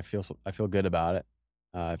 But I feel good about it.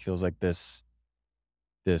 It feels like this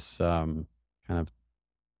kind of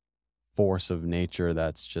force of nature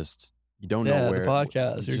that's just you don't know Yeah, the where you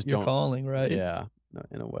podcast, just you're don't. calling, right? Yeah, no,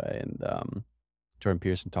 in a way. And Jordan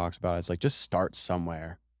Peterson talks about it. It's like just start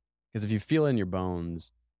somewhere, because if you feel in your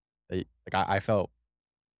bones that I felt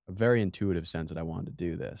a very intuitive sense that I wanted to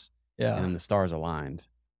do this, and Yeah. then the stars aligned.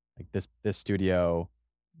 Like this studio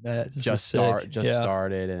This is sick. just Yeah.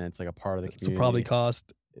 started, and it's like a part of the So probably community.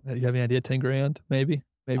 cost, you have any idea, 10 grand, maybe?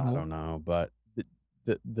 Maybe I more? don't know, but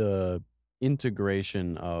the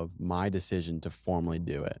integration of my decision to formally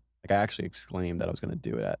do it. Like I actually exclaimed that I was going to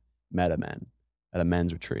do it at MetaMen, at a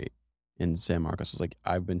men's retreat in San Marcos. I was like,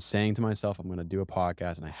 I've been saying to myself, I'm going to do a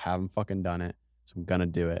podcast, and I haven't fucking done it, so I'm going to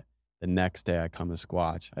do it. The next day I come to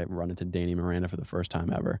Squatch. I run into Danny Miranda for the first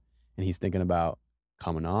time ever, and he's thinking about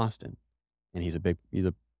coming to Austin, and he's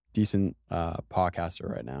a decent podcaster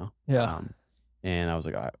right now. Yeah. And I was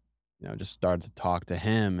like, just started to talk to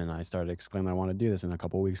him, and I started exclaiming, I want to do this. And a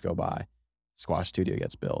couple of weeks go by, Squash Studio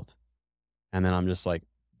gets built. And then I'm just like,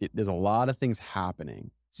 there's a lot of things happening,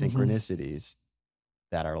 synchronicities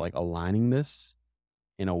that are like aligning this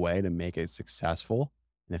in a way to make it successful,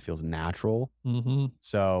 and it feels natural.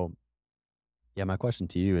 So yeah, my question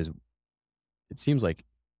to you is, it seems like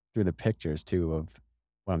through the pictures too of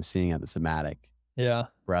what I'm seeing at the Somatic Yeah.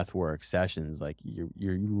 breathwork sessions, like you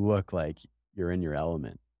look like you're in your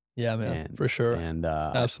element. Yeah, man, And for sure. and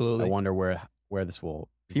Absolutely. I wonder where this will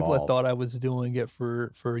People had evolve. thought I was doing it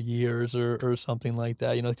for years or something like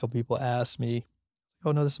that. A couple people asked me,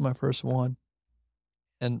 "Oh, no, this is my first one."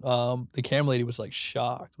 And, the camera lady was, like,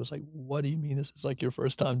 shocked, was like, "What do you mean this is, like, your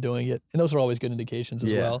first time doing it?" And those are always good indications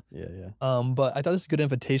as Yeah, well. yeah. But I thought it's a good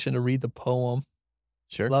invitation to read the poem,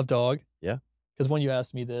 Sure. Love Dog. Yeah. Because when you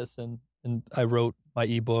asked me this and I wrote my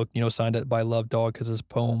ebook, signed it by Love Dog because his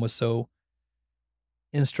poem was so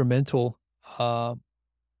instrumental,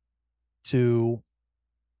 to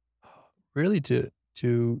really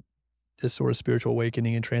to this sort of spiritual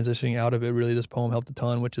awakening and transitioning out of it. Really, this poem helped a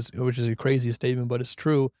ton, which is a crazy statement, but it's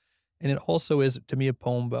true. And it also is, to me, a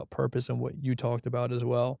poem about purpose and what you talked about as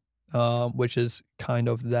well, which is kind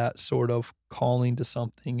of that sort of calling to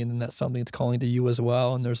something, and then that something that's calling to you as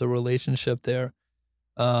well. And there's a relationship there.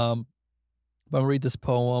 But I'm gonna read this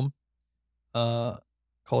poem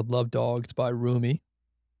called Love Dog. It's by Rumi.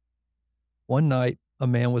 One night, a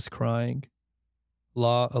man was crying,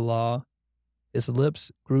 Allah, Allah. His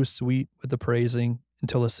lips grew sweet with the praising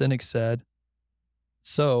until a cynic said,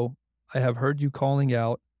 "So, I have heard you calling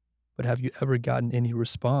out, but have you ever gotten any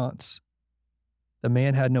response?" The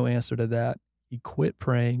man had no answer to that. He quit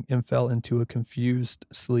praying and fell into a confused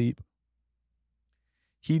sleep.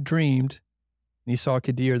 He dreamed, and he saw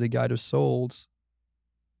Kadir, the guide of souls,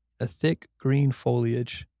 a thick green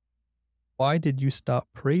foliage. "Why did you stop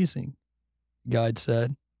praising?" the guide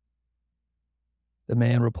said. The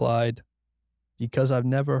man replied, "Because I've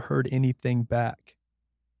never heard anything back."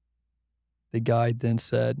 The guide then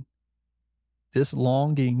said, "This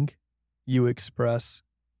longing you express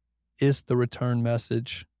is the return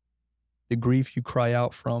message. The grief you cry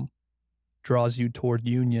out from draws you toward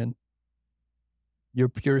union. Your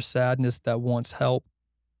pure sadness that wants help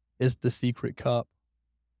is the secret cup.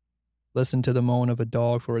 Listen to the moan of a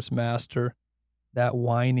dog for its master. That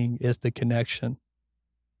whining is the connection.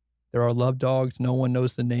 There are love dogs no one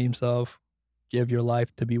knows the names of. Give your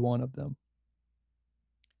life to be one of them."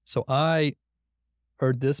 So I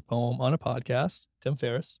heard this poem on a podcast, Tim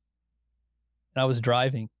Ferriss, and I was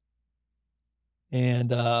driving.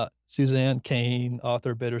 And Suzanne Cain,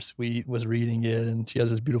 author of Bittersweet, was reading it, and she has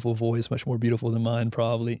this beautiful voice, much more beautiful than mine,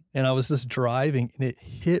 probably. And I was just driving, and it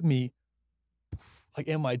hit me like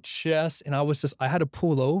in my chest, and I had to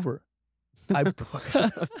pull over. I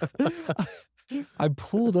I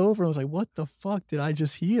pulled over and was like, "What the fuck did I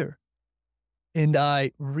just hear?" And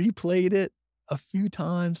I replayed it a few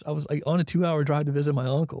times. I was like on a 2-hour drive to visit my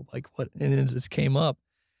uncle, like what, and it just came up.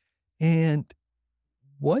 And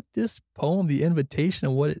what this poem, the invitation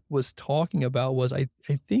and what it was talking about was, I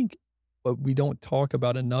think what we don't talk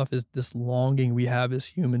about enough is this longing we have as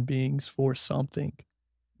human beings for something,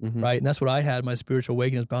 right? And that's what I had, my spiritual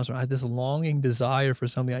awakening bounced around. I had this longing desire for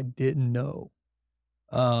something I didn't know.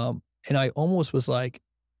 And I almost was like,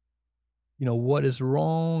 what is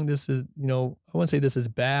wrong? This is, I wouldn't say this is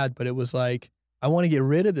bad, but it was like, I want to get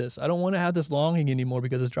rid of this. I don't want to have this longing anymore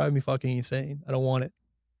because it's driving me fucking insane. I don't want it,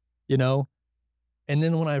 you know? And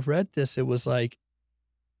then when I read this, it was like,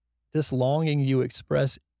 this longing you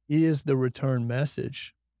express is the return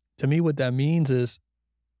message. To me, what that means is,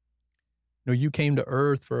 you came to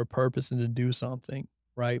earth for a purpose and to do something,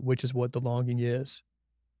 right? Which is what the longing is.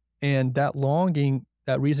 And that longing,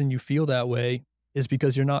 that reason you feel that way is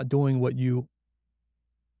because you're not doing what you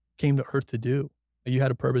came to earth to do. You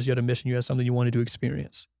had a purpose, you had a mission, you had something you wanted to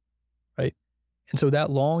experience, right? And so that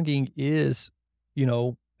longing is,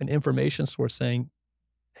 an information source saying,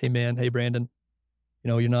 hey man, hey Brandon,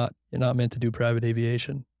 you're not meant to do private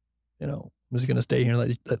aviation. I'm just gonna stay here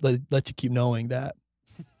and let you keep knowing that,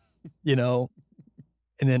 and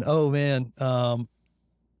then, oh man,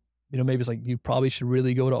 maybe it's like, you probably should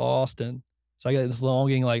really go to Austin. So I got this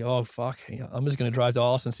longing like, oh fuck, I'm just gonna drive to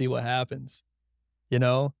Austin and see what happens,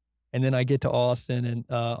 and then I get to Austin and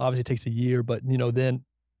obviously it takes a year, but then,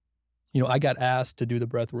 I got asked to do the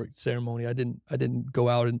breathwork ceremony. I didn't go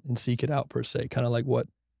out and seek it out per se, kind of like what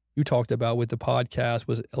you talked about with the podcast.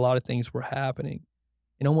 Was a lot of things were happening.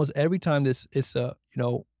 And almost every time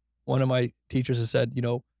one of my teachers has said,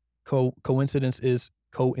 coincidence is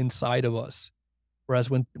inside of us. Whereas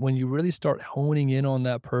when you really start honing in on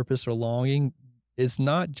that purpose or longing, it's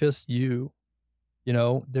not just you.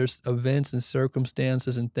 There's events and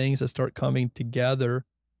circumstances and things that start coming together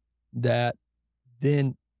that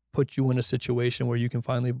then put you in a situation where you can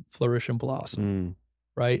finally flourish and blossom.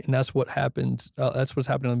 Right. And that's what happens. That's what's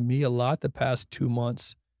happened to me a lot the past 2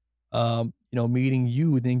 months. Meeting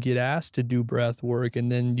you, then get asked to do breath work.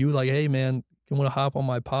 And then you like, hey man, you want to hop on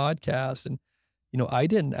my podcast? And, I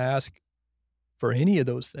didn't ask for any of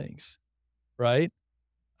those things. Right.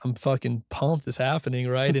 I'm fucking pumped it's happening,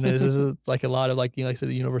 right? And this is like a lot of like I said,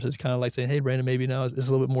 the universe is kind of like saying, hey, Brandon, maybe now it's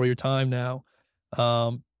a little bit more of your time now.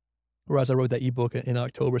 Whereas I wrote that ebook in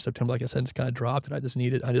October, September, like I said, it's kind of dropped and I just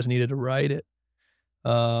needed to write it.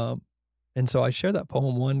 And so I share that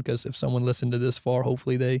poem because if someone listened to this far,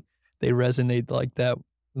 hopefully they resonate like that.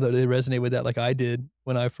 They resonate with that like I did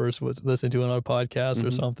when I first was listening to it on a podcast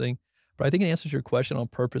or something. But I think it answers your question on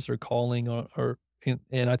purpose or calling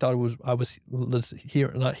and I thought I was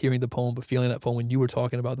not hearing the poem, but feeling that poem when you were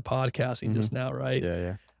talking about the podcasting just now, right?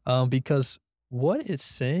 Yeah, yeah. Because what it's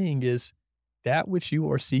saying is that which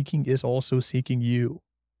you are seeking is also seeking you,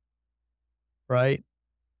 right?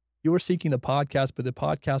 You were seeking the podcast, but the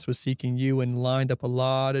podcast was seeking you and lined up a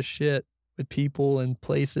lot of shit with people and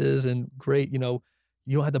places and great, you don't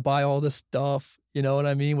have to buy all this stuff, you know what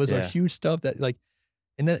I mean? Was a huge stuff that like,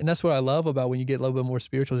 and that's what I love about when you get a little bit more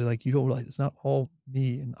spiritual. Like you don't realize it's not all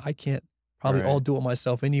me, and I can't probably all do it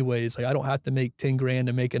myself anyways. Like I don't have to make 10 grand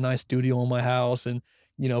to make a nice studio in my house and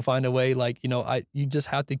find a way. Like you just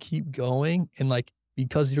have to keep going, and like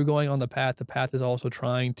because you're going on the path is also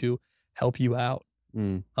trying to help you out.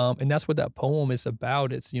 And that's what that poem is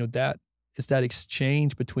about. It's it's that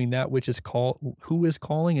exchange between that which is called, who is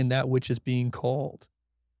calling, and that which is being called.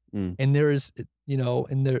 And there is,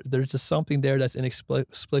 and there's just something there that's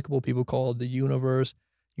inexplicable. People call it the universe.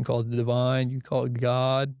 You can call it the divine. You call it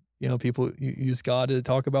God. People use God to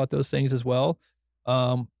talk about those things as well.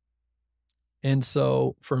 And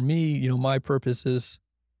so for me, my purpose is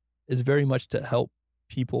very much to help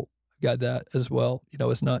people. I've got that as well.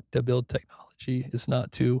 It's not to build technology. It's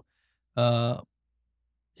not to,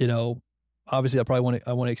 obviously I want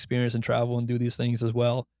to experience and travel and do these things as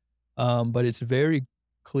well. But it's very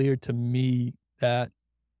clear to me that,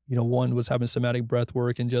 one was having somatic breath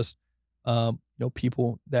work and just,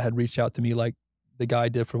 people that had reached out to me, like the guy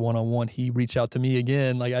did for one-on-one, he reached out to me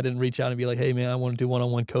again. Like I didn't reach out and be like, hey man, I want to do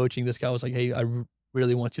one-on-one coaching. This guy was like, hey, I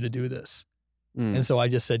really want you to do this. And so I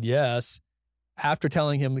just said yes. After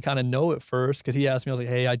telling him to kind of no at first, because he asked me, I was like,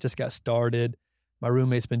 hey, I just got started. My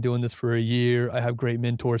roommate's been doing this for a year. I have great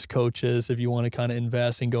mentors, coaches, if you want to kind of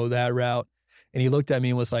invest and go that route. And he looked at me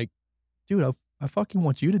and was like, dude, I fucking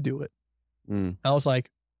want you to do it. I was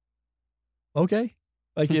like, okay.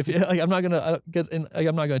 Like if like I'm not gonna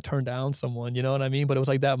I'm not gonna turn down someone, you know what I mean? But it was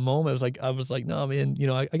like that moment. It was like I was like, no, man,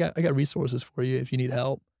 I got resources for you if you need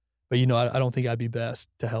help. But I don't think I'd be best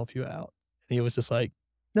to help you out. And he was just like,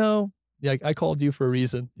 no, like I called you for a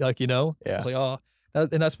reason. Like, I was like, oh, and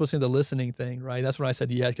that's supposed to be the listening thing, right? That's when I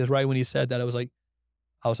said yes. Because right when he said that, I was like,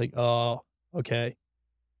 oh, okay.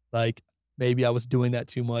 Like maybe I was doing that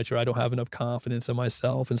too much, or I don't have enough confidence in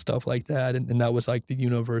myself and stuff like that. And that was like the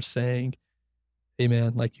universe saying, hey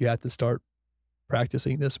man, like you have to start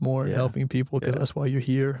practicing this more and helping people because that's why you're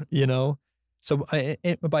here, So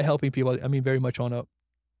by helping people, I mean very much on a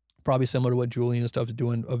probably similar to what Julian and stuff is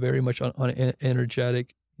doing, a very much on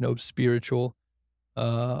energetic, spiritual,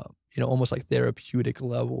 almost like therapeutic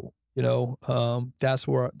level. That's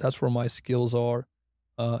where my skills are,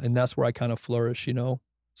 and that's where I kind of flourish.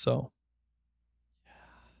 So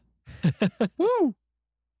Woo!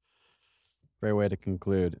 Great way to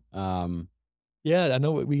conclude. yeah, I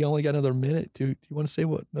know we only got another minute. Do you want to say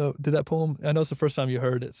what? No, did that poem? I know it's the first time you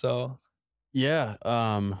heard it, so Yeah,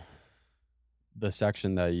 the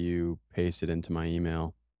section that you pasted into my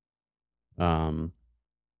email, um,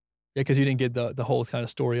 yeah, because you didn't get the whole kind of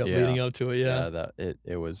story up yeah, leading up to it. Yeah, yeah, that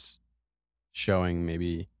it was showing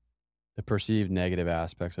maybe the perceived negative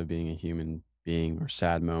aspects of being a human being or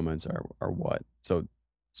sad moments are what. So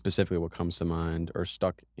specifically what comes to mind or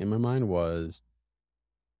stuck in my mind was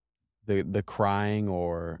the crying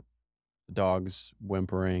or the dog's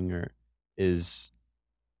whimpering or is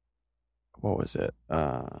what was it?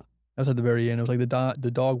 that was at the very end. It was like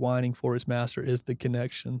the dog whining for its master is the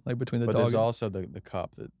connection, like between the But dog. there's also the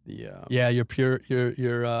cup that Yeah,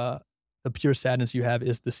 the pure sadness you have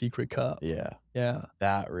is the secret cup. yeah, Yeah.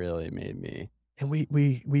 that really made me And we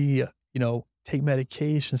take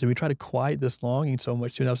medications and we try to quiet this longing so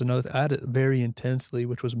much too. And that was another I had it very intensely,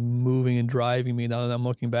 which was moving and driving me now that I'm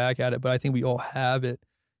looking back at it. But I think we all have it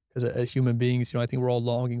because as human beings, I think we're all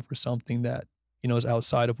longing for something that, is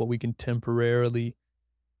outside of what we can temporarily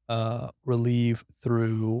relieve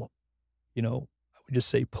through, I would just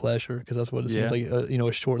say pleasure because that's what it seems yeah, like,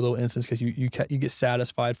 a short little instance because you get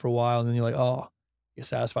satisfied for a while and then you're like, oh, get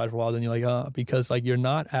satisfied for a while, then you're like, because like you're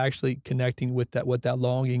not actually connecting with that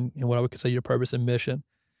longing and what I would consider your purpose and mission.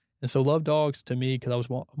 And so love dogs to me, because I was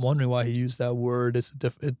wondering why he used that word. It's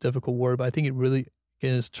a difficult word, but I think it really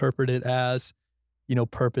can interpret it as,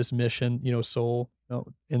 purpose, mission, soul.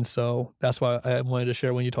 And so that's why I wanted to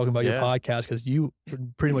share when you're talking about your yeah, podcast, because you were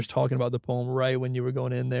pretty much talking about the poem right when you were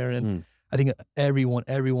going in there. And mm, I think everyone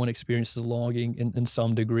experiences longing in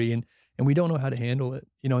some degree, and we don't know how to handle it,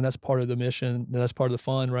 and that's part of the mission. And that's part of the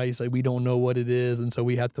fun, right? It's like we don't know what it is, and so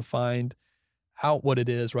we have to find out what it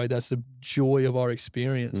is, right? That's the joy of our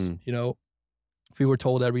experience. mm, If we were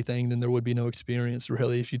told everything, then there would be no experience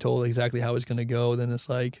really. If you told exactly how it's going to go, then it's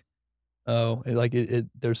like, oh,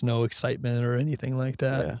 there's no excitement or anything like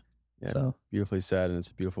that. yeah, yeah, So beautifully said, and it's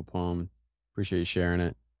a beautiful poem. Appreciate you sharing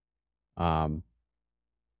it. Um,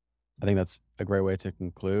 I think that's a great way to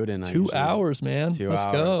conclude, and I 2 usually hours, man. 2 Let's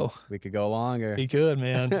hours. go. We could go longer. Be good,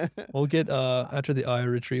 man. We'll get after the eye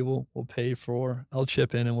retrieval, I'll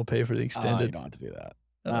chip in and we'll pay for the Oh, you extended. don't have to do that.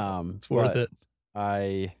 It's worth But it.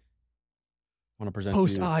 I wanna present to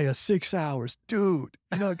Post you Aya 6 hours, dude.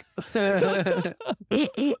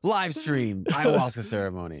 live stream, ayahuasca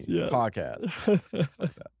ceremony, Yeah. podcast.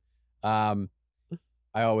 Um,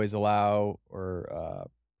 I always allow or,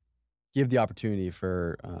 give the opportunity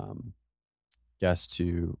for, guests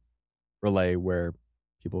to relay where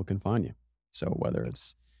people can find you. So whether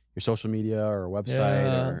it's your social media or website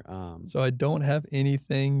Yeah. or, So I don't have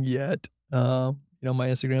anything yet. My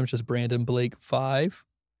Instagram is just Brandon Blake 5.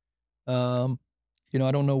 Um,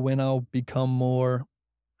 I don't know when I'll become more,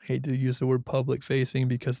 I hate to use the word public facing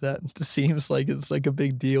because that seems like it's like a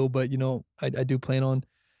big deal, but I do plan on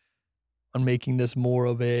making this more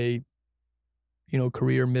of a,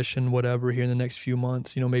 career mission, whatever, here in the next few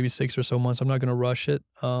months, maybe 6 or so months. I'm not going to rush it.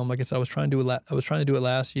 Like I said, I was trying to do it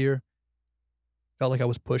last year. Felt like I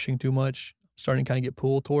was pushing too much, starting to kind of get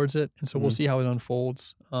pulled towards it. And so we'll Mhm. see how it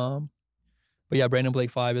unfolds. But yeah, Brandon Blake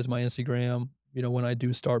 5 is my Instagram. When I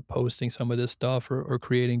do start posting some of this stuff or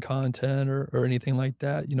creating content or anything like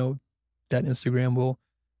that, that Instagram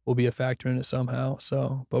will be a factor in it somehow.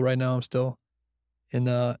 So, but right now I'm still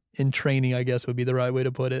in training, I guess would be the right way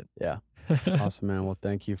to put it. Yeah. Awesome, man. Well,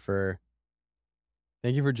 thank you for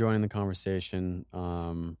joining the conversation.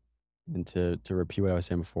 And to repeat what I was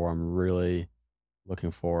saying before, I'm really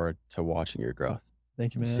looking forward to watching your growth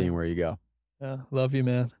Thank you, and man. seeing where you go. Yeah. Love you,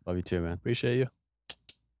 man. Love you too, man. Appreciate you.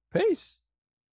 Peace.